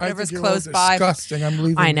 I Whatever's think you're all close by. disgusting. I'm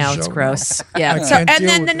leaving. I know, the it's show gross. now. Yeah. I So, can't and deal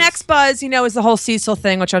then with the this. next buzz, is the whole Cecil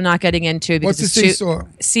thing, which I'm not getting into because What's the it's Cecil?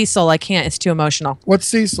 Cecil, I can't. It's too emotional. What's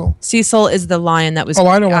Cecil? Cecil is the lion that was. Oh,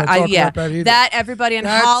 I don't want to talk about that either. That everybody in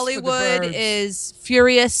That's for the Hollywood birds. is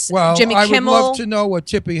furious. Well, Jimmy I Kimmel. would love to know what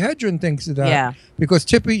Tippi Hedren thinks of that. Yeah. Because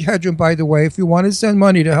Tippi Hedren, by the way, if you want to send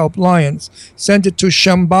money to help lions, send it to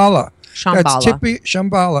Shambhala. That's Tippi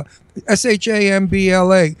Shambhala. Shambla.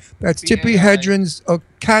 That's Tippi Hedren's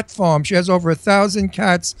cat farm. She has over 1,000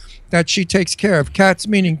 cats that she takes care of. Cats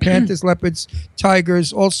meaning panthers, leopards,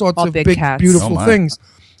 tigers, all sorts All of big big cats. beautiful Oh, my. things.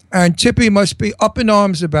 And Tippi must be up in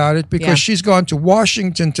arms about it because Yeah. she's gone to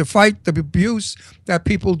Washington to fight the abuse that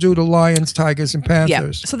people do to lions, tigers, and Yeah.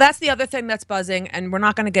 panthers. So that's the other thing that's buzzing, and we're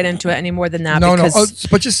not going to get into it any more than that. No, because,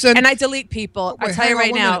 but just send. And I delete people. Wait, I tell hang you on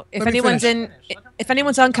right one now, minute. if Let me anyone's finish. if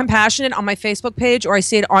anyone's uncompassionate on my Facebook page, or I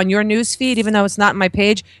see it on your news feed, even though it's not my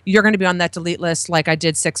page, you're going to be on that delete list, like I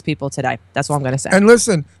did 6 people today. That's all I'm going to say. And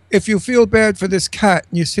listen, if you feel bad for this cat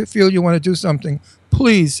and you feel you want to do something,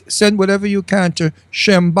 please send whatever you can to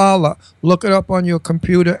Shambhala. Look it up on your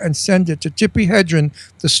computer and send it to Tippi Hedren,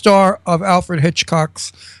 the star of Alfred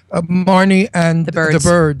Hitchcock's Marnie and the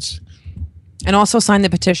Birds. And also sign the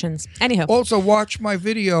petitions. Anyhow. Also, watch my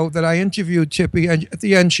video that I interviewed Tippi, and at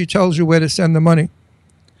the end, she tells you where to send the money.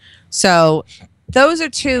 So those are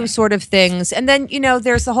 2 sort of things. And then,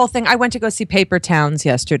 there's the whole thing. I went to go see Paper Towns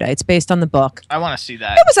yesterday. It's based on the book. I want to see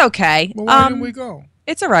that. It was okay. Well, why didn't we go?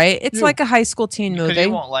 It's all right. It's You. like a high school teen Because movie. you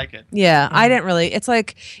won't like it. Yeah, I didn't really. It's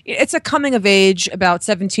like it's a coming of age about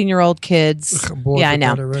 17-year-old kids. Ugh, I'm bored Yeah, I with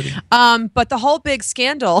know. that already. But the whole big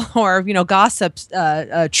scandal or gossip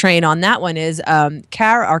train on that one is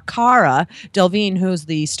Cara Delevingne, who's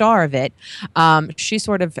the star of it. She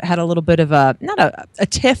sort of had a little bit of a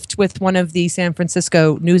tiff with one of the San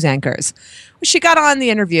Francisco news anchors. She got on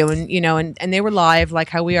the interview and they were live like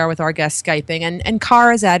how we are with our guests Skyping, and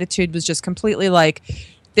Cara's attitude was just completely like,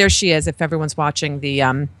 there she is. If everyone's watching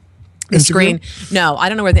the screen, no, I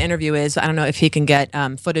don't know where the interview is. I don't know if he can get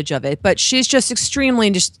footage of it, but she's just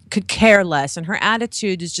extremely just could care less, and her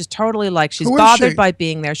attitude is just totally like she's Who is bothered she? by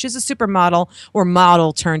being there. She's a supermodel or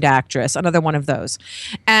model turned actress, another one of those,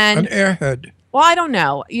 and. An airhead. Well, I don't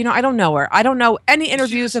know. I don't know her. I don't know any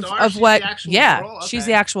interviews the star? of She's what. the actual Yeah, girl? Okay. she's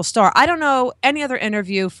the actual star. I don't know any other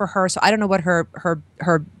interview for her, so I don't know what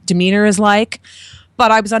her demeanor is like. But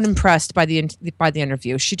I was unimpressed by the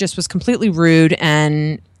interview. She just was completely rude,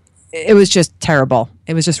 and it was just terrible.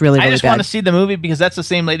 It was just really, really I just bad. want to see the movie because that's the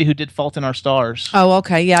same lady who did Fault in Our Stars. Oh,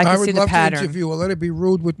 okay. Yeah, I can would see the love pattern. to interview her. Let her be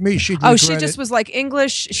rude with me. She'd Oh, regret she it. just was like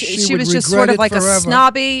English. She would was just regret sort of it like forever. a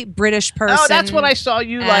snobby British person. Oh, that's what I saw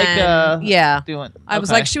you yeah. doing. I was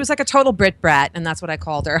Okay. like, she was like a total Brit brat, and that's what I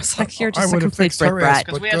called her. I was like, you're I just a would've complete fixed Brit her brat. ass,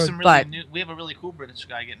 Because we but have good. we have a really cool British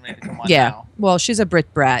guy getting ready to come on Yeah. now. Well, she's a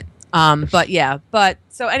Brit brat. But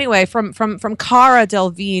so anyway, from Cara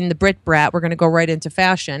Delevingne, the Brit brat, we're going to go right into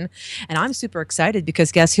fashion, and I'm super excited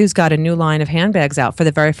because guess who's got a new line of handbags out for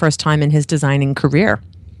the very first time in his designing career?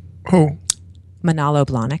 Who? Manolo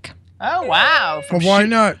Blahnik. Oh, wow. Well, why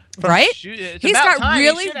not? Right? It's He's about got time. You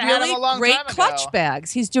really, should have had him really a long great time ago. clutch bags.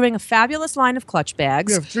 He's doing a fabulous line of clutch We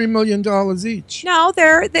bags. have $3 million each. No,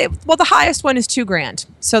 well, the highest one is $2,000.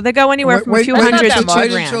 So they go anywhere from a few wait, hundred not to that much.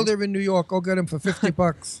 Wait until $2,000. they're in New York. Go get them for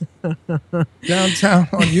 $50 downtown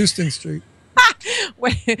on Houston Street.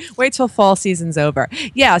 Wait till fall season's over.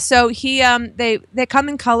 Yeah, so they come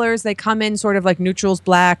in colors. They come in sort of like neutrals,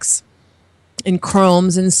 blacks, and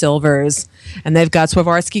chromes and silvers, and they've got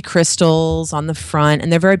Swarovski crystals on the front,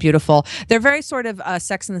 and they're very beautiful. They're very sort of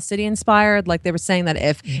Sex and the City inspired. Like they were saying that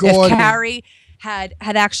if Carrie had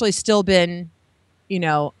actually still been,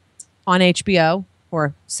 on HBO.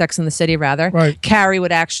 Or Sex and the City, rather. Right. Carrie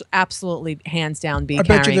would actually absolutely, hands down, be. I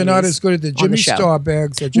bet you they're not as good as the Jimmy Star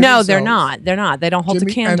bags. That Jimmy no, they're sells. not. They're not. They don't hold the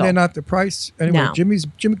candle, and they're not the price. Anyway, No.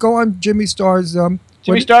 Go on Jimmy Star's.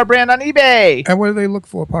 Jimmy Star brand on eBay. And what do they look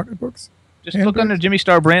for? Pocketbooks. Just look under Jimmy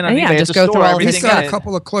Star brand on eBay. Just go through all He's got a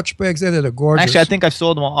couple of clutch bags there that are gorgeous. Actually, I think I've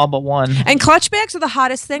sold them all but one. And clutch bags are the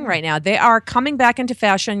hottest thing right now. They are coming back into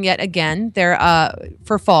fashion yet again. They're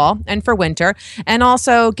for fall and for winter. And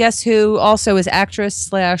also, guess who also is actress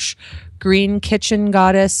 / green kitchen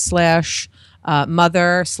goddess /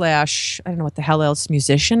 mother / I don't know what the hell else,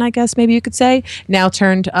 musician, I guess maybe you could say, now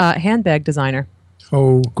turned handbag designer.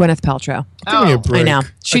 Oh, Gwyneth Paltrow. Give me a break. I know.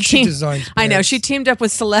 She designs bags. I know. She teamed up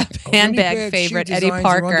with celeb handbag favorite Eddie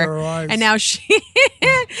Parker, and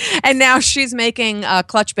now she's making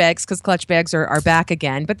clutch bags because clutch bags are back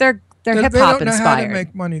again. But they're hip hop inspired. They don't know how to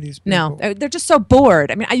make money. These people. No, they're just so bored.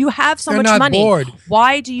 I mean, you have so They're much not money. bored.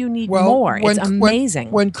 Why do you need more? It's amazing.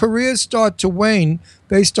 When careers start to wane,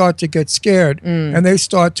 they start to get scared, and they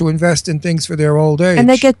start to invest in things for their old age. And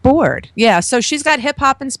they get bored. Yeah, so she's got hip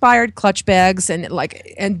hop inspired clutch bags and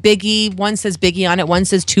Biggie. One says Biggie on it. One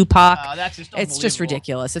says Tupac. Oh, that's just it's just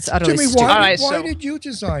ridiculous. It's utterly Jimmy, stupid. why did you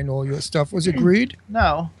design all your stuff? Was it greed?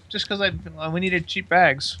 No, just because we needed cheap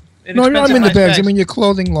bags. No, I mean the bags. I mean your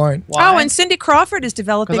clothing line. Why? Oh, and Cindy Crawford is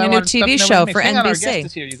developing a new TV show for NBC. Our guest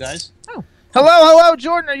is here, you guys. Oh. Hello,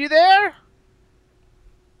 Jordan. Are you there?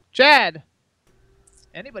 Chad.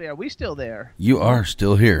 Anybody? Are we still there? You are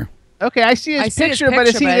still here. Okay, I see his picture, but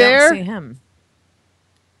is he there? I don't see him.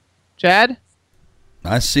 Chad?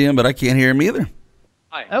 I see him, but I can't hear him either.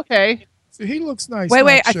 Hi. Okay. So he looks nice.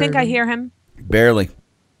 Wait. I think I hear him. Barely.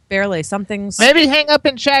 Something's. Maybe hang up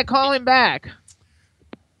and Chad. Call him back.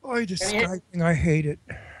 Oh, this Skype thing. I hate it.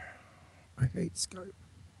 I hate Skype.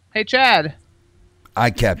 Hey, Chad. Hi,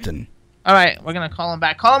 Captain. All right, we're going to call him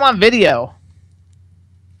back. Call him on video.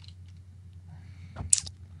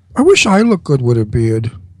 I wish I looked good with a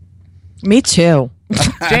beard. Me too.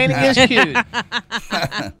 Janie is cute.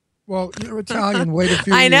 Well, you're Italian. Wait a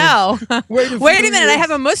few years. I know. Wait a minute. I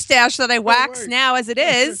have a mustache that I wax now as it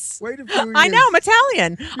is. Wait a few years. I know. I'm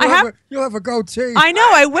Italian. You'll have a goatee. I know.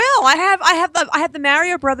 I will. I have the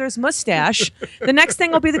Mario Brothers mustache. The next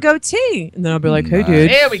thing will be the goatee, and then I'll be like, "Hey, dude."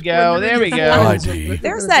 There we go.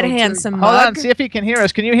 There's that handsome mug. Hold on. See if he can hear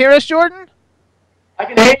us. Can you hear us, Jordan? I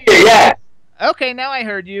can hear you. Yeah. Okay, now I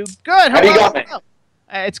heard you. Good. How do you got me?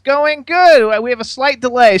 It's going good. We have a slight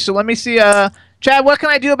delay, so let me see. Chad, what can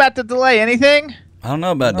I do about the delay? Anything? I don't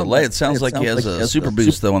know about delay. It sounds like he has a super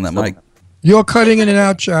boost, though, on that mic. You're cutting in and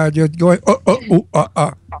out, Chad. You're going,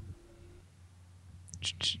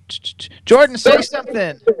 Jordan, say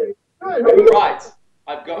something. Right.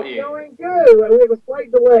 I've got you. Going good. We have a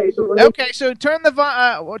slight delay. So Okay, so turn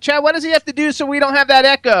the Chad, what does he have to do so we don't have that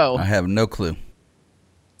echo? I have no clue.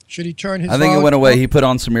 Should he turn his I think it went away. He put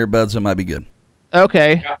on some earbuds. It might be good.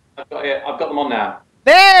 Okay. Yeah, I've got them on now.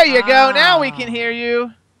 There you go. Now we can hear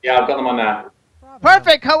you. Yeah, I've got them on now.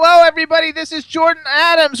 Perfect. Hello, everybody. This is Jordan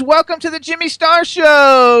Adams. Welcome to the Jimmy Star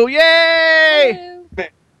Show. Yay! Hello.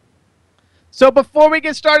 So before we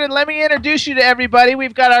get started, let me introduce you to everybody.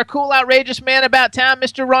 We've got our cool, outrageous man about town,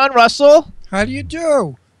 Mr. Ron Russell. How do you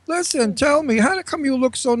do? Listen, tell me, how come you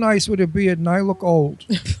look so nice with a beard and I look old?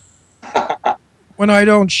 When I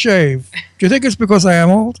don't shave. Do you think it's because I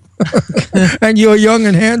am old? And you're young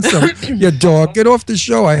and handsome. You dog. Get off the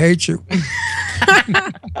show. I hate you.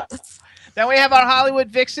 Then we have our Hollywood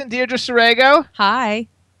vixen, Deirdre Sorego. Hi.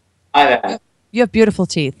 Hi there. You have beautiful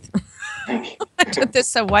teeth. They're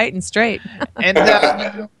so white and straight. And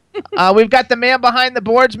we've got the man behind the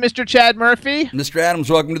boards, Mr. Chad Murphy. Mr. Adams,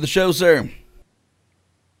 welcome to the show, sir.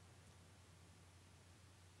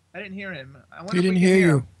 I didn't hear him. He didn't hear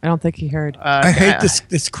you. I don't think he heard. I hate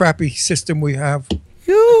this crappy system we have.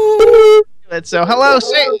 So, hello.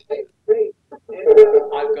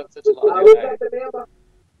 I've got such a lot of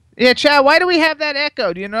Yeah, Chad, why do we have that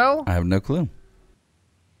echo? Do you know? I have no clue.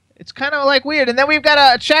 It's kind of like weird. And then we've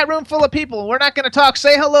got a chat room full of people. We're not going to talk.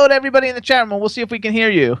 Say hello to everybody in the chat room. We'll see if we can hear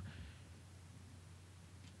you.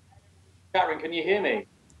 Karen, can you hear me?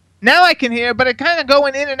 Now I can hear, but it kind of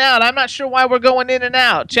going in and out. I'm not sure why we're going in and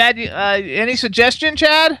out. Chad, any suggestion,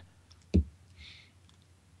 Chad?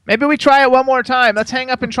 Maybe we try it one more time. Let's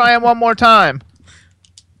hang up and try it one more time.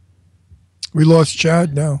 We lost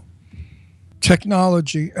Chad now.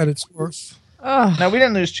 technology at its worst. No, we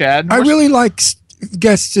didn't lose Chad. I really like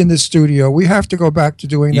guests in the studio. We have to go back to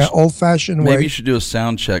doing that old-fashioned way. Maybe you should do a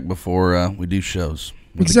sound check before we do shows.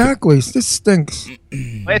 Exactly. This stinks.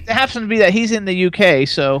 It happens to be that he's in the UK,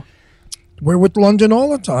 so we're with London all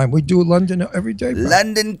the time. We do London every day.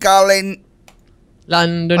 London calling.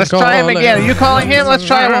 London. Let's try him again. Are you calling him? Let's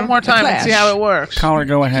try it one more time and see how it works. Caller,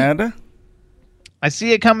 go ahead. I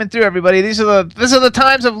see it coming through, everybody. These are the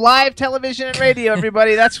times of live television and radio,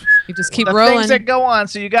 everybody. That's you just keep the rolling. things that go on.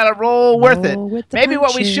 So you got to roll worth it. Maybe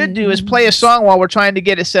what we should do is play a song while we're trying to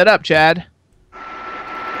get it set up, Chad.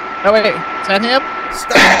 Oh wait, is that him?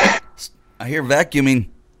 Stop. I hear vacuuming.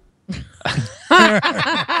 Not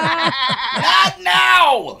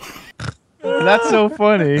now. That's so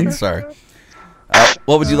funny. Sorry.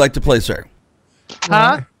 What would you like to play, sir?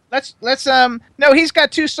 Huh? Let's no, he's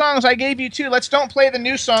got 2 songs. I gave you 2. Let's don't play the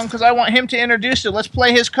new song because I want him to introduce it. Let's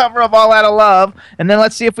play his cover of All Out of Love, and then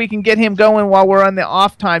let's see if we can get him going while we're on the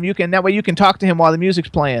off time. That way you can talk to him while the music's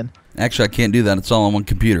playing. Actually, I can't do that. It's all on one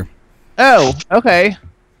computer. Oh, okay.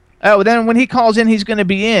 Oh, then when he calls in, he's going to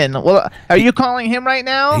be in. Well, are you calling him right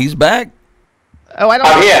now? He's back. Oh, I don't.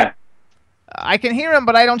 Oh, yeah. I can hear him,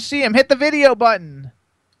 but I don't see him. Hit the video button.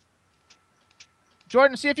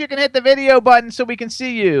 Jordan, see if you can hit the video button so we can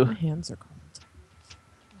see you. My hands are cold.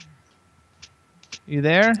 You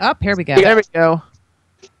there? Oh, here we go. There we go.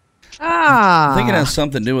 Ah. I think it has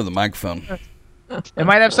something to do with the microphone. It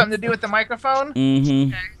might have something to do with the microphone?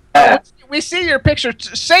 Mm-hmm. Okay. We see your picture.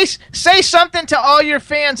 Say something to all your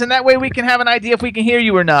fans, and that way we can have an idea if we can hear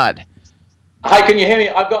you or not. Hi, can you hear me?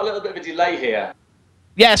 I've got a little bit of a delay here.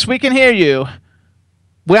 Yes, we can hear you.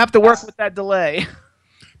 We have to work with that delay.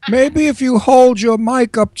 Maybe if you hold your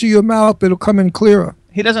mic up to your mouth, it'll come in clearer.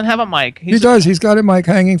 He doesn't have a mic. He does. He's got a mic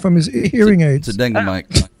hanging from his hearing aids. It's a dingle mic.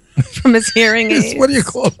 From his hearing aids. What do you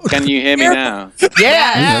call it? Can you hear me now? Yes,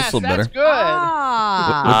 that's a little better. good.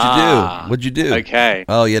 Ah. What'd you do? Okay.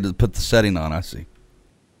 Oh, you had to put the setting on. I see.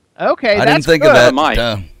 Okay, I that's didn't think good. of that. Mic.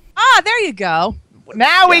 Ah, there you go.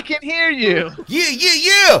 Now we can hear you.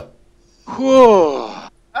 Yeah.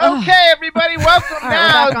 Okay, everybody, welcome All right,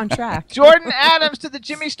 now. we're back on track. Jordan Adams to the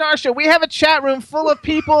Jimmy Star Show. We have a chat room full of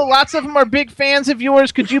people. Lots of them are big fans of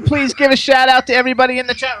yours. Could you please give a shout out to everybody in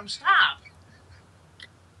the chat room? Stop.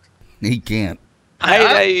 He can't. Hey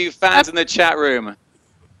there, you fans in the chat room.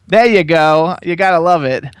 There you go. You gotta love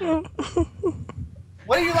it.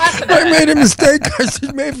 What are you laughing at? I made a mistake. I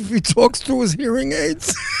said maybe if he talks through his hearing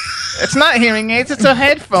aids. It's not hearing aids. It's a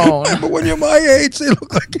headphone. But when you're my age, they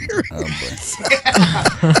look like hearing aids.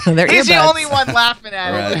 They're He's the earbuds. only one laughing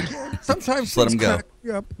at it. Right. Sometimes Just let him things go. crack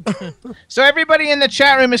me up. So everybody in the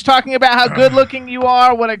chat room is talking about how good looking you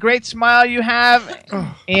are, what a great smile you have,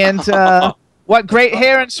 and what great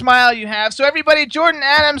hair and smile you have. So everybody, Jordan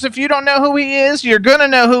Adams, if you don't know who he is, you're going to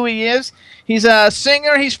know who he is. He's a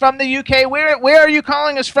singer. He's from the UK. Where are you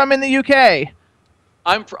calling us from in the UK?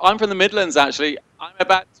 I'm from the Midlands, actually. I'm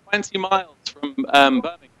about 20 miles from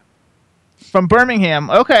Birmingham. From Birmingham.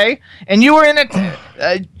 Okay. And you were in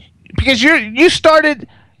it because you started,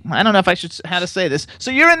 I don't know if I should how to say this.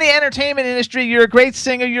 So you're in the entertainment industry. You're a great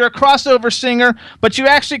singer. You're a crossover singer, but you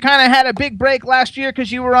actually kind of had a big break last year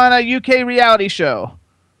because you were on a UK reality show.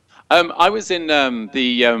 I was in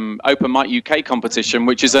the Open Mic UK competition,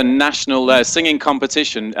 which is a national singing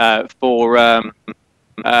competition for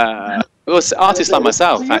artists like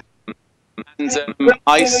myself. And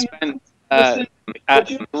I spent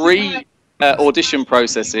 3 audition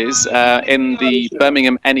processes in the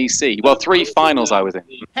Birmingham NEC. Well, 3 finals I was in.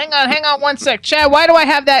 Hang on 1 sec. Chad, why do I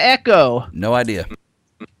have that echo? No idea.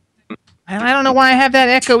 And I don't know why I have that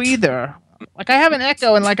echo either. Like, I have an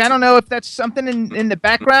echo, and, like, I don't know if that's something in the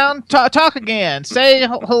background. Talk again. Say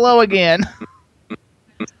hello again.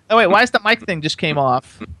 Oh, wait, why is the mic thing just came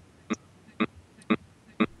off?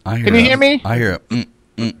 Can you hear me? I hear it.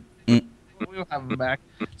 We'll have him back.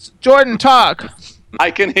 Jordan, talk. I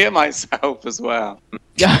can hear myself as well.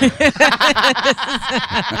 Is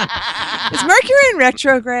Mercury in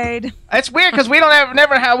retrograde? It's weird because we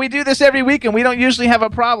we do this every week and we don't usually have a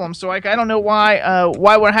problem. So like I don't know why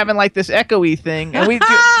we're having like this echoey thing. And we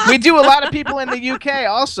do a lot of people in the UK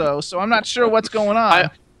also. So I'm not sure what's going on.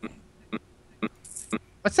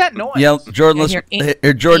 What's that noise? Yeah, Jordan.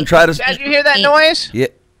 Jordan, try to. Did you hear that noise?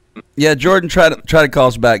 Yeah. Jordan, try to call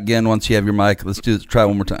us back again once you have your mic. Let's try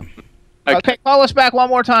one more time. Okay, call us back one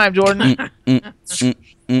more time, Jordan.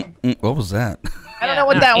 What was that? I don't know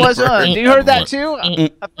what that was. You heard that too?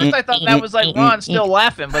 At first I thought that was like Ron still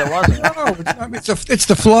laughing, but it wasn't. No, it's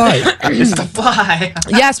the fly. It's the fly.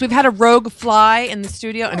 Yes, we've had a rogue fly in the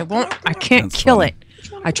studio, and I can't That's kill funny. it.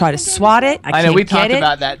 I try to swat it. I know can't we get talked it.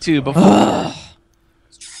 about that too before.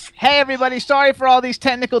 Hey everybody, sorry for all these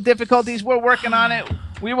technical difficulties. We're working on it.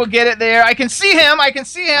 We will get it there. I can see him.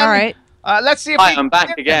 All right. Let's see if Hi, I'm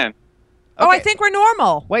back again. Okay. Oh, I think we're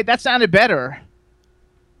normal. Wait, that sounded better.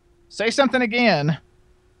 Say something again.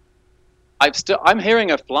 I'm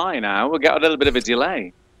hearing a fly now. We'll get a little bit of a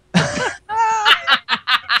delay.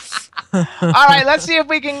 All right, let's see if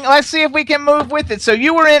we can move with it. So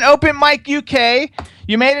you were in Open Mic UK.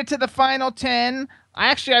 You made it to the final 10.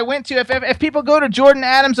 I went to, if people go to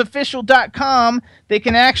jordanadamsofficial.com, they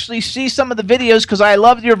can actually see some of the videos because I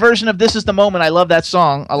loved your version of This Is the Moment. I love that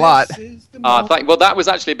song a lot. Well, that was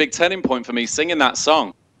actually a big turning point for me, singing that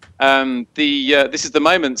song. The This Is the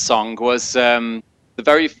Moment song was the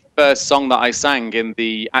very first song that I sang in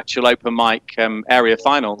the actual open mic area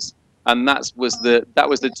finals. And that was the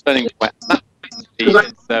turning point.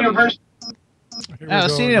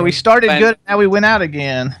 We started good, now we went out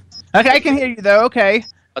again. Okay, I can hear you though. Okay.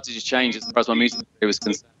 Had to just change as far as my music was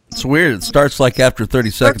concerned. It's weird. It starts like after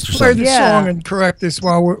 30 seconds or Let's play something. the song and correct this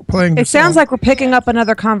while we're playing the It sounds song. like we're picking up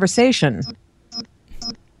another conversation.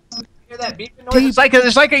 Hear that beeping noise?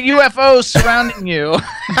 It's like a UFO surrounding you.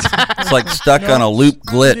 It's like stuck on a loop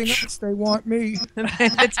glitch. They want me. They're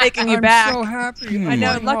taking you back. I'm so happy. I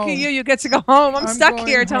know. Lucky you. You get to go home. I'm stuck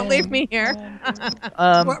here. Don't leave me here.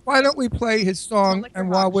 Why don't we play his song, and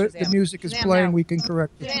while the music is playing, we can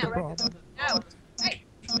correct the problem.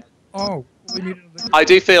 Oh, we need another. I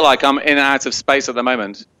do feel like I'm in and out of space at the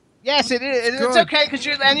moment. Yes, it is. It's okay because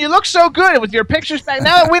you look so good with your pictures back.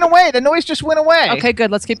 Now it went away. The noise just went away. Okay,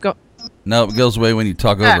 good. Let's keep going. No, it goes away when you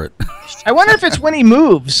talk over it. I wonder if it's when he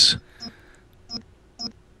moves.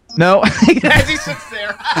 No, as he sits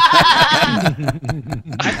there. I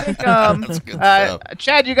think,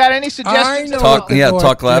 Chad, you got any suggestions?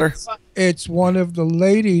 Talk louder. It's one of the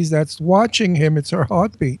ladies that's watching him. It's her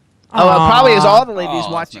heartbeat. Oh, it probably is all the ladies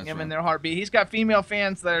watching him in their heartbeat. He's got female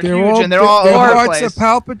fans that are huge, and they're all their over the hearts place. are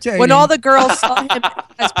palpitating. When all the girls saw him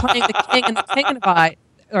as playing the King and the King and I,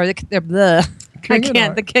 or the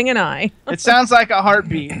King and I. It sounds like a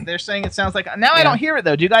heartbeat. They're saying it sounds like. Now I don't hear it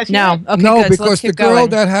though. Do you guys hear it? Okay, no, good. because so the girl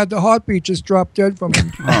that had the heartbeat just dropped dead from him.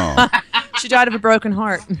 She died of a broken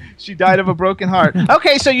heart. She died of a broken heart.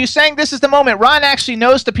 Okay, so you sang This Is the Moment. Ron actually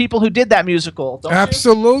knows the people who did that musical. Don't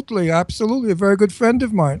Absolutely. A very good friend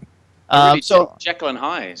of mine. So Jekyll and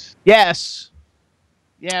Hyde. Yes.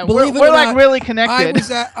 Yeah, Believe we're it or like not, really connected.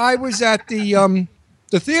 I was at the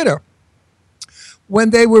theater when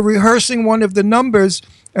they were rehearsing one of the numbers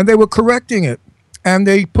and they were correcting it, and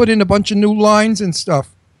they put in a bunch of new lines and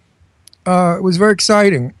stuff. It was very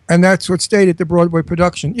exciting, and that's what stayed at the Broadway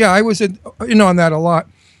production. Yeah, I was on that a lot.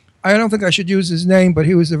 I don't think I should use his name, but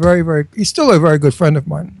he was he's still a very good friend of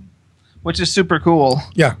mine. Which is super cool.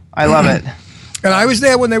 Yeah. I love it. And I was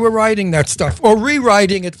there when they were writing that stuff, or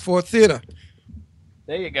rewriting it for theater.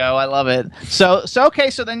 There you go. I love it. So okay,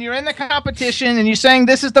 so then you're in the competition, and you sang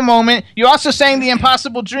This Is the Moment. You also sang The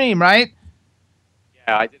Impossible Dream, right?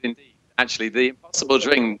 Yeah, I did indeed. Actually, The Impossible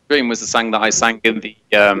Dream was the song that I sang in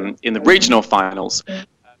the regional finals.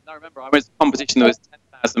 Now remember, I was in a competition. There was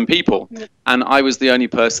 10,000 people, and I was the only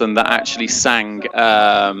person that actually sang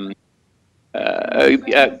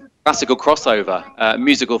classical crossover,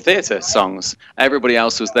 musical theatre songs. Everybody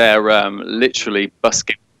else was there, literally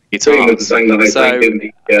busking guitars. So I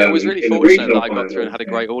was really fortunate that I got through and had a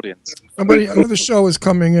great audience. Another show is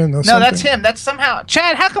coming in. No, that's him. That's somehow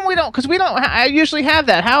Chad. How come we don't? Because we don't. I usually have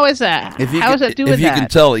that. How is that? How is that doing that? If you can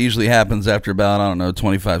tell, it usually happens after about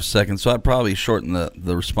 25 seconds. So I'd probably shorten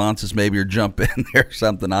the responses, maybe, or jump in there or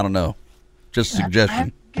something. I don't know. Just a suggestion. I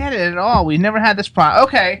don't get it at all. We've never had this problem.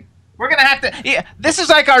 Okay. We're going to have to, this is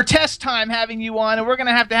like our test time having you on, and we're going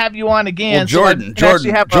to have you on again. Well, Jordan,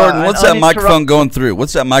 what's that microphone going through?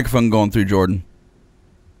 What's that microphone going through, Jordan?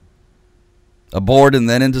 A board and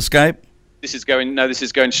then into Skype? This is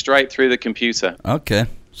going straight through the computer. Okay.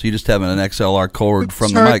 So you're just having an XLR cord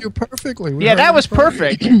from the mic. Perfectly. Yeah, that was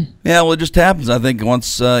perfect. Yeah, well, it just happens. I think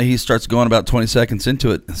once he starts going about 20 seconds into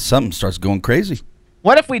it, something starts going crazy.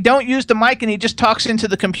 What if we don't use the mic and he just talks into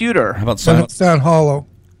the computer? How about sound hollow?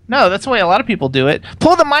 No, that's the way a lot of people do it.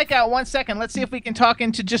 Pull the mic out 1 second. Let's see if we can talk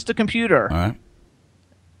into just the computer. All right.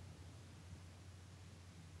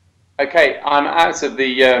 Okay, I'm out of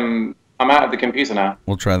the computer now.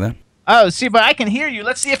 We'll try that. Oh, see, but I can hear you.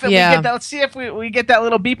 Let's see if we get that. Let's see if we get that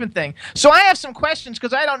little beeping thing. So I have some questions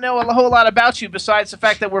because I don't know a whole lot about you besides the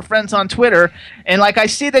fact that we're friends on Twitter. And like I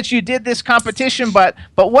see that you did this competition, but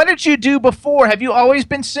what did you do before? Have you always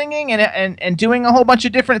been singing and doing a whole bunch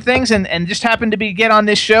of different things and just happened to get on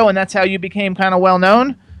this show and that's how you became kind of well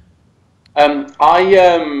known?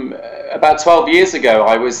 About 12 years ago,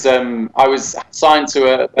 I was signed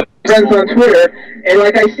to a friends on Twitter, and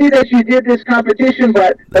like I see that you did this competition,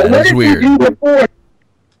 but what did weird. you do before?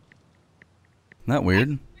 Not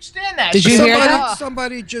weird. Understand that? Did you hear that?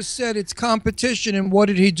 Somebody just said it's competition, and what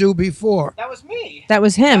did he do before? That was me. That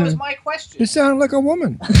was him. That was my question. You sound like a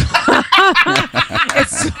woman.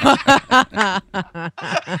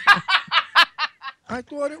 I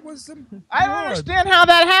thought it was some. I don't understand how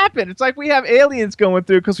that happened. It's like we have aliens going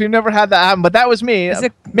through because we've never had that happen. But that was me.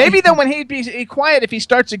 Maybe then when he'd be quiet if he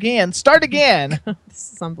starts again. Start again.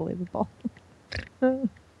 This is unbelievable.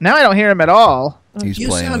 Now I don't hear him at all. He's You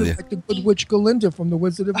playing with sounded you. like the good witch Glinda from The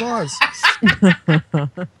Wizard of Oz.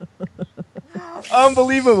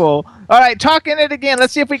 Unbelievable. All right, talk in it again.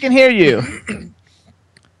 Let's see if we can hear you.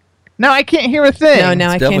 No, I can't hear a thing. No,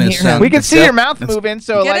 I can't hear him. We can see your mouth moving.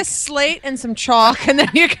 So Get like, a slate and some chalk, and then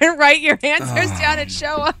you can write your answers down and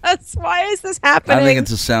show us. Why is this happening? I think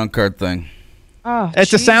it's a sound card thing. Oh,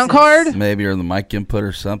 it's a sound card? Maybe, or the mic input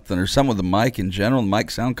or something, or something with the mic in general, the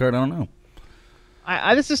mic sound card, I don't know.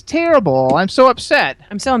 This is terrible. I'm so upset.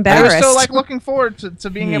 I'm so embarrassed. I was so looking forward to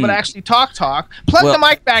being able to actually talk. Plug the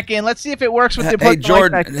mic back in. Let's see if it works with the plug the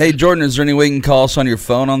mic back in. Hey, Jordan, is there any way you can call us on your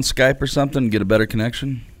phone on Skype or something and get a better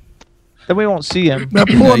connection? Then we won't see him. That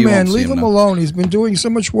poor man, leave him alone. He's been doing so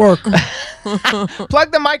much work.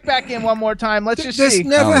 Plug the mic back in one more time. Let's just see. This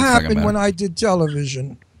never happened when I did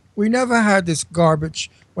television. We never had this garbage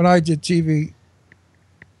when I did TV.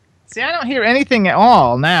 See, I don't hear anything at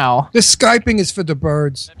all now. The Skyping is for the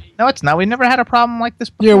birds. No, it's not. We never had a problem like this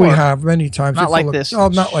before. Yeah, we have many times. Not like this. Oh,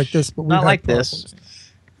 not like this, but not like this.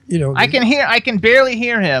 You know, I can barely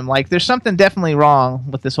hear him. Like there's something definitely wrong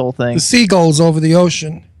with this whole thing. The seagulls over the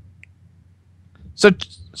ocean.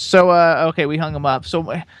 So okay, we hung him up.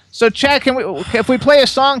 So Chad, if we play a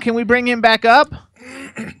song, can we bring him back up?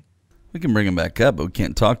 We can bring him back up, but we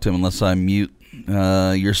can't talk to him unless I mute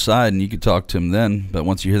your side, and you could talk to him then. But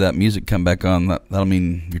once you hear that music come back on, that'll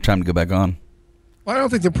mean your time to go back on. Well, I don't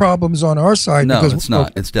think the problem's on our side. No, because it's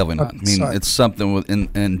not. It's definitely not. I mean, it's something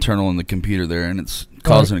internal in the computer there, and it's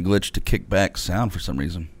causing a glitch to kick back sound for some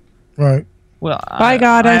reason. Right. Well, Bye,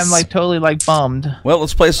 Goddess. I'm like totally like bummed. Well,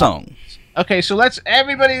 let's play a song. Okay, so let's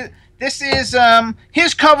everybody. This is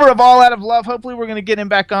his cover of "All Out of Love." Hopefully, we're gonna get him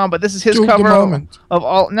back on. But this is his cover of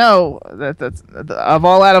all. No, that's of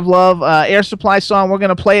 "All Out of Love." Air Supply song. We're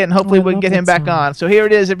gonna play it, and hopefully, we can get him back on. So here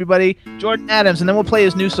it is, everybody. Jordan Adams, and then we'll play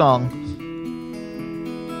his new song.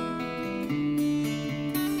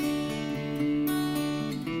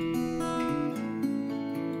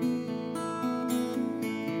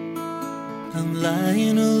 I'm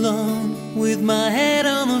lying alone with my head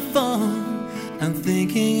on the phone. I'm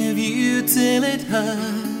thinking of you till it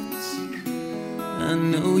hurts. I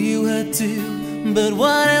know you hurt too, but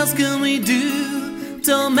what else can we do?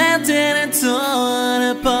 Tormented and torn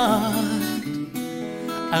apart.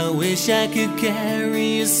 I wish I could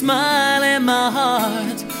carry a smile in my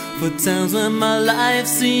heart for times when my life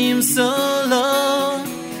seems so low.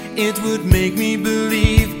 It would make me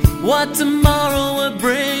believe what tomorrow will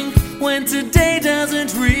bring when today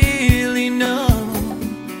doesn't really know.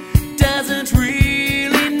 Doesn't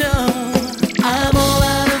really know. I'm all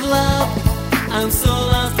out of love. I'm so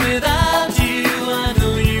lost without you. I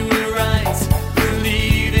know you were right,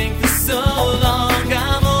 believing for so long.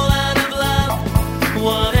 I'm all out of love.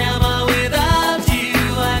 What am I without you?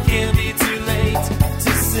 I can't be too late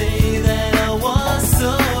to say that I was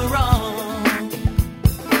so wrong.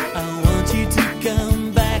 I want you to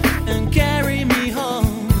come back and carry me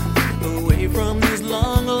home, away from these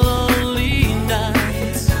long, lonely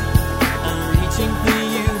nights.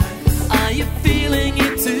 Are you feeling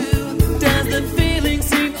it too? Does the feeling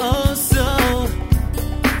seem oh so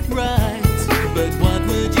right? But what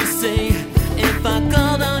would you say if I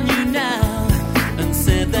called on you now and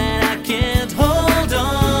said that I can't hold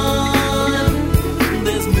on?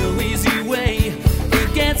 There's no easy way,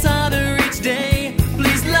 it gets harder each day.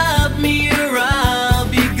 Please love me or I'll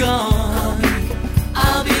be gone.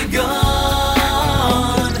 I'll be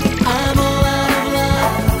gone. I'm all out of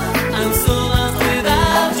love. I'm so lost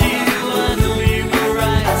without you. I know you were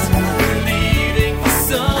right, believing for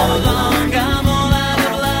so long. I'm all out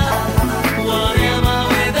of love. What am I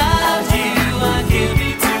without you? I can't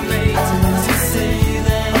be too late to say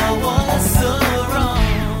that I was so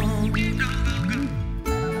wrong.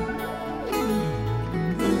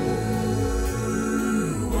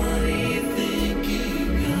 What are you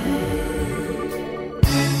thinking of?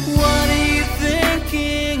 What are you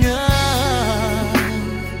thinking of?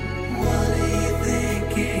 What are you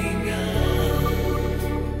thinking of?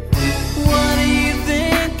 What are you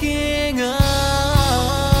thinking of?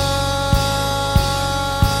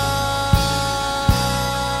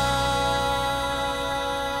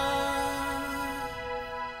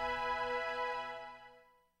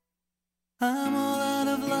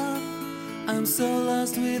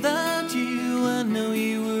 without you? I know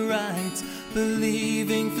you were right,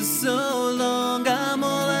 believing for so long. I'm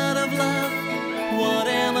all out of love. What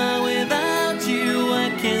am I without you? I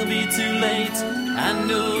can't be too late. I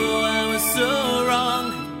know I was so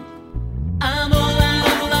wrong. I'm all out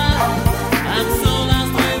of love. I'm so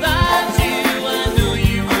lost without you. I know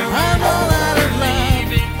you were right. I'm all out of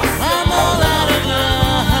love. I'm all out of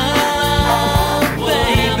love,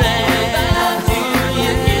 baby. Without you, I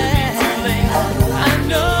can't be too late. I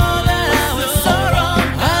know that I was so wrong.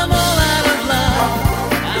 I'm all out of love.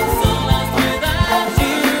 I'm so lost without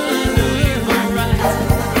you. I know you were right.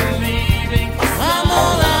 Believing I'm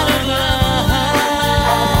all out of love,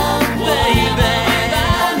 baby.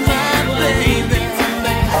 My baby.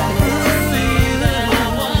 See that I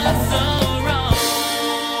was so wrong.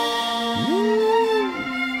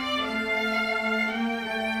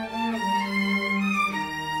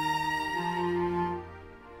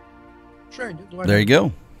 There you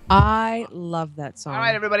go. I love that song. All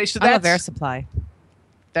right, everybody. So I love that's Air Supply.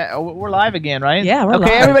 we're live again, right? Yeah, we're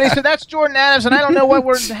okay, live. everybody. So that's Jordan Adams, and I don't know what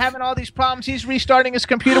we're having all these problems. He's restarting his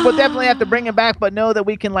computer. We'll definitely have to bring him back, but know that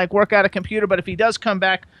we can work out a computer. But if he does come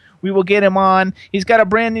back, we will get him on. He's got a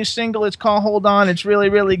brand new single. It's called "Hold On." It's really,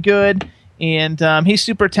 really good, and he's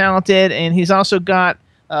super talented. And he's also got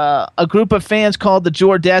a group of fans called the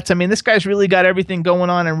Jordettes. I mean, this guy's really got everything going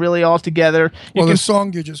on and really all together. Well, the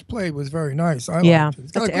song you just played was very nice. I Yeah, liked it.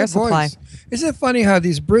 It's got that's a Air good Supply. voice. Isn't it funny how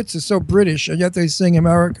these Brits are so British and yet they sing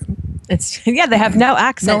American? It's they have no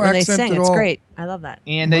accent No when accent they sing. at It's all. great. I love that.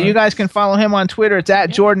 And you guys can follow him on Twitter. It's at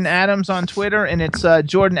Jordan Adams on Twitter, and it's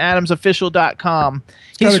jordanadamsofficial.com.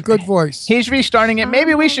 Got a good voice. He's restarting it.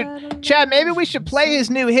 Maybe we should, Chad, maybe we should play his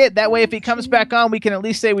new hit. That way, if he comes back on, we can at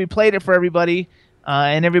least say we played it for everybody,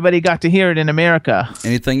 and everybody got to hear it in America.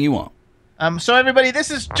 Anything you want. So everybody, this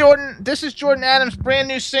is Jordan Adams' brand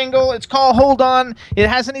new single. It's called "Hold On." It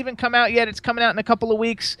hasn't even come out yet. It's coming out in a couple of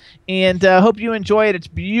weeks, and hope you enjoy it. It's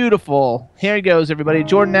beautiful. Here he goes, everybody.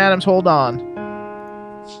 Jordan Adams, "Hold On."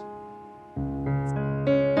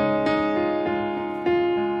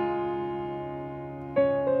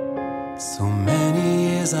 So many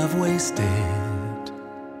years I've wasted,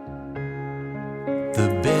 the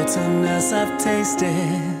bitterness I've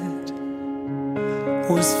tasted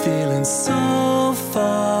was feeling so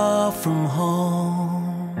far from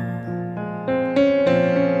home.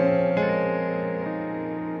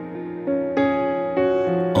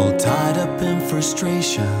 All tied up in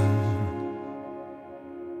frustration,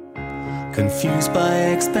 confused by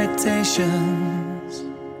expectations.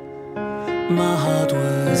 My heart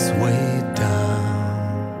was weighed down.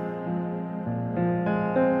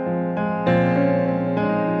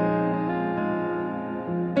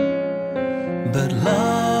 But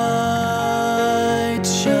light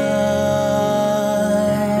shines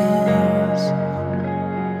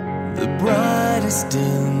the brightest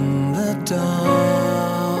in the dark,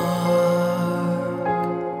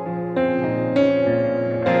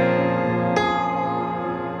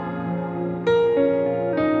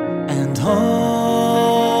 and hope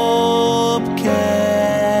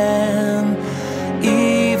can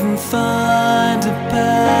even find a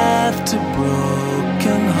path to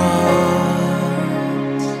broken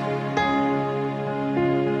hearts.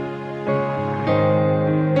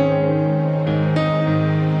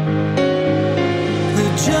 The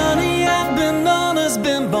journey I've been on has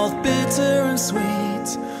been both bitter and sweet.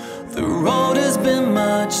 The road has been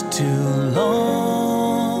much too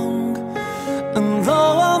long. And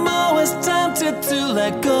though I'm always tempted to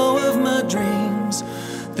let go of my dreams,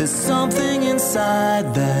 there's something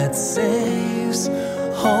inside that says,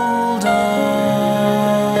 hold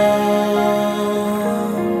on.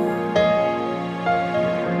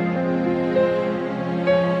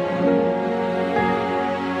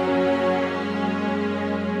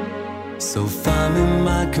 So firm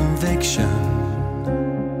my conviction,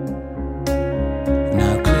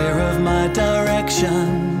 now clear of my direction.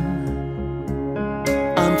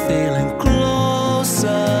 I'm feeling closer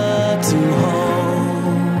to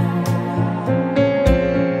home.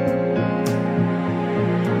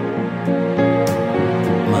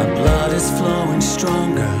 My blood is flowing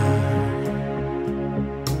stronger.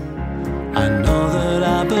 I know that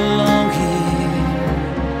I belong here.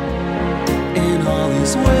 In all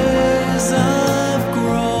these ways I've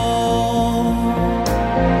grown.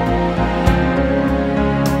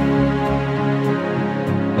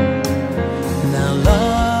 Now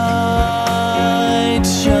light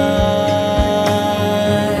shines,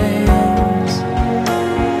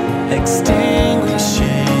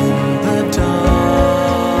 extinguishing the dark.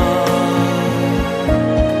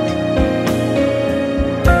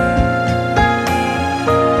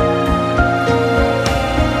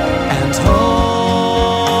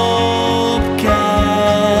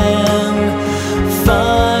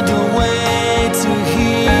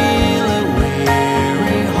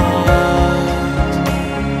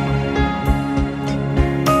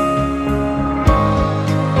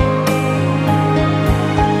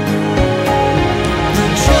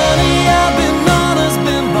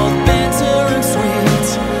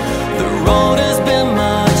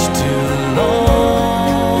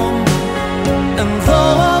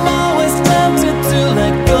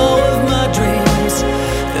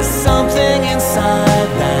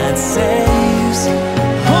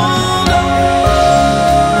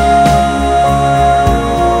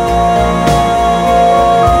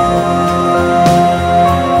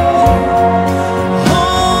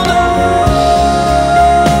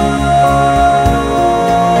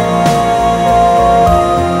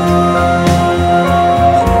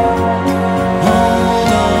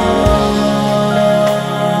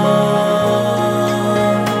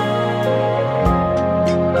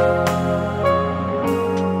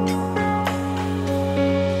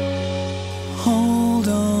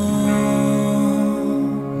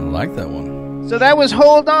 that was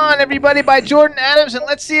Hold On, everybody, by Jordan Adams, and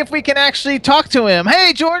let's see if we can actually talk to him.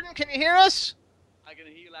 Hey, Jordan, can you hear us? I can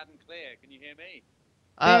hear you loud and clear. Can you hear me?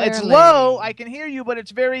 It's low. I can hear you, but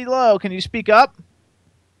it's very low. Can you speak up?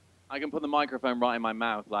 I can put the microphone right in my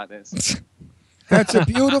mouth like this. That's a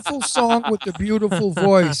beautiful song with a beautiful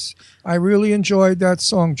voice. I really enjoyed that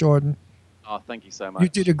song, Jordan. Oh, thank you so much. You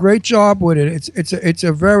did a great job with it. It's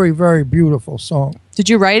a very, very beautiful song. Did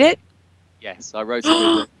you write it? Yes, I wrote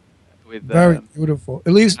it with very beautiful.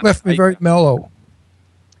 At least left me very mellow.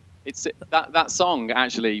 It's that song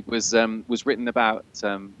actually was written about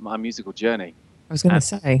my musical journey. I was going to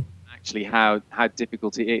say actually how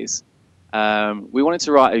difficult it is. We wanted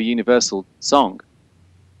to write a universal song,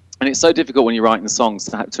 and it's so difficult when you're writing songs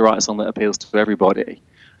to write a song that appeals to everybody.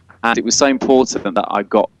 And it was so important that I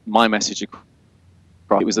got my message across.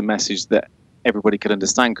 It was a message that everybody could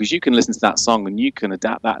understand, because you can listen to that song and you can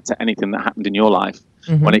adapt that to anything that happened in your life.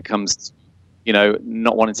 When it comes to,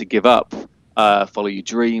 not wanting to give up, follow your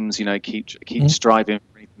dreams, keep striving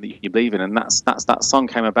for anything that you believe in. And that song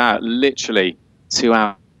came about literally 2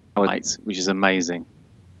 hours late, which is amazing.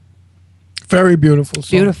 Very beautiful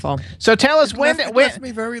song. Beautiful. So tell us when it left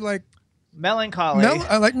me very melancholy.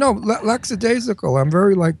 Lackadaisical. I'm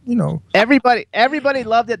very Everybody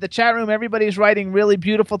loved it. The chat room, everybody's writing really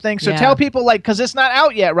beautiful things. So tell people, because it's not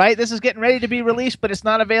out yet, right? This is getting ready to be released, but it's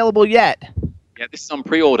not available yet. Yeah, this is on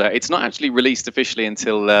pre-order. It's not actually released officially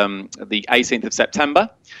until the 18th of September.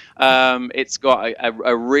 It's got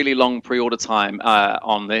a really long pre-order time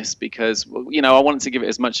on this because, I wanted to give it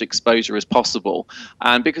as much exposure as possible,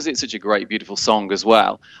 and because it's such a great, beautiful song as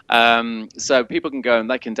well. So people can go and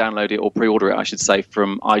they can download it or pre-order it, I should say,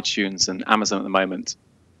 from iTunes and Amazon at the moment.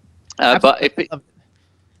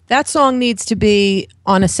 That song needs to be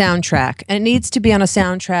on a soundtrack, and it needs to be on a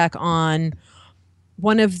soundtrack on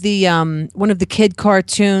one of the kid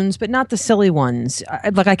cartoons, but not the silly ones.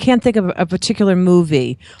 I can't think of a particular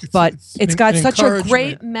movie, but it's got such a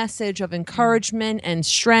great message of encouragement and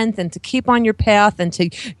strength, and to keep on your path, and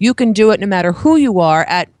you can do it no matter who you are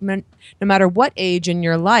no matter what age in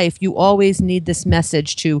your life. You always need this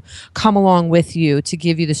message to come along with you to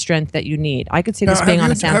give you the strength that you need. I could see this being on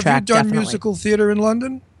a soundtrack. Have you done definitely. musical theater in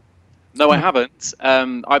London? No, I haven't.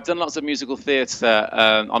 I've done lots of musical theatre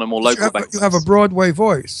on a more local basis. You have a Broadway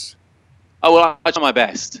voice. Oh, well, I tried my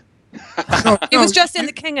best. He was just in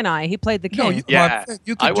The King and I. He played the king.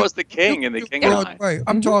 I was the king in The King and I.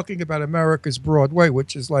 I'm talking about America's Broadway,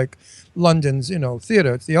 which is like London's,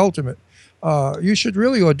 theater. It's the ultimate. You should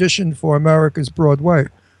really audition for America's Broadway.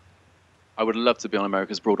 I would love to be on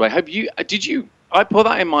America's Broadway. Did you? I put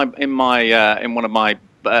that in one of my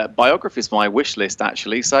biographies, my wish list,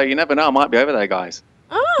 actually. So you never know, I might be over there, guys.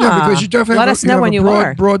 Yeah, because you definitely let us know when you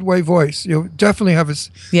are. Broadway voice. You definitely have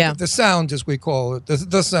the sound, as we call it,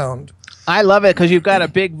 the sound. I love it because you've got a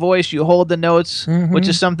big voice. You hold the notes, which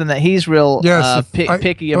is something that he's real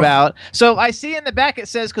picky about. So I see in the back it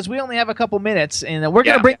says, because we only have a couple minutes, and we're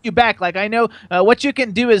going to bring you back. I know what you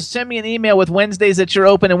can do is send me an email with Wednesdays that you're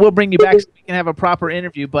open, and we'll bring you back so we can have a proper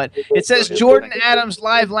interview. But it says Jordan Adams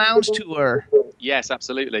Live Lounge Tour. Yes,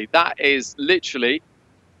 absolutely. That is literally,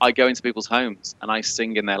 I go into people's homes and I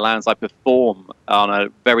sing in their lounge. I perform on a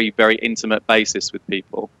very, very intimate basis with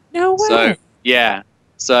people. No way. So, yeah.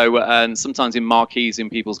 So, and sometimes in marquees in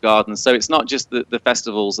people's gardens. So it's not just the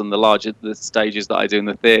festivals and the stages that I do in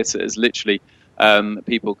the theatres. Literally,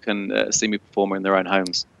 people can see me perform in their own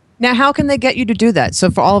homes. Now, how can they get you to do that?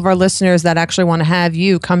 So for all of our listeners that actually want to have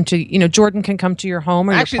you come to, Jordan can come to your home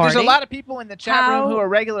or your party. Actually, there's a lot of people in the chat room who are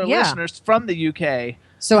regular listeners from the UK.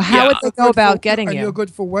 So how would they go about getting you? And you're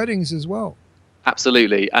good for weddings as well.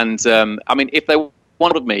 Absolutely. And, if they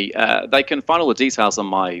wanted me, they can find all the details on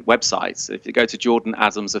my website. If you go to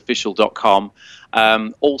jordanadamsofficial.com,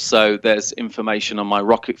 also there's information on my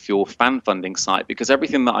Rocket Fuel fan funding site, because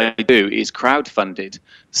everything that I do is crowdfunded.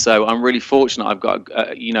 So I'm really fortunate. I've got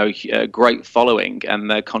a great following, and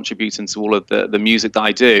they're contributing to all of the music that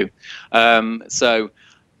I do.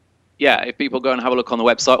 Yeah, if people go and have a look on the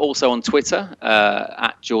website, also on Twitter,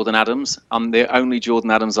 at Jordan Adams. I'm the only Jordan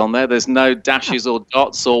Adams on there. There's no dashes or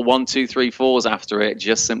dots or 1, 2, 3, 4s after it,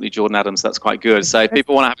 just simply Jordan Adams. That's quite good. So if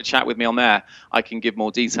people want to have a chat with me on there, I can give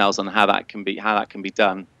more details on how that can be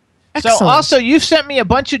done. Excellent. So also, you've sent me a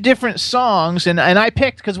bunch of different songs, and I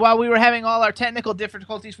picked, because while we were having all our technical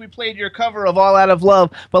difficulties, we played your cover of All Out of Love.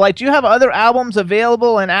 But do you have other albums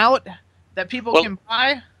available and out that people can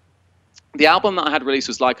buy? the album that I had released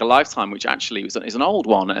was Like a Lifetime, which actually is an old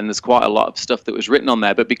one, and there's quite a lot of stuff that was written on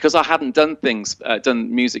there. But because I hadn't done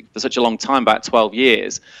music for such a long time, about 12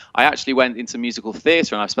 years, I actually went into musical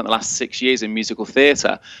theatre, and I've spent the last 6 years in musical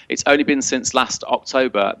theatre. It's only been since last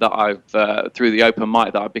October that I've, through the open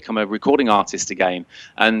mic, that I've become a recording artist again,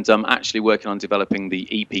 and I'm actually working on developing the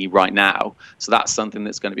EP right now. So that's something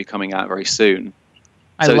that's going to be coming out very soon.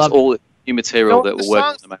 So it's all new material that we're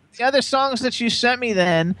working on. The other songs that you sent me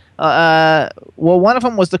then, one of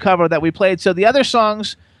them was the cover that we played. So the other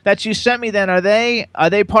songs that you sent me then, are they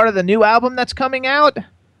part of the new album that's coming out?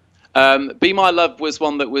 Be My Love was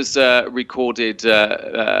one that was recorded,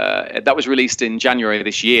 that was released in January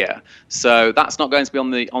this year. So that's not going to be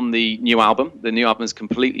on the new album. The new album is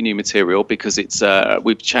completely new material because it's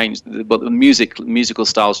we've changed, but the musical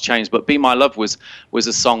style's changed. But Be My Love was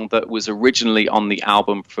a song that was originally on the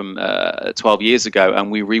album from 12 years ago, and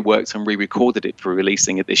we reworked and re-recorded it for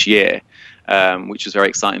releasing it this year. Which was a very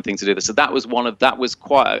exciting thing to do. So that was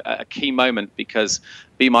quite a key moment, because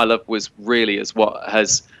Be My Love was really what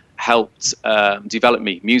has helped develop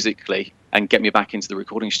me musically and get me back into the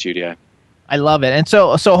recording studio. I love it. And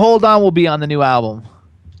so Hold On will be on the new album.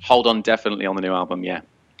 Hold On, definitely on the new album, yeah.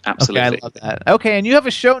 Absolutely. Okay, I love that. Okay, and you have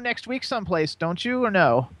a show next week someplace, don't you, or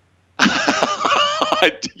no?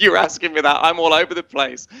 You're asking me that. I'm all over the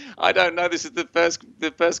place. I don't know. This is the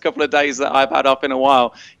first couple of days that I've had off in a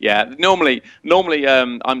while. Yeah, normally,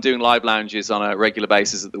 I'm doing live lounges on a regular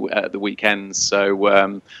basis at the weekends.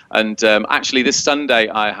 So, actually, this Sunday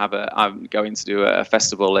I'm going to do a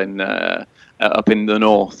festival up in the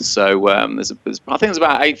north. So I think there's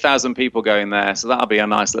about 8,000 people going there. So that'll be a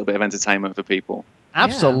nice little bit of entertainment for people.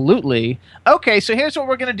 Absolutely. Yeah. Okay, so here's what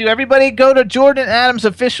we're going to do. Everybody go to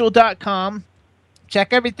JordanAdamsOfficial.com.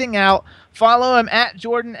 Check everything out. Follow him at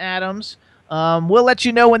Jordan Adams. We'll let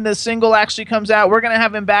you know when the single actually comes out. We're going to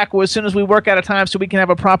have him back as soon as we work out of time so we can have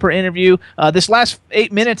a proper interview. This last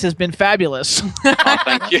 8 minutes has been fabulous. Oh,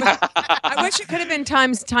 thank you. I wish it could have been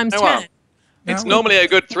times 10. Well, it's normally a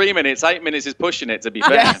good 3 minutes. 8 minutes is pushing it, to be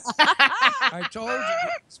fair. I told you.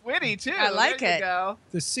 It's witty, too. I like it.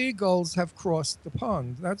 The seagulls have crossed the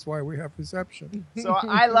pond. That's why we have reception. So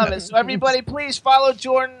I love it. So everybody, please follow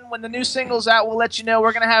Jordan. When the new single's out, we'll let you know.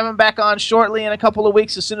 We're going to have him back on shortly in a couple of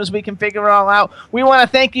weeks as soon as we can figure it all out. We want to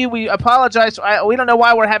thank you. We apologize. We don't know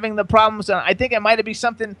why we're having the problems. I think it might be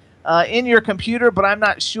something in your computer, but I'm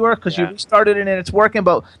not sure because you restarted it and it's working.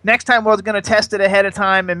 But next time we're going to test it ahead of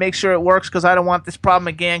time and make sure it works, because I don't want this problem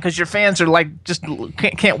again, because your fans are like just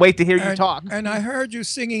can't wait to hear you talk. And I heard you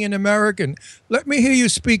singing in American. Let me hear you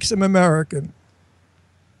speak some American.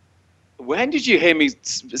 When did you hear me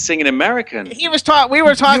sing in American? We were talking when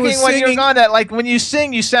you were gone that like when you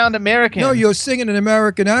sing, you sound American. No, you're singing an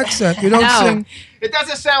American accent. You don't sing. It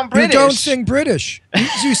doesn't sound British. You don't sing British.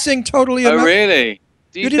 You sing totally American. Oh, really?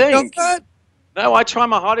 Do you didn't think? know that? No, I try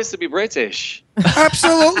my hardest to be British.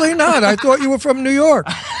 Absolutely not. I thought you were from New York.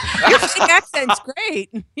 Your accent's great.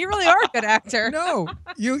 You really are a good actor. No,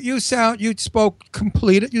 you sang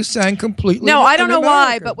completely. No, I don't know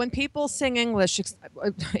why, but when people sing English,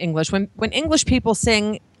 when English people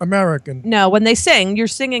sing American. No, when they sing, you're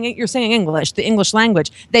singing English, the English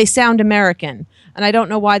language. They sound American, and I don't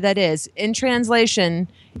know why that is. In translation,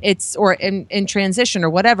 in transition or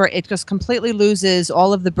whatever, it just completely loses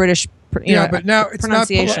all of the British. But now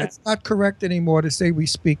it's not correct anymore to say we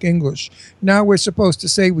speak English. Now we're supposed to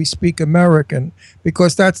say we speak American,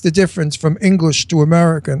 because that's the difference from English to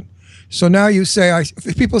American. So now you say,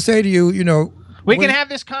 if people say to you, we can have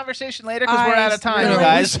this conversation later because we're out of time,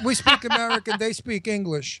 guys. We speak American, they speak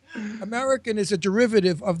English. American is a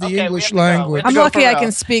derivative of the English language. I'm lucky I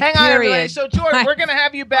can speak, Hang on, everybody. So, Jordan, we're going to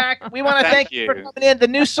have you back. We want to thank you for coming in. The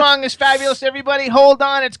new song is fabulous, everybody. Hold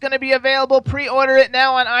on. It's going to be available. Pre-order it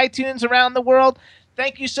now on iTunes around the world.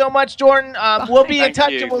 Thank you so much, Jordan. We'll be in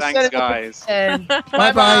touch and we'll set it up. And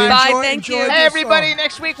bye-bye. Bye, thank you. Hey, everybody,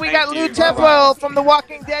 next week we got Lou Tempo from The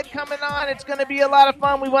Walking Dead coming on. It's going to be a lot of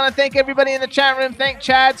fun. We want to thank everybody in the chat room. Thank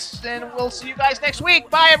Chads, and we'll see you guys next week.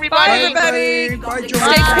 Bye, everybody. Bye, everybody. Bye, Stay cool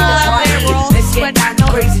out there. We're all Let's get down to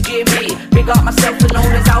crazy Jimmy. Big up myself and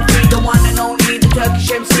known as Alfie, the one and only, the Turkish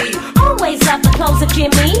MC. Always love the clothes of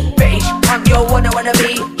Jimmy. British, I'm your one I wanna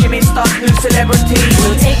be. Jimmy Star, new celebrity.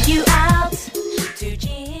 We'll take you out.